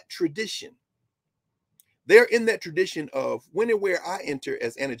in that tradition. They're in that tradition of when and where I enter,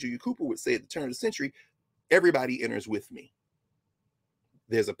 as Anna Julia Cooper would say at the turn of the century, everybody enters with me.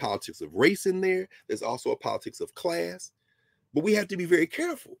 There's a politics of race in there. There's also a politics of class. But we have to be very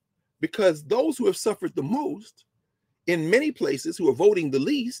careful because those who have suffered the most in many places, who are voting the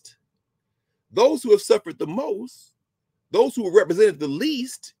least, those who have suffered the most, those who were represented the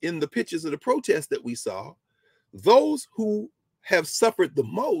least in the pictures of the protests that we saw, those who have suffered the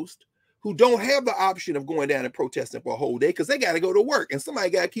most, who don't have the option of going down and protesting for a whole day because they got to go to work and somebody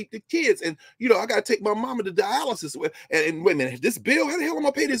got to keep the kids. And, you know, I got to take my mama to dialysis. And wait a minute, this bill, how the hell am I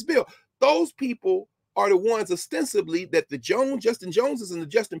going to pay this bill? Those people are the ones ostensibly that the Justin Joneses and the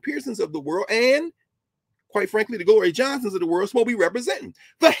Justin Pearsons of the world, and quite frankly, the Gloria Johnsons of the world, will be representing.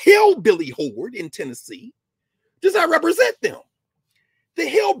 The hillbilly horde in Tennessee does not represent them. The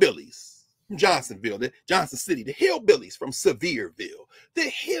hillbillies from Johnsonville, the Johnson City, the hillbillies from Sevierville,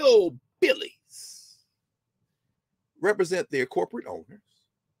 the hillbillies represent their corporate owners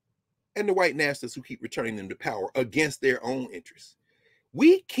and the white nationalists who keep returning them to power against their own interests.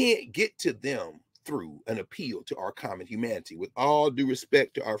 We can't get to them through an appeal to our common humanity. With all due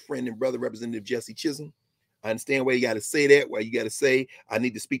respect to our friend and brother, Representative Jesse Chisholm, I understand why you got to say that, why you got to say, I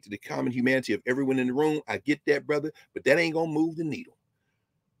need to speak to the common humanity of everyone in the room. I get that, brother, but that ain't going to move the needle.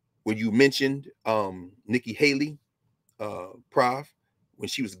 When you mentioned Nikki Haley, Prof, when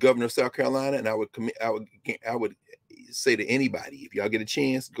she was governor of South Carolina, and I would say to anybody, if y'all get a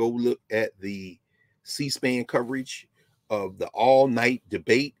chance, go look at the C-SPAN coverage of the all-night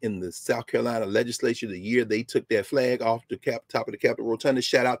debate in the South Carolina legislature the year they took that flag off the top of the Capitol Rotunda.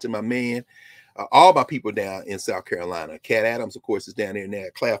 Shout out to my man. All my people down in South Carolina. Kat Adams, of course, is down there now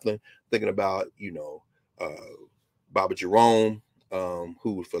at Claflin, thinking about, you know, Baba Jerome,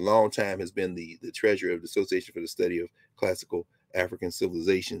 who for a long time has been the treasurer of the Association for the Study of Classical African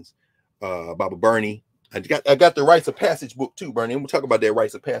Civilizations. Baba Bernie. I got the Rites of Passage book too, Bernie. And we'll talk about that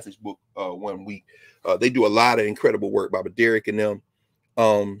Rites of Passage book one week. They do a lot of incredible work, Baba Derek and them.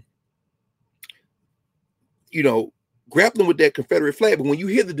 You know, grappling with that Confederate flag. But when you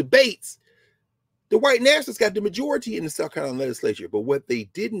hear the debates, the white nationalists got the majority in the South Carolina legislature, but what they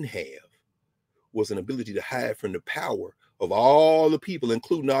didn't have was an ability to hide from the power of all the people,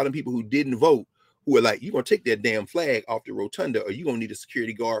 including all the people who didn't vote, who are like, you're going to take that damn flag off the rotunda or you're going to need a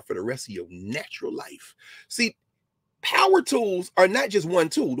security guard for the rest of your natural life. See, power tools are not just one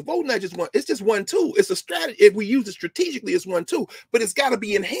tool. The vote not just one, it's just one tool. It's a strategy. If we use it strategically, it's one tool, but it's got to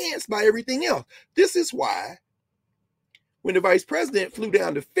be enhanced by everything else. This is why when the vice president flew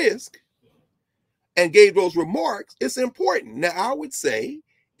down to Fisk and gave those remarks, it's important. Now, I would say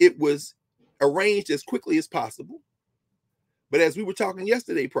it was arranged as quickly as possible. But as we were talking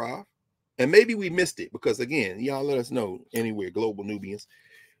yesterday, Prof, and maybe we missed it because, again, y'all let us know anywhere, Global Nubians,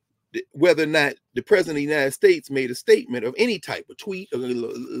 whether or not the president of the United States made a statement of any type, a tweet.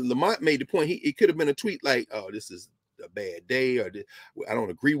 Lamont made the point, it could have been a tweet like, oh, this is a bad day, or I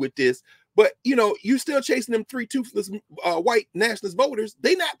don't agree with this. But, you know, you still chasing them three toothless white nationalist voters.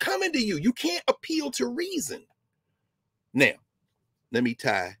 They're not coming to you. You can't appeal to reason. Now, let me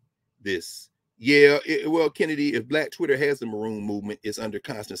tie this. Yeah, well, Kennedy, if Black Twitter has the maroon movement, it's under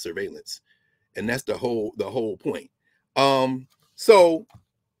constant surveillance. And that's the whole point. So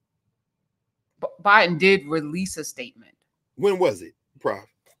Biden did release a statement. When was it, Prof?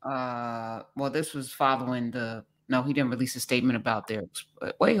 Well, this was following the. No, he didn't release a statement about their.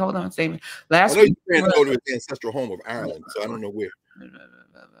 Wait, hold on, statement. Last week, I know you ran to the ancestral home of Ireland, so I don't know where.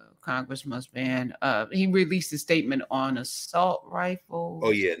 Congress must ban. He released a statement on assault rifles.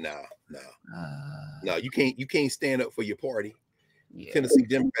 Oh yeah, no. You can't stand up for your party. Yeah. Tennessee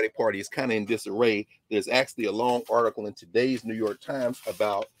Democratic Party is kind of in disarray. There's actually a long article in today's New York Times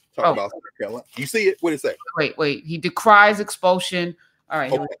about talking about South Carolina. You see it? What did it say? Wait. He decries expulsion. All right.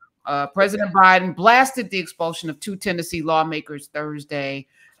 Okay. President Biden blasted the expulsion of 2 Tennessee lawmakers Thursday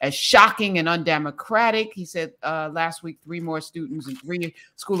as shocking and undemocratic. He said last week 3 more students and 3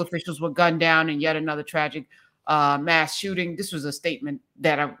 school officials were gunned down in yet another tragic mass shooting. This was a statement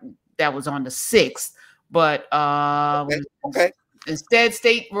that was on the 6th, but instead,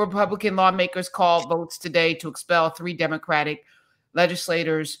 state Republican lawmakers called votes today to expel 3 Democratic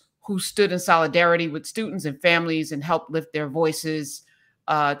legislators who stood in solidarity with students and families and helped lift their voices.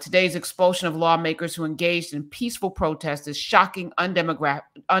 Today's expulsion of lawmakers who engaged in peaceful protests is shocking,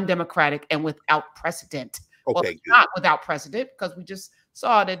 undemocratic, and without precedent. Okay, well, it's not without precedent, because we just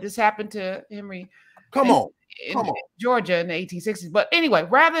saw that this happened to Henry. In Georgia in the 1860s. But anyway,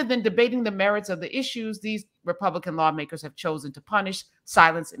 rather than debating the merits of the issues, these Republican lawmakers have chosen to punish,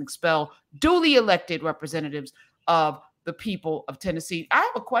 silence, and expel duly elected representatives of the people of Tennessee. I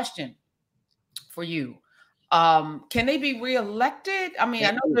have a question for you. Can they be reelected? I mean,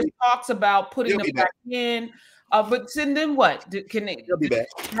 I know there's talks about putting them back in, but then what? Can they be back.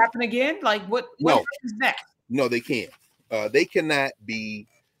 Happen again? Like what is next? No, they can't. They cannot be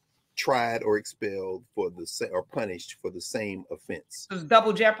tried or expelled for the same or punished for the same offense. So it's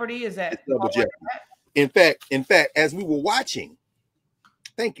double jeopardy? Is that double jeopardy? In fact, as we were watching,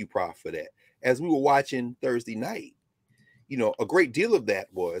 thank you, Prof, for that. As we were watching Thursday night, you know, a great deal of that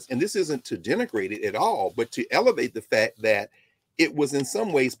was, and this isn't to denigrate it at all, but to elevate the fact that it was in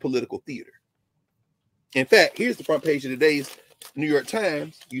some ways political theater. In fact, here's the front page of today's New York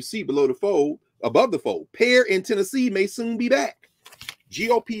Times. You see below the fold, above the fold, pair in Tennessee may soon be back.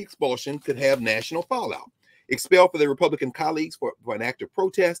 GOP expulsion could have national fallout. Expelled for their Republican colleagues for an act of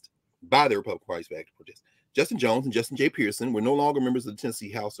protest by the Republican Party's act of protest. Justin Jones and Justin J. Pearson were no longer members of the Tennessee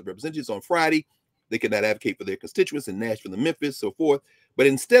House of Representatives on Friday. They could not advocate for their constituents in Nashville and Memphis, so forth. But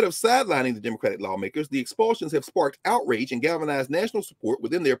instead of sidelining the Democratic lawmakers, the expulsions have sparked outrage and galvanized national support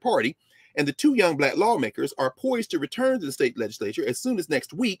within their party. And the 2 young Black lawmakers are poised to return to the state legislature as soon as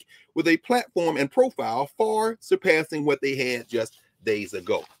next week with a platform and profile far surpassing what they had just days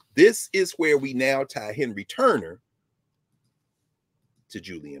ago. This is where we now tie Henry Turner to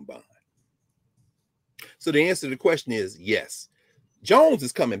Julian Bond. So the answer to the question is yes. Jones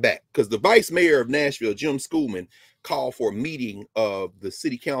is coming back because the vice mayor of Nashville, Jim Schoolman, called for a meeting of the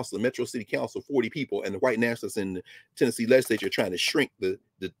city council, Metro City Council, 40 people, and the white nationalists in the Tennessee legislature trying to shrink the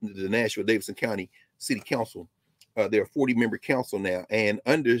Nashville-Davidson County City Council. They're a 40-member council now, and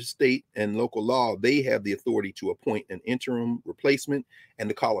under state and local law, they have the authority to appoint an interim replacement and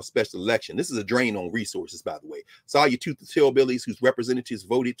to call a special election. This is a drain on resources, by the way. So all your toothless hillbillies whose representatives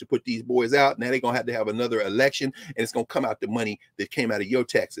voted to put these boys out, now they're going to have another election, and it's going to come out the money that came out of your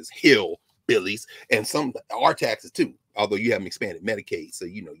taxes, hillbillies, and some our taxes too, although you haven't expanded Medicaid, so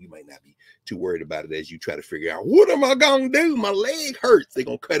you know you might not be too worried about it as you try to figure out, what am I going to do? My leg hurts. They're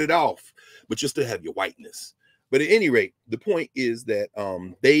going to cut it off, but you'll still have your whiteness. But at any rate, the point is that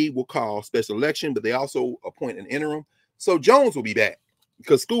they will call special election, but they also appoint an interim. So Jones will be back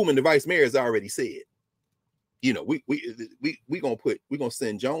because Schoolman, the vice mayor, has already said, you know, we're gonna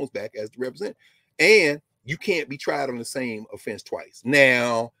send Jones back as the representative, and you can't be tried on the same offense twice.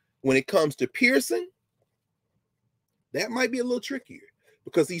 Now, when it comes to Pearson, that might be a little trickier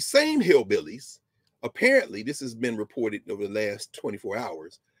because these same hillbillies, apparently, this has been reported over the last 24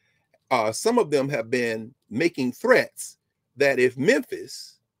 hours. Some of them have been making threats that if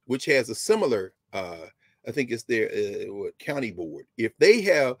Memphis, which has a similar, I think it's their county board, if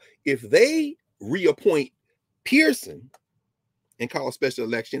they reappoint Pearson and call a special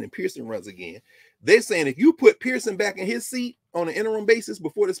election and Pearson runs again, they're saying if you put Pearson back in his seat on an interim basis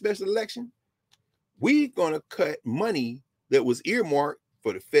before the special election, we're going to cut money that was earmarked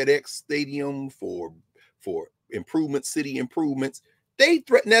for the FedEx Stadium, for improvements, city improvements. They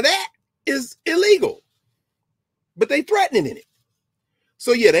threaten. Now that is illegal, but they threatening in it.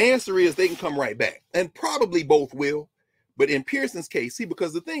 So yeah, the answer is they can come right back, and probably both will. But in Pearson's case, see,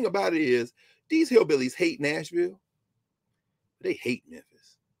 because the thing about it is these hillbillies hate Nashville, they hate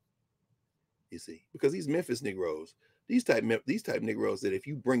Memphis. You see, because these Memphis Negroes, these type Negroes that if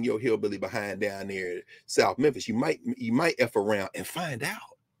you bring your hillbilly behind down there in South Memphis, you might F around and find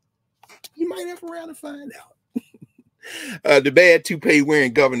out. You might F around and find out. The bad toupee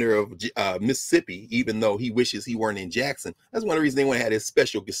wearing governor of Mississippi, even though he wishes he weren't in Jackson. That's one of the reasons they want to have this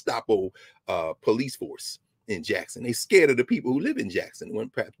special Gestapo police force in Jackson. They scared of the people who live in Jackson, one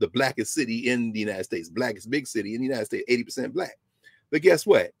perhaps the blackest city in the United States, blackest big city in the United States, 80% black. But guess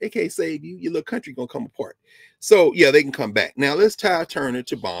what? They can't save you. Your little country gonna come apart. So yeah, they can come back. Now let's tie Turner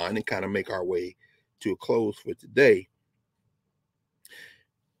to Bond and kind of make our way to a close for today.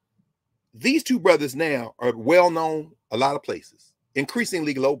 These two brothers now are well known a lot of places,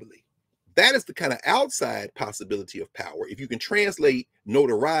 increasingly globally. That is the kind of outside possibility of power. If you can translate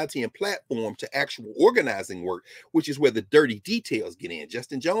notoriety and platform to actual organizing work, which is where the dirty details get in.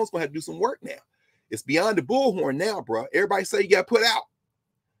 Justin Jones gonna have to do some work now. It's beyond the bullhorn now, bro. Everybody say you got put out.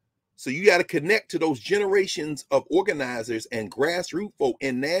 So you got to connect to those generations of organizers and grassroots folk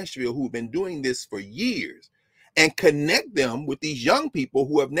in Nashville who've been doing this for years, and connect them with these young people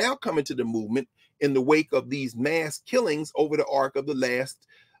who have now come into the movement in the wake of these mass killings over the arc of the last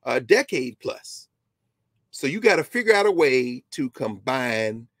decade plus. So you got to figure out a way to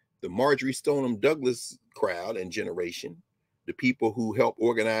combine the Marjorie Stoneman Douglas crowd and generation, the people who helped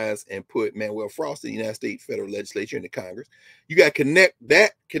organize and put Manuel Frost in the United States Federal Legislature and the Congress. You got to connect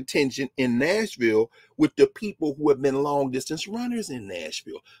that contingent in Nashville with the people who have been long distance runners in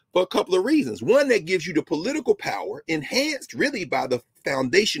Nashville for a couple of reasons. One, that gives you the political power enhanced really by the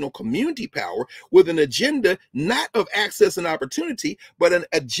foundational community power with an agenda not of access and opportunity, but an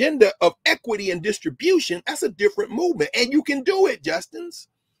agenda of equity and distribution. That's a different movement. And you can do it, Justin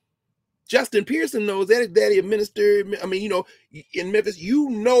Pearson knows that. His daddy a minister. I mean, you know, in Memphis, you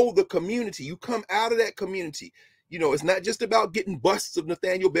know the community. You come out of that community. You know, it's not just about getting busts of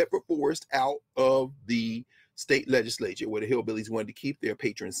Nathaniel Bedford Forrest out of the state legislature where the hillbillies wanted to keep their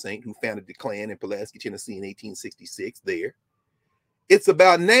patron saint who founded the Klan in Pulaski, Tennessee in 1866 there. It's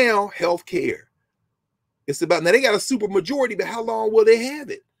about now health care. It's about now they got a super majority, but how long will they have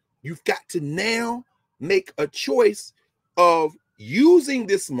it? You've got to now make a choice of using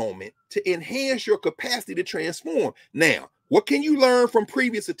this moment to enhance your capacity to transform. Now, what can you learn from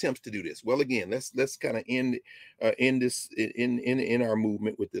previous attempts to do this? Well, again, let's kind of end this in our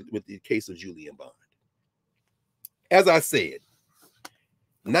movement with the case of Julian Bond. As I said,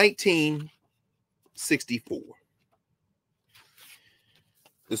 1964,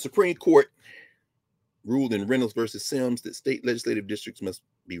 the Supreme Court ruled in Reynolds versus Sims that state legislative districts must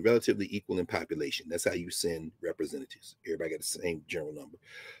be relatively equal in population. That's how you send representatives. Everybody got the same general number.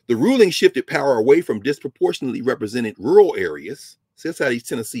 The ruling shifted power away from disproportionately represented rural areas. So that's how these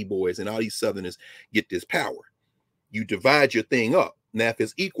Tennessee boys and all these Southerners get this power. You divide your thing up. Now, if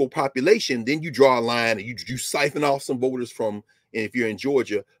it's equal population, then you draw a line and you siphon off some voters from, and if you're in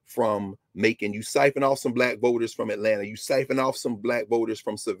Georgia, from Macon, you siphon off some black voters from Atlanta, you siphon off some black voters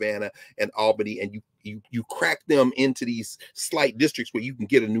from Savannah and Albany, and you crack them into these slight districts where you can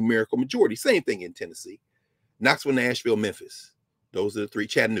get a numerical majority. Same thing in Tennessee. Knoxville, Nashville, Memphis. Those are the three.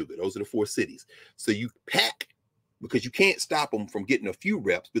 Chattanooga. Those are the four cities. So you pack, because you can't stop them from getting a few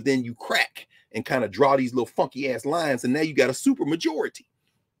reps, but then you crack and kind of draw these little funky ass lines, and now you got a super majority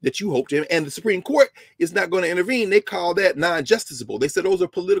that you hope to, and the Supreme Court is not going to intervene. They call that non-justiciable. They said those are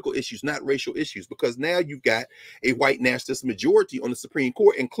political issues, not racial issues, because now you've got a white nationalist majority on the Supreme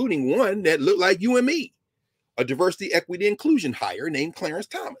Court, including one that looked like you and me, a diversity, equity, inclusion hire named Clarence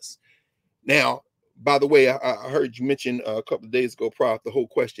Thomas. Now, by the way, I heard you mention a couple of days ago, Prof, the whole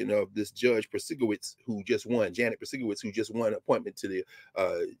question of this Judge Persigowitz who just won, Janet Persigowitz, who just won an appointment to the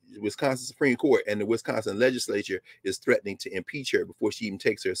Wisconsin Supreme Court, and the Wisconsin legislature is threatening to impeach her before she even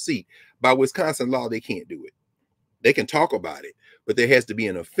takes her seat. By Wisconsin law, they can't do it. They can talk about it, but there has to be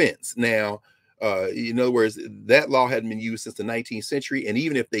an offense. Now, in other words, that law hadn't been used since the 19th century, and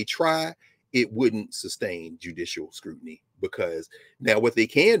even if they try, it wouldn't sustain judicial scrutiny, because now what they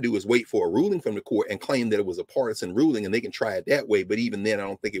can do is wait for a ruling from the court and claim that it was a partisan ruling, and they can try it that way. But even then, I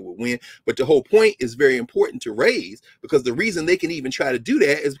don't think it would win. But the whole point is very important to raise, because the reason they can even try to do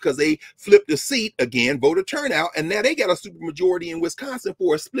that is because they flipped the seat again, voter turnout, and now they got a supermajority in Wisconsin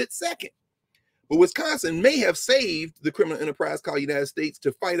for a split second. But Wisconsin may have saved the criminal enterprise called United States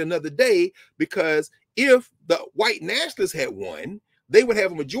to fight another day, because if the white nationalists had won, they would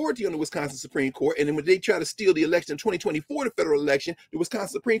have a majority on the Wisconsin Supreme Court, and then when they try to steal the election in 2024, the federal election, the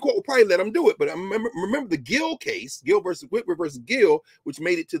Wisconsin Supreme Court will probably let them do it. But I remember the Gill case, Gill versus Whitworth versus Gill, which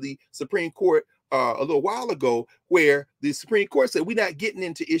made it to the Supreme Court a little while ago, where the Supreme Court said we're not getting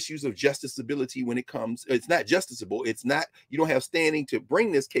into issues of justiciability when it comes. It's not justiciable. It's not. You don't have standing to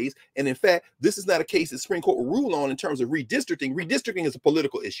bring this case, and in fact, this is not a case that the Supreme Court will rule on in terms of redistricting. Redistricting is a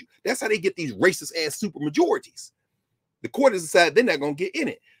political issue. That's how they get these racist ass super majorities. The court has decided they're not going to get in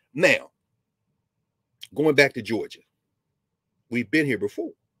it. Now, going back to Georgia, we've been here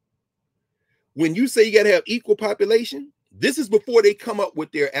before. When you say you got to have equal population, This is before they come up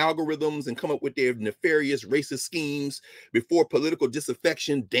with their algorithms and come up with their nefarious racist schemes, before political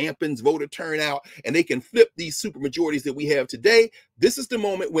disaffection dampens voter turnout, and they can flip these supermajorities that we have today. This is the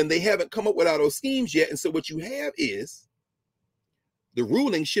moment when they haven't come up with all those schemes yet. And so what you have is the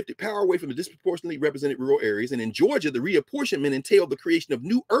ruling shifted power away from the disproportionately represented rural areas. And in Georgia, the reapportionment entailed the creation of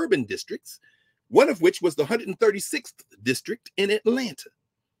new urban districts, one of which was the 136th district in Atlanta,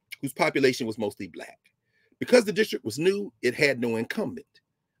 whose population was mostly Black. Because the district was new, it had no incumbent.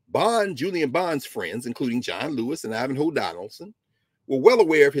 Julian Bond's friends, including John Lewis and Ivanhoe Donaldson, were well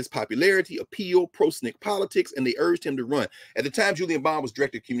aware of his popularity, appeal, pro-SNCC politics, and they urged him to run. At the time, Julian Bond was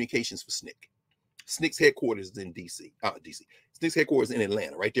director of communications for SNCC. SNCC's headquarters is in DC. SNCC's headquarters in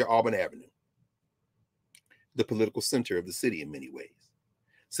Atlanta, right there, Auburn Avenue. The political center of the city in many ways.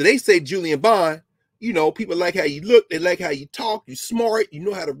 So they say, Julian Bond, you know, people like how you look, they like how you talk, you're smart, you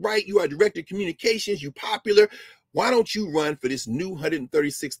know how to write, you are director of communications, you're popular. Why don't you run for this new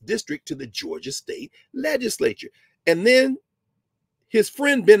 136th district to the Georgia State Legislature? And then his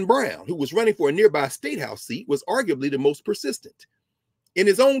friend Ben Brown, who was running for a nearby state house seat, was arguably the most persistent. In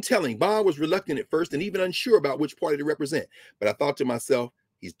his own telling, Bond was reluctant at first and even unsure about which party to represent. But I thought to myself,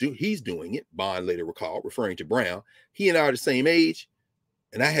 he's doing it, Bond later recalled, referring to Brown. He and I are the same age,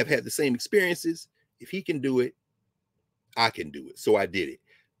 and I have had the same experiences. If he can do it, I can do it. So I did it.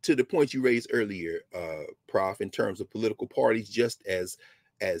 To the point you raised earlier, Prof, in terms of political parties, just as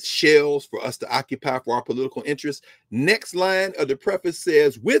shells for us to occupy for our political interests. Next line of the preface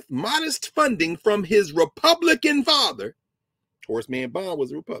says, with modest funding from his Republican father, Horace Mann Bond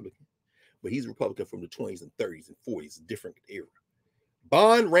was a Republican, but he's a Republican from the 20s and 30s and 40s, a different era.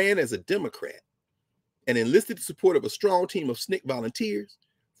 Bond ran as a Democrat and enlisted the support of a strong team of SNCC volunteers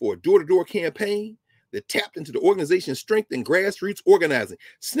for a door-to-door campaign that tapped into the organization's strength in grassroots organizing.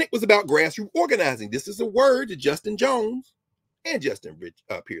 SNCC was about grassroots organizing. This is a word to Justin Jones and Justin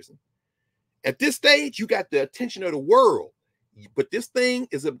Pearson. At this stage, you got the attention of the world, but this thing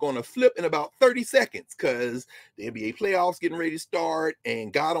is going to flip in about 30 seconds because the NBA playoffs getting ready to start,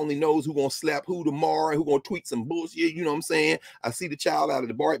 and God only knows who's going to slap who tomorrow, who's going to tweet some bullshit, you know what I'm saying? I see the child out of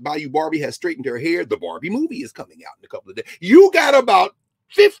the Bayou Barbie has straightened her hair. The Barbie movie is coming out in a couple of days. You got about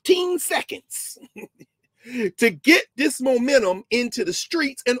 15 seconds to get this momentum into the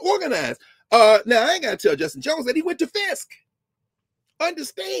streets and organize. Now, I ain't got to tell Justin Jones that he went to Fisk.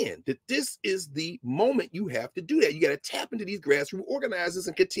 Understand that this is the moment you have to do that. You got to tap into these grassroots organizers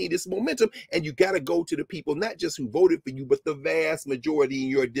and continue this momentum. And you got to go to the people, not just who voted for you, but the vast majority in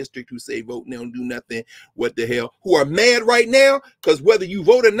your district who say vote now and do nothing. What the hell? Who are mad right now? Because whether you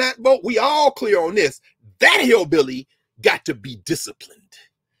vote or not vote, we all clear on this. That hillbilly got to be disciplined.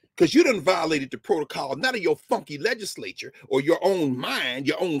 Because you done violated the protocol, not of your funky legislature or your own mind,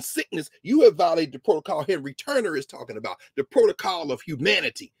 your own sickness. You have violated the protocol Henry Turner is talking about, the protocol of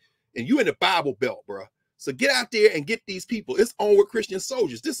humanity. And you in the Bible Belt, bro. So get out there and get these people. It's onward Christian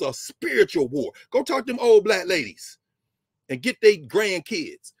soldiers. This is a spiritual war. Go talk to them old Black ladies and get their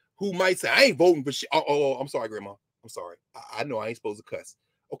grandkids who might say, I ain't voting for shit. Oh, I'm sorry, Grandma. I'm sorry. I know I ain't supposed to cuss.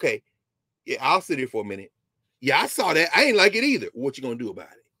 Okay. Yeah, I'll sit here for a minute. Yeah, I saw that. I ain't like it either. What you going to do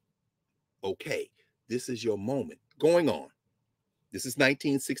about it? Okay, this is your moment. Going on. This is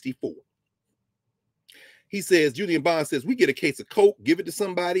 1964. He says, Julian Bond says, we get a case of Coke, give it to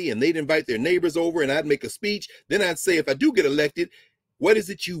somebody, and they'd invite their neighbors over, and I'd make a speech. Then I'd say, if I do get elected, what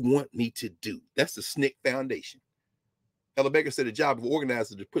is it you want me to do? That's the SNCC Foundation. Ella Baker said the job of organizers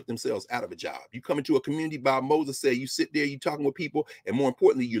is to put themselves out of a job. You come into a community, Bob Moses said, you sit there, you talking with people, and more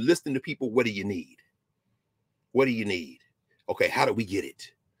importantly, you're listening to people. What do you need? What do you need? Okay, how do we get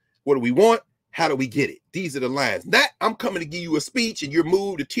it? What do we want? How do we get it? These are the lines. Not I'm coming to give you a speech and you're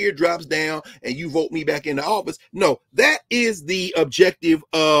moved, the tear drops down, and you vote me back into office. No, that is the objective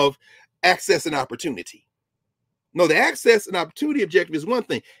of access and opportunity. No, the access and opportunity objective is one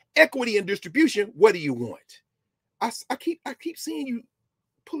thing. Equity and distribution, what do you want? I keep seeing you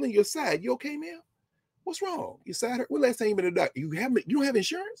pulling your side. You okay, man? What's wrong? Your side hurt? Well, last time you been to the doctor. You don't have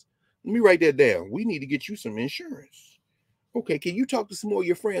insurance? Let me write that down. We need to get you some insurance. Okay, can you talk to some more of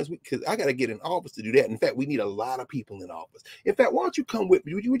your friends? Because I got to get in office to do that. In fact, we need a lot of people in office. In fact, why don't you come with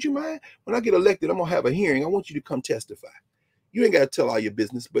me? Would you mind? When I get elected, I'm going to have a hearing. I want you to come testify. You ain't got to tell all your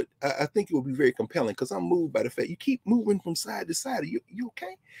business, but I think it will be very compelling because I'm moved by the fact you keep moving from side to side. You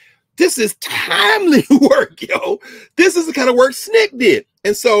okay? This is timely work, yo. This is the kind of work SNCC did.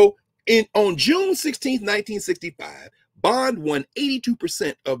 And so on June 16th, 1965, Bond won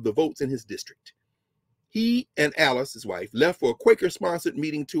 82% of the votes in his district. He and Alice, his wife, left for a Quaker-sponsored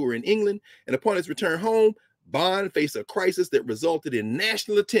meeting tour in England, and upon his return home, Bond faced a crisis that resulted in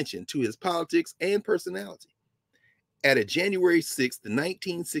national attention to his politics and personality. at a January 6th,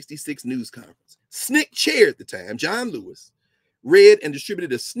 1966 news conference. SNCC chair at the time, John Lewis, read and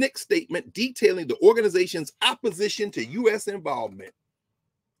distributed a SNCC statement detailing the organization's opposition to U.S. involvement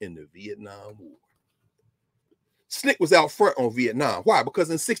in the Vietnam War. SNCC was out front on Vietnam. Why? Because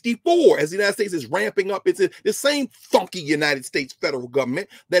in 64, as the United States is ramping up, it's the same funky United States federal government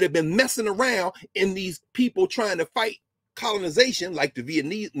that had been messing around in these people trying to fight colonization, like the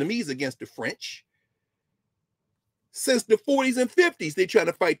Vietnamese against the French. Since the 40s and 50s, they're trying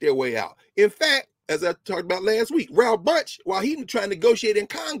to fight their way out. In fact, as I talked about last week, Ralph Bunche, while he was trying to negotiate in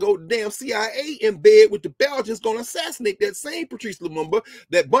Congo, the damn CIA in bed with the Belgians going to assassinate that same Patrice Lumumba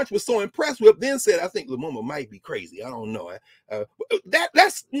that Bunche was so impressed with, then said, I think Lumumba might be crazy. I don't know.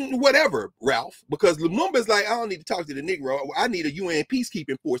 That's whatever, Ralph, because Lumumba's like, I don't need to talk to the Negro. I need a UN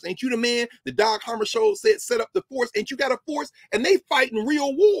peacekeeping force. Ain't you the man? The Dag Hammarskjöld said, set up the force. Ain't you got a force? And they fighting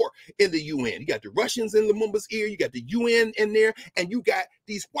real war in the UN. You got the Russians in Lumumba's ear. You got the UN in there. And you got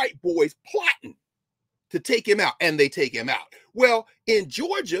these white boys plotting to take him out, and they take him out. Well, in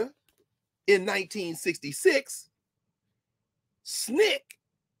Georgia, in 1966, SNCC,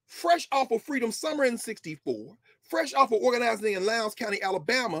 fresh off of Freedom Summer in 64, fresh off of organizing in Lowndes County,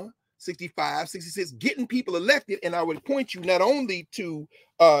 Alabama, 65, 66, getting people elected. And I would point you not only to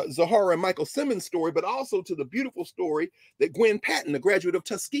Zahara and Michael Simmons' story, but also to the beautiful story that Gwen Patton, a graduate of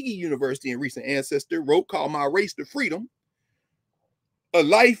Tuskegee University and recent ancestor, wrote called My Race to Freedom. A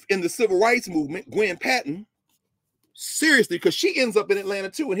life in the civil rights movement, Gwen Patton, seriously, because she ends up in Atlanta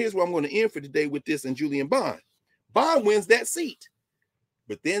too. And here's where I'm going to end for today with this and Julian Bond. Bond wins that seat.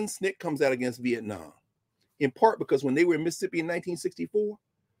 But then SNCC comes out against Vietnam, in part because when they were in Mississippi in 1964,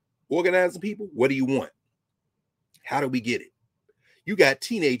 organizing people, what do you want? How do we get it? You got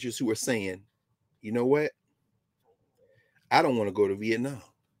teenagers who are saying, you know what? I don't want to go to Vietnam.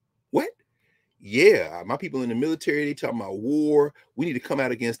 What? Yeah, my people in the military, they talking about war. We need to come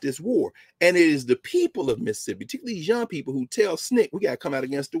out against this war. And it is the people of Mississippi, particularly these young people, who tell SNCC, we got to come out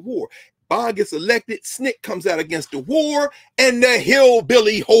against the war. Bond gets elected, SNCC comes out against the war, and the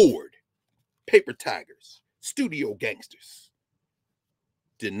hillbilly horde, paper tigers, studio gangsters,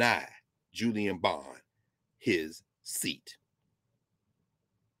 deny Julian Bond his seat.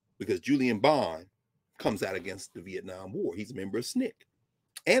 Because Julian Bond comes out against the Vietnam War. He's a member of SNCC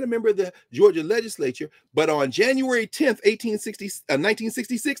and a member of the Georgia Legislature. But on January 10th, 1966,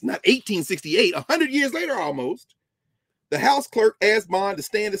 not 1868, 100 years later almost, the House clerk asked Bond to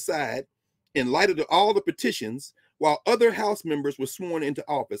stand aside in light of all the petitions while other House members were sworn into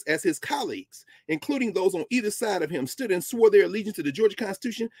office. As his colleagues, including those on either side of him, stood and swore their allegiance to the Georgia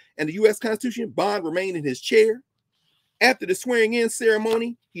Constitution and the U.S. Constitution, Bond remained in his chair. After the swearing-in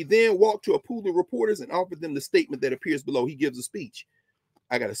ceremony, he then walked to a pool of reporters and offered them the statement that appears below. He gives a speech.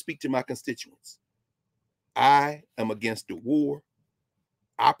 I got to speak to my constituents. I am against the war.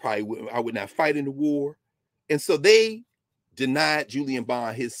 I would not fight in the war. And so they denied Julian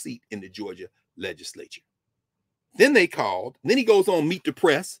Bond his seat in the Georgia Legislature. Then they called. Then he goes on Meet the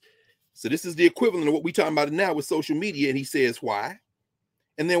Press. So this is the equivalent of what we're talking about now with social media. And he says, why?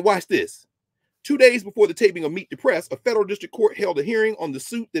 And then watch this. 2 days before the taping of Meet the Press, a federal district court held a hearing on the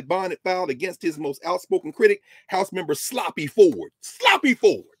suit that Bond had filed against his most outspoken critic, House member Sloppy Ford. Sloppy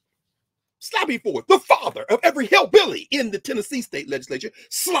Ford. Sloppy Ford, the father of every hillbilly in the Tennessee State Legislature.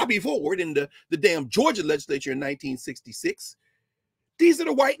 Sloppy Ford in the damn Georgia Legislature in 1966. These are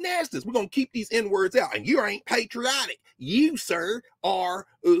the white nationalists. We're going to keep these N-words out. And you ain't patriotic. You, sir, are,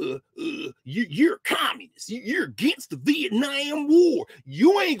 you're communist. You're against the Vietnam War.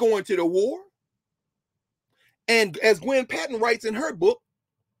 You ain't going to the war. And as Gwen Patton writes in her book,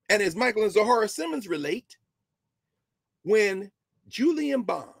 and as Michael and Zahara Simmons relate, when Julian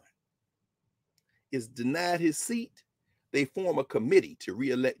Bond is denied his seat, they form a committee to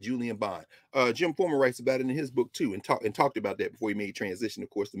re-elect Julian Bond. Jim Foreman writes about it in his book too, and talked about that before he made transition, of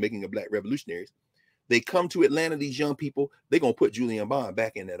course, to Making of Black Revolutionaries. They come to Atlanta, these young people, they're going to put Julian Bond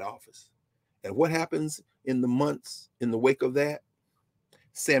back in that office. And what happens in the months in the wake of that?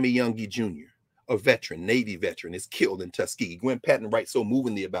 Sammy Youngie Jr., a veteran, Navy veteran, is killed in Tuskegee. Gwen Patton writes so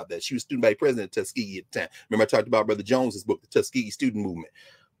movingly about that. She was student body president of Tuskegee at the time. Remember, I talked about Brother Jones's book, The Tuskegee Student Movement.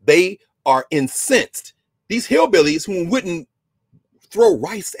 They are incensed. These hillbillies who wouldn't throw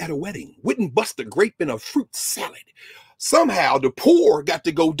rice at a wedding, wouldn't bust a grape in a fruit salad. Somehow the poor got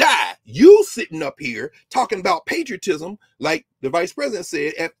to go die. You sitting up here talking about patriotism, like the vice president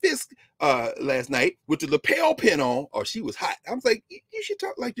said at Fisk last night with the lapel pin on. Oh, she was hot. I was like, you should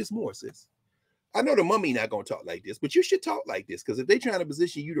talk like this more, sis. I know the mummy not going to talk like this, but you should talk like this, because if they're trying to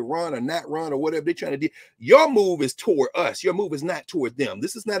position you to run or not run or whatever they're trying to do, your move is toward us. Your move is not toward them.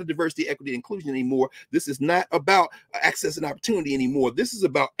 This is not a diversity, equity, inclusion anymore. This is not about access and opportunity anymore. This is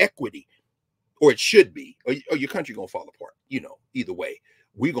about equity, or it should be, or your country going to fall apart. You know, either way,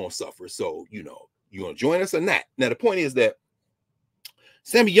 we're going to suffer. So, you know, you going to join us or not? Now, the point is that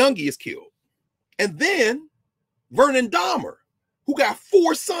Sammy Youngie is killed. And then Vernon Dahmer, who got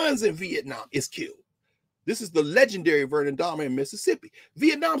 4 sons in Vietnam, is killed. This is the legendary Vernon Dahmer in Mississippi.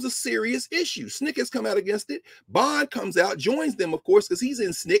 Vietnam's a serious issue. SNCC has come out against it. Bond comes out, joins them, of course, because he's in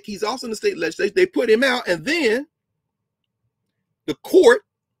SNCC. He's also in the state legislature. They put him out, and then the court,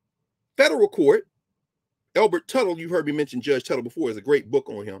 federal court, Elbert Tuttle, you've heard me mention Judge Tuttle before, is a great book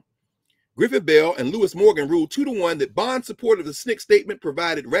on him. Griffith Bell and Lewis Morgan ruled 2-1 that Bond's support of the SNCC statement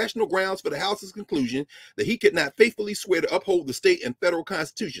provided rational grounds for the House's conclusion that he could not faithfully swear to uphold the state and federal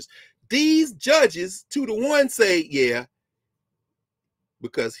constitutions. These judges, 2-1, say, yeah,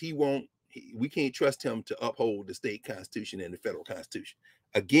 because we can't trust him to uphold the state constitution and the federal constitution.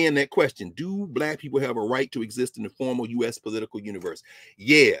 Again, that question, do Black people have a right to exist in the formal U.S. political universe?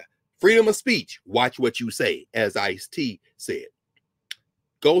 Yeah. Freedom of speech, watch what you say, as Ice-T said.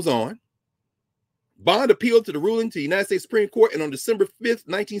 Goes on. Bond appealed to the ruling to the United States Supreme Court, and on December 5th,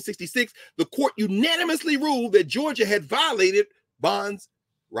 1966, the court unanimously ruled that Georgia had violated Bond's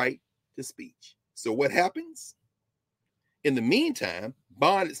right to speech. So what happens? In the meantime,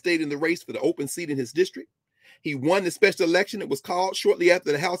 Bond had stayed in the race for the open seat in his district. He won the special election that was called shortly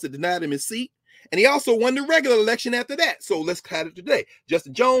after the House had denied him his seat, and he also won the regular election after that. So let's cut it today.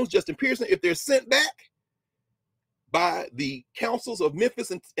 Justin Jones, Justin Pearson, if they're sent back by the councils of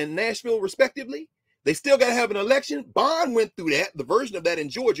Memphis and Nashville, respectively, they still got to have an election. Bond went through that, the version of that in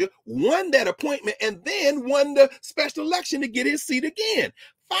Georgia, won that appointment, and then won the special election to get his seat again.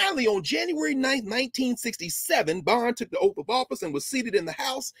 Finally, on January 9th, 1967, Bond took the oath of office and was seated in the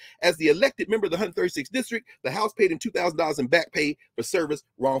House as the elected member of the 136th District. The House paid him $2,000 in back pay for service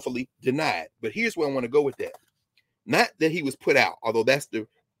wrongfully denied. But here's where I want to go with that. Not that he was put out, although that's the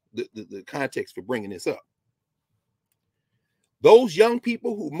context for bringing this up. Those young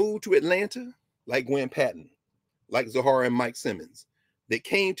people who moved to Atlanta, like Gwen Patton, like Zahara and Mike Simmons, that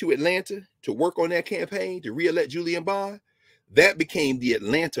came to Atlanta to work on that campaign to re-elect Julian Bond, that became the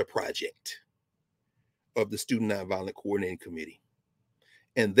Atlanta Project of the Student Nonviolent Coordinating Committee.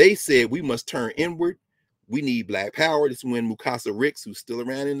 And they said, we must turn inward. We need Black power. This is when Mukasa Ricks, who's still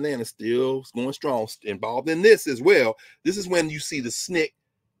around in Atlanta, still going strong, involved in this as well. This is when you see the SNCC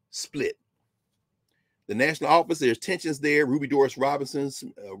split. The national office, there's tensions there. Ruby Doris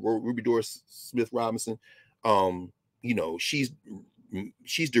Smith Robinson, you know, she's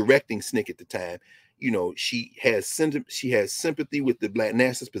directing SNCC at the time. You know, she has sympathy with the Black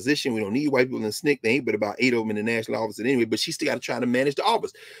nationalist position. We don't need white people in the SNCC. They ain't but about 8 of them in the national office anyway, but she still got to try to manage the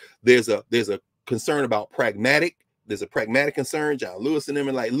office. There's a concern about there's a pragmatic concern. John Lewis and them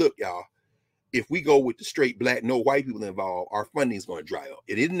are like, look, y'all, if we go with the straight Black, no white people involved, our funding is going to dry up.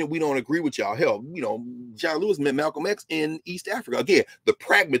 It isn't that we don't agree with y'all. Hell, you know, John Lewis met Malcolm X in East Africa. Again, the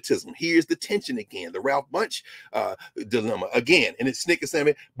pragmatism. Here's the tension again. The Ralph Bunche dilemma again. And it's SNCC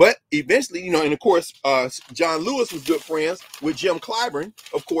assembly. But eventually, you know, and of course, John Lewis was good friends with Jim Clyburn,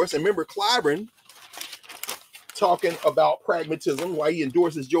 of course. And remember Clyburn talking about pragmatism, why he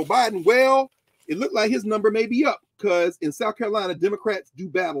endorses Joe Biden. Well, it looked like his number may be up because in South Carolina, Democrats do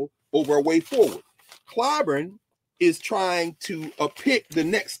battle over a way forward. Clyburn is trying to pick the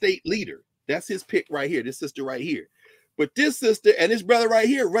next state leader. That's his pick right here, this sister right here. But this sister and this brother right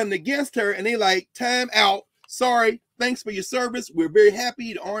here running against her, and they like, time out. Sorry, thanks for your service. We're very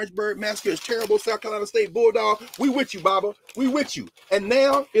happy. The Orangeburg Massacre is terrible. South Carolina State Bulldog. We with you, Baba. We with you. And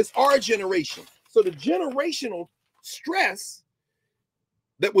now it's our generation. So the generational stress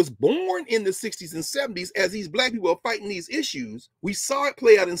that was born in the 60s and 70s as these Black people are fighting these issues, we saw it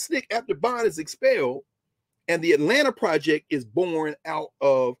play out in SNCC after Bond is expelled, and the Atlanta Project is born out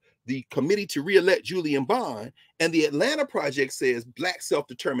of the committee to re-elect Julian Bond, and the Atlanta Project says Black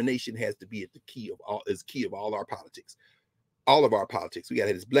self-determination has to be at the key of all our politics. All of our politics. We got to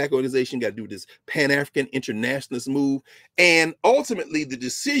have this Black organization, got to do this Pan-African internationalist move, and ultimately the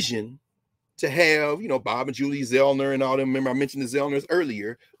decision to have, you know, Bob and Julie Zellner and all them. Remember, I mentioned the Zellners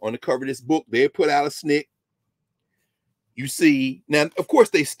earlier on the cover of this book. They put out a SNCC. You see, now, of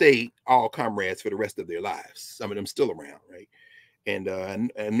course, they stayed all comrades for the rest of their lives. Some of them still around, right? And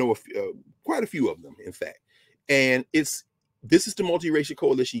I know quite a few of them, in fact. And this is the multiracial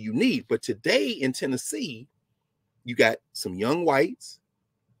coalition you need. But today in Tennessee, you got some young whites,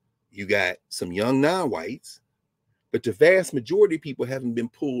 you got some young non-whites, but the vast majority of people haven't been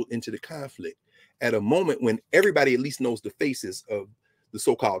pulled into the conflict. at a moment when everybody at least knows the faces of the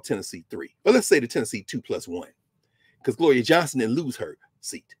so-called Tennesse3. But let's say the Tennessee 2+1, because Gloria Johnson didn't lose her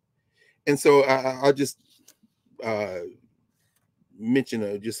seat. And so I'll just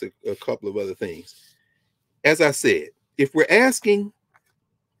mention just a couple of other things. As I said, if we're asking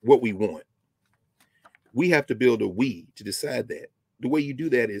what we want, we have to build a we to decide that. The way you do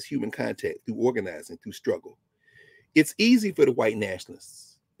that is human contact, through organizing, through struggle. It's easy for the white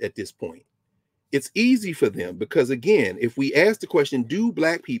nationalists at this point. It's easy for them because, again, if we ask the question, do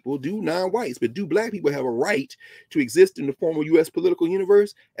black people, do non-whites, but do black people have a right to exist in the formal U.S. political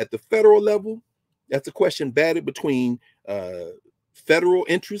universe at the federal level? That's a question batted between federal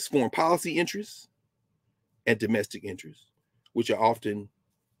interests, foreign policy interests, and domestic interests, which are often,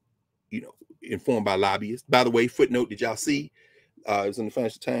 informed by lobbyists. By the way, footnote, did y'all see? It was in the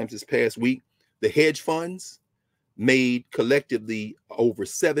Financial Times this past week. The hedge funds made collectively over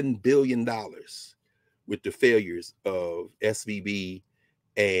 $7 billion with the failures of SVB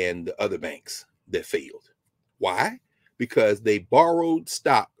and the other banks that failed. Why? Because they borrowed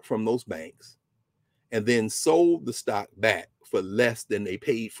stock from those banks and then sold the stock back for less than they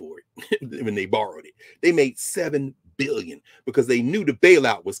paid for it when they borrowed it. They made $7 billion because they knew the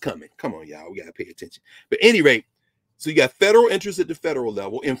bailout was coming. Come on, y'all, we gotta pay attention. But at any rate, so you got federal interests at the federal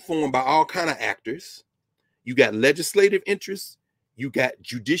level informed by all kind of actors. You got legislative interests, you got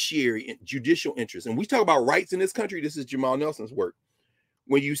judicial interests. And we talk about rights in this country. This is Jamal Nelson's work.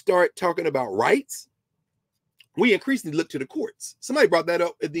 When you start talking about rights, we increasingly look to the courts. Somebody brought that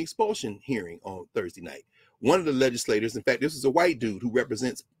up at the expulsion hearing on Thursday night. One of the legislators, in fact, this is a white dude who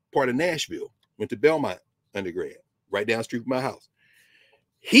represents part of Nashville, went to Belmont undergrad, right down the street from my house.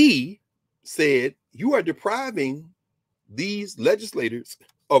 He said, you are depriving these legislators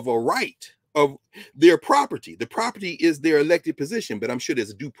of a right of their property. The property is their elected position, but I'm sure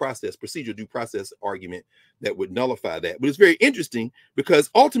there's a procedural due process argument that would nullify that. But it's very interesting because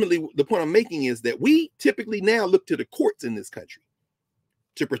ultimately the point I'm making is that we typically now look to the courts in this country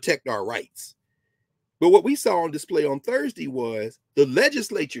to protect our rights. But what we saw on display on Thursday was the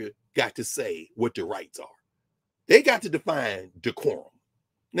legislature got to say what the rights are. They got to define decorum.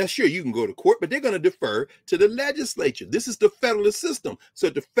 Now, sure, you can go to court, but they're going to defer to the legislature. This is the federalist system. So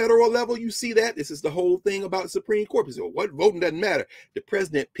at the federal level, you see that. This is the whole thing about the Supreme Court. So what voting doesn't matter. The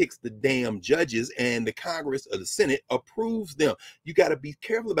president picks the damn judges and the Congress or the Senate approves them. You got to be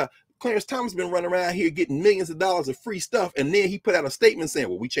careful about. Clarence Thomas been running around here getting millions of dollars of free stuff, and then he put out a statement saying,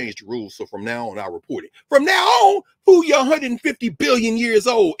 well, we changed the rules, so from now on, I'll report it. From now on, who you're 150 billion years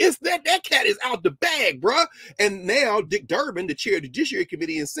old? It's that cat is out the bag, bruh. And now Dick Durbin, the chair of the Judiciary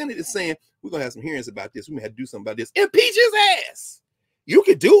Committee in Senate, is saying, we're going to have some hearings about this. We may have to do something about this. Impeach his ass. You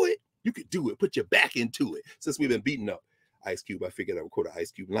could do it. You could do it. Put your back into it. Since we've been beating up Ice Cube, I figured I would quote an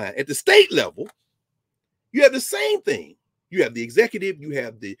Ice Cube line. At the state level, you have the same thing. You have the executive, you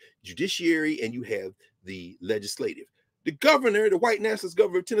have the judiciary, and you have the legislative. The governor, the white nationalist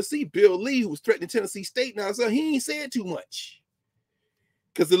governor of Tennessee, Bill Lee, who was threatening Tennessee State now, so he ain't said too much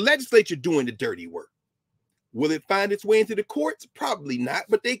because the legislature doing the dirty work. Will it find its way into the courts? Probably not,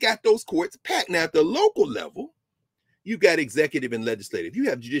 but they got those courts packed. Now, at the local level, you got executive and legislative. You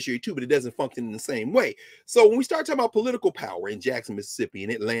have judiciary too, but it doesn't function in the same way. So when we start talking about political power in Jackson, Mississippi,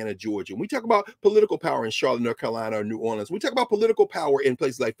 in Atlanta, Georgia, when we talk about political power in Charlotte, North Carolina, or New Orleans, we talk about political power in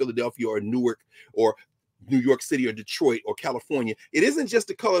places like Philadelphia or Newark or New York City or Detroit or California, it isn't just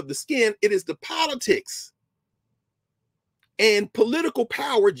the color of the skin, it is the politics. And political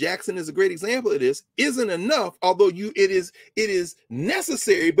power, Jackson is a great example of this, isn't enough, although it is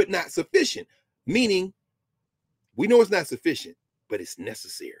necessary but not sufficient, meaning we know it's not sufficient, but it's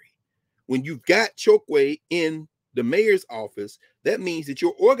necessary. When you've got Chokwe in the mayor's office, that means that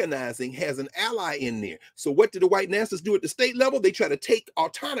your organizing has an ally in there. So what do the white nationalists do at the state level? They try to take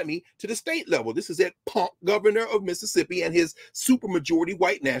autonomy to the state level. This is that punk governor of Mississippi and his supermajority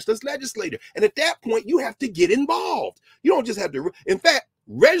white nationalist legislator. And at that point, you have to get involved. You don't just have to. In fact,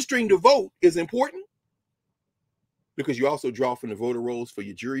 registering to vote is important, because you also draw from the voter rolls for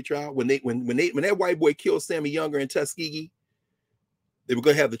your jury trial. When that white boy killed Sammy Younger in Tuskegee, they were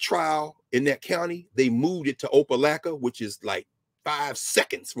going to have the trial in that county. They moved it to Opelika, which is like 5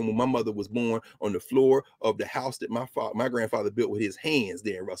 seconds from when my mother was born, on the floor of the house that my grandfather built with his hands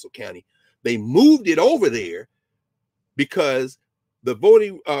there in Russell County. They moved it over there because the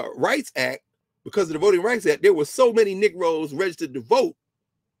Voting Rights Act, there were so many Negroes registered to vote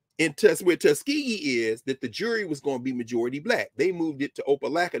in where Tuskegee is, that the jury was going to be majority black. They moved it to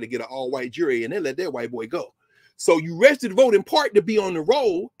Opelika to get an all-white jury, and they let that white boy go. So you register to vote in part to be on the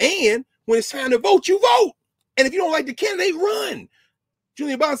roll, and when it's time to vote, you vote. And if you don't like the candidate, run.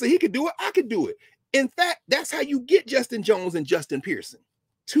 Julian Bond said he could do it. I could do it. In fact, that's how you get Justin Jones and Justin Pearson,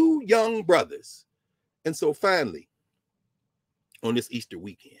 two young brothers. And so finally, on this Easter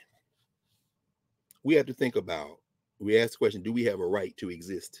weekend, we have to think about, we ask the question, do we have a right to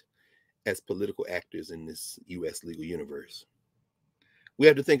exist as political actors in this U.S. legal universe? We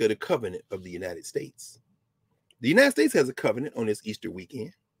have to think of the covenant of the United States. The United States has a covenant on this Easter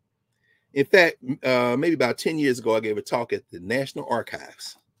weekend. In fact, maybe about 10 years ago, I gave a talk at the National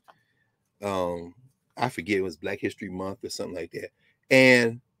Archives. I forget, it was Black History Month or something like that.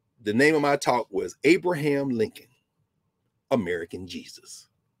 And the name of my talk was Abraham Lincoln, American Jesus.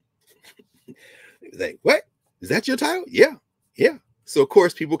 It was like, what? Is that your title? Yeah, yeah. So, of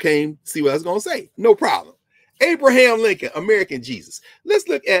course, people came to see what I was going to say. No problem. Abraham Lincoln, American Jesus. Let's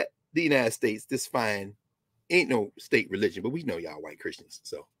look at the United States, this fine, ain't no state religion, but we know y'all white Christians.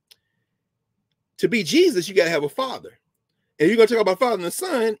 So, to be Jesus, you got to have a father. And you're going to talk about Father and the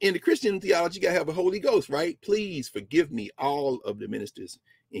Son. In the Christian theology, you got to have a Holy Ghost, right? Please forgive me, all of the ministers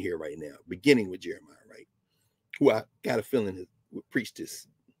in here right now, beginning with Jeremiah, right? Who I got a feeling would preach this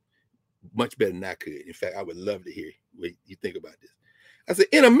much better than I could. In fact, I would love to hear what you think about this. I said,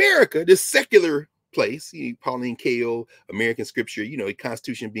 in America, this secular place, Pauline Kael, American scripture, the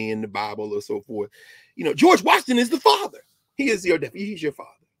Constitution being the Bible or so forth, George Washington is the father. He's your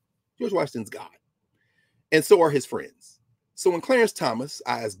father. George Washington's God. And so are his friends. So when Clarence Thomas,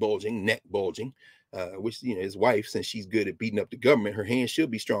 eyes bulging, neck bulging, which, his wife, since she's good at beating up the government, her hands should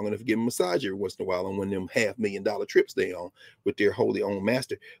be strong enough to give him a massage every once in a while on one of them $500,000 trips they on with their wholly owned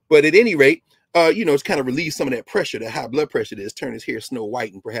master. But at any rate, it's kind of relieve some of that pressure, that high blood pressure that has turned his hair snow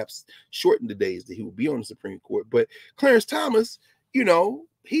white and perhaps shortened the days that he will be on the Supreme Court. But Clarence Thomas, he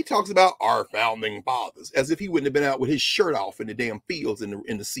talks about our founding fathers as if he wouldn't have been out with his shirt off in the damn fields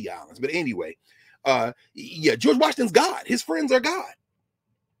in the Sea Islands. But anyway, George Washington's God. His friends are God.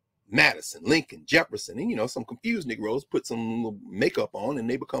 Madison, Lincoln, Jefferson, and some confused Negroes put some little makeup on and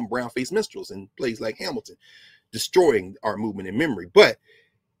they become brown-faced minstrels in plays like Hamilton, destroying our movement in memory. But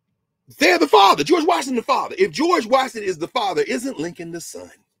they're the father. George Washington the father. If George Washington is the father, isn't Lincoln the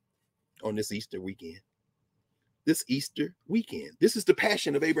son on this Easter weekend? This Easter weekend. This is the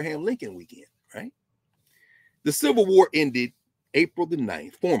Passion of Abraham Lincoln weekend, right? The Civil War ended April the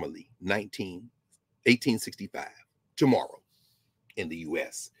 9th, formally 1865, tomorrow in the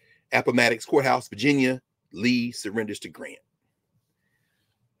U.S. Appomattox Courthouse, Virginia, Lee surrenders to Grant.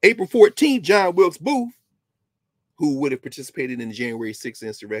 April 14th, John Wilkes Booth, who would have participated in the January 6th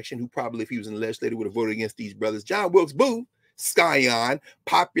insurrection, who probably, if he was in the legislature, would have voted against these brothers. John Wilkes Booth, scion,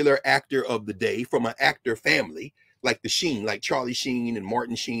 popular actor of the day from an actor family, like the Sheen, like Charlie Sheen and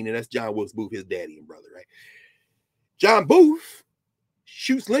Martin Sheen, and that's John Wilkes Booth, his daddy and brother, right? John Booth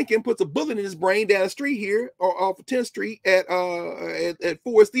shoots Lincoln, puts a bullet in his brain down the street here, or off of 10th Street at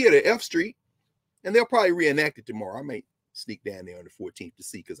Forest Theater, F Street, and they'll probably reenact it tomorrow. I might sneak down there on the 14th to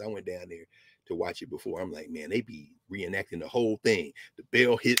see, because I went down there to watch it before. I'm like, man, they be reenacting the whole thing. The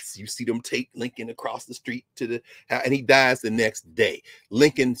bell hits, you see them take Lincoln across the street and he dies the next day.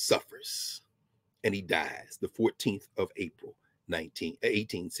 Lincoln suffers and he dies the 14th of April,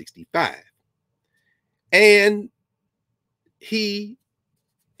 1865. And he,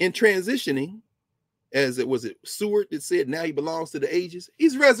 in transitioning, as it was Seward that said, now he belongs to the ages,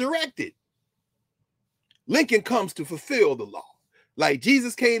 he's resurrected. Lincoln comes to fulfill the law. Like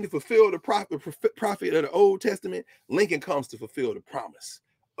Jesus came to fulfill the prophet of the Old Testament, Lincoln comes to fulfill the promise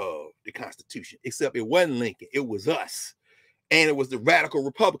of the Constitution. Except it wasn't Lincoln, it was us. And it was the radical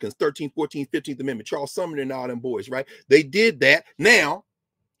Republicans, 13th, 14th, 15th Amendment, Charles Sumner and all them boys, right? They did that. Now,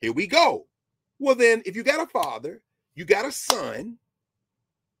 here we go. Well, then, if you got a father, you got a son.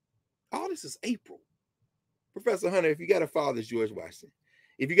 All this is April. Professor Hunter, if you got a father, it's George Washington.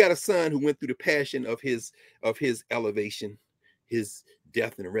 If you got a son who went through the passion of his elevation, his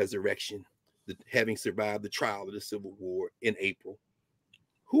death and resurrection, having survived the trial of the Civil War in April,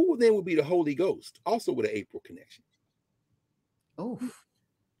 who then would be the Holy Ghost, also with an April connection?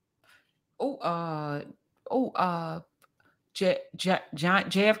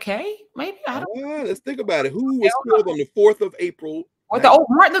 JFK, maybe? Let's think about it. Who was killed on the 4th of April?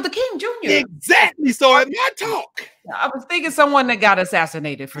 Martin Luther King Jr. Exactly. So at my talk, I was thinking someone that got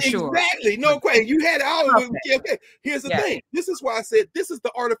assassinated for sure. Exactly. No question. You had all of it. Okay. Here's the thing. This is why I said this is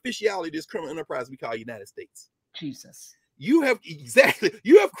the artificiality of this criminal enterprise we call United States. Jesus. You have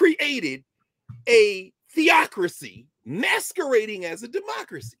created a theocracy masquerading as a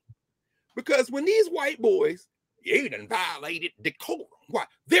democracy. Because when these white boys, you done violated decorum. Why?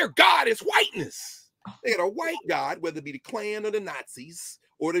 Their God is whiteness. They had a white God, whether it be the Klan or the Nazis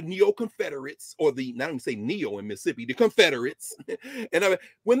or the Neo-Confederates, or the, not even say Neo in Mississippi, the Confederates. And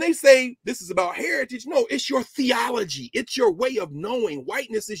when they say this is about heritage, no, it's your theology. It's your way of knowing.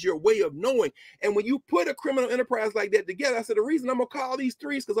 Whiteness is your way of knowing. And when you put a criminal enterprise like that together, I said, the reason I'm going to call these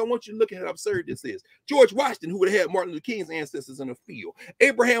threes, because I want you to look at how absurd this is. George Washington, who would have had Martin Luther King's ancestors in the field.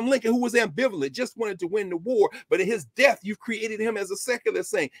 Abraham Lincoln, who was ambivalent, just wanted to win the war. But in his death, you've created him as a secular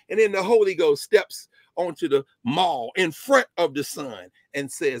saint. And then the Holy Ghost steps onto the mall in front of the sun and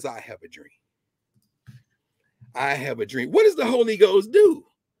says, I have a dream. I have a dream. What does the Holy Ghost do?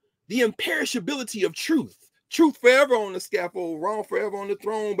 The imperishability of truth. Truth forever on the scaffold, wrong forever on the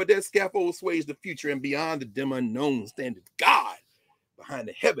throne, but that scaffold sways the future, and beyond the dim unknown standeth God behind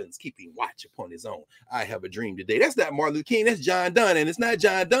the heavens, keeping watch upon his own. I have a dream today. That's not Martin Luther King, that's John Donne. And it's not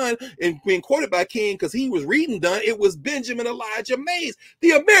John Donne and being quoted by King because he was reading Donne. It was Benjamin Elijah Mays,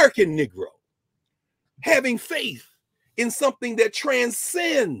 the American Negro, having faith in something that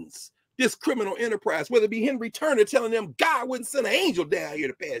transcends this criminal enterprise, whether it be Henry Turner telling them God wouldn't send an angel down here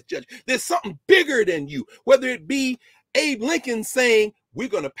to pass judgment. There's something bigger than you, whether it be Abe Lincoln saying, we're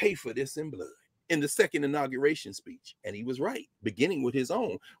going to pay for this in blood in the second inauguration speech. And he was right, beginning with his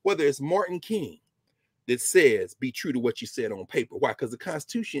own, whether it's Martin King that says, be true to what you said on paper. Why? Because the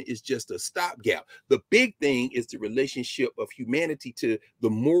Constitution is just a stopgap. The big thing is the relationship of humanity to the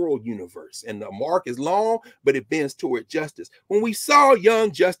moral universe. And the mark is long, but it bends toward justice. When we saw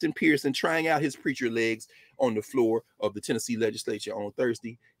young Justin Pearson trying out his preacher legs on the floor of the Tennessee legislature on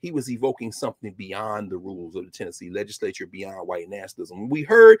Thursday, he was evoking something beyond the rules of the Tennessee legislature, beyond white nationalism. We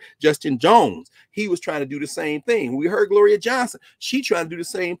heard Justin Jones, he was trying to do the same thing. We heard Gloria Johnson, she trying to do the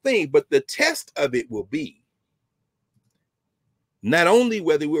same thing. But the test of it will be not only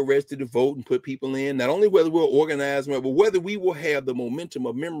whether we're registered to vote and put people in, not only whether we're organized, but whether we will have the momentum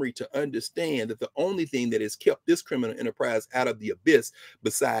of memory to understand that the only thing that has kept this criminal enterprise out of the abyss,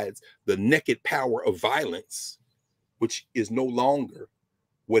 besides the naked power of violence, which is no longer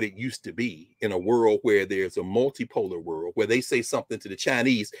what it used to be in a world where there's a multipolar world, where they say something to the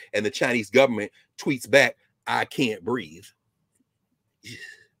Chinese and the Chinese government tweets back, I can't breathe.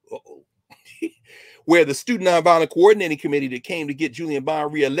 Uh-oh. Where the Student Nonviolent Coordinating Committee that came to get Julian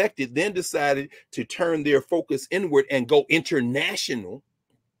Bond reelected then decided to turn their focus inward and go international.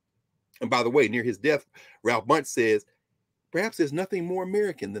 And by the way, near his death, Ralph Bunche says, perhaps there's nothing more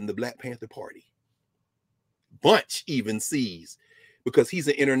American than the Black Panther Party. Bunche even sees, because he's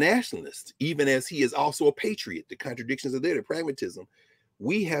an internationalist, even as he is also a patriot, the contradictions are there, the pragmatism.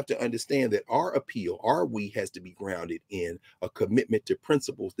 We have to understand that our appeal, our we, has to be grounded in a commitment to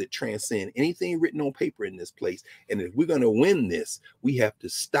principles that transcend anything written on paper in this place. And if we're going to win this, we have to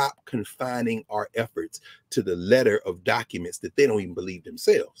stop confining our efforts to the letter of documents that they don't even believe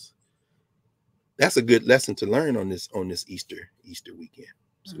themselves. That's a good lesson to learn on this Easter weekend.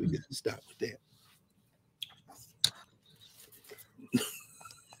 So we get to stop with that.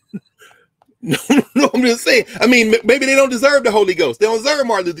 No, I'm just saying. I mean, maybe they don't deserve the Holy Ghost. They don't deserve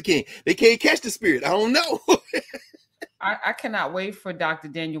Martin Luther King. They can't catch the Spirit. I don't know. I cannot wait for Dr.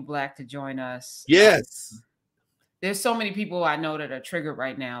 Daniel Black to join us. Yes. There's so many people I know that are triggered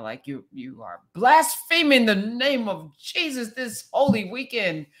right now. Like you are blaspheming the name of Jesus this holy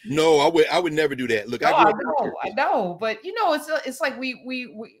weekend. No, I would never do that. Look, I know, but you know, it's like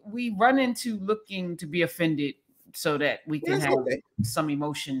we run into looking to be offended so that we can have some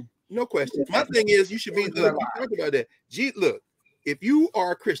emotion. No question. My thing is, you should be talk about that. Look, if you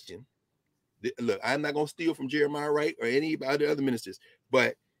are a Christian, look, I'm not gonna steal from Jeremiah Wright or any other ministers,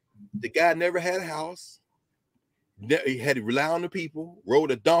 but the guy never had a house. He had to rely on the people,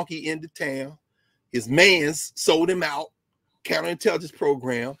 rode a donkey into town. His mans sold him out, counterintelligence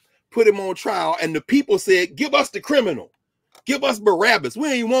program, put him on trial, and the people said, give us the criminal. Give us Barabbas.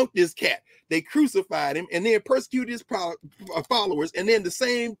 We ain't want this cat. They crucified him and then persecuted his followers, and then the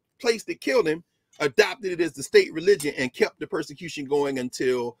same place that killed him adopted it as the state religion and kept the persecution going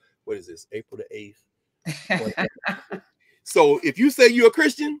until, what is this, April the 8th? So if you say you're a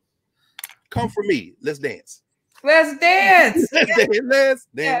Christian, come for me. Let's dance. Let's dance. Let's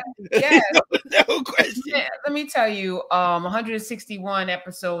dance. Yes. No question. Yeah, let me tell you, 161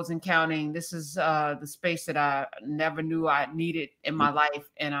 episodes and counting. This is the space that I never knew I needed in my life.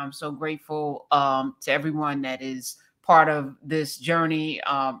 And I'm so grateful to everyone that is part of this journey.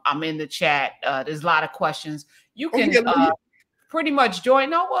 I'm in the chat. There's a lot of questions. You can pretty much join.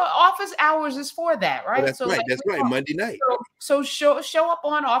 No, well, office hours is for that, right? Well, that's right. That's right. Monday night. So show up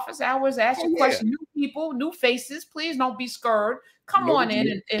on office hours, ask your questions. New people, new faces. Please don't be scared. Come on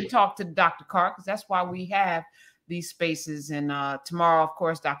in and talk to Dr. Carr, because that's why we have these spaces. And tomorrow, of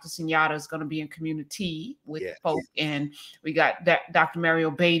course, Dr. Sunyata is going to be in community with folk. And we got Dr.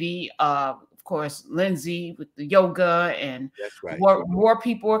 Mario Beatty, of course, Lindsay with the yoga, and more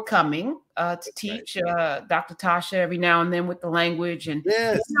people are coming to teach. Dr. Tasha every now and then with the language. And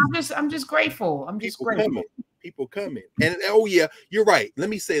I'm just grateful. I'm just grateful. People coming. And oh yeah, you're right. Let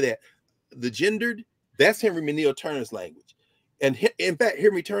me say that the gendered, that's Henry McNeal Turner's language. And in fact,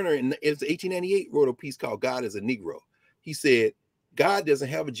 Henry Turner in 1898 wrote a piece called God is a Negro. He said, God doesn't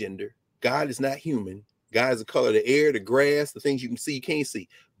have a gender. God is not human. God is the color of the air, the grass, the things you can see, you can't see.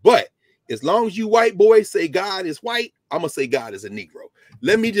 But as long as you white boys say God is white, I'm going to say God is a Negro.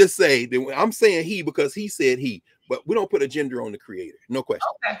 Let me just say that I'm saying he because he said he, but we don't put a gender on the creator. No question.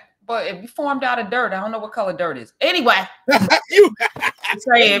 Okay. But if you formed out of dirt, I don't know what color dirt is. Anyway,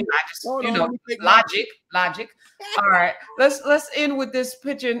 logic. All right, let's end with this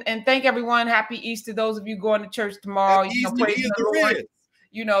picture and thank everyone. Happy Easter. Those of you going to church tomorrow, praise the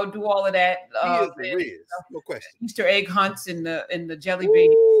Lord. Do all of that. No question. Easter egg hunts and the jelly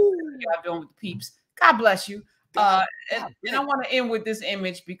bean. Y'all doing with the peeps. God bless you. And I want to end with this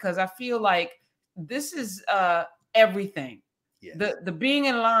image because I feel like this is everything. Yes. The being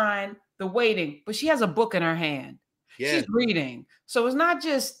in line, the waiting, but she has a book in her hand. Yes. She's reading. So it's not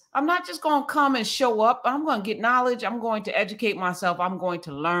just, I'm not just going to come and show up. I'm going to get knowledge. I'm going to educate myself. I'm going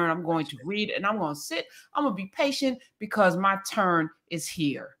to learn. I'm going to read, and I'm going to sit. I'm going to be patient because my turn is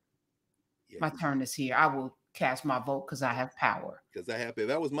here. Yes. My turn is here. I will cast my vote because I have power. Because I have, if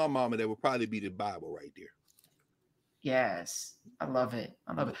that was my mama, that would probably be the Bible right there. Yes. I love it.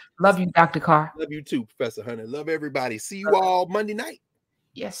 I love it. Love you, Dr. Carr. Love you too, Professor Hunter. Love everybody. See you all Monday night.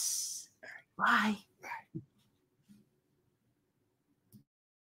 Yes. Bye.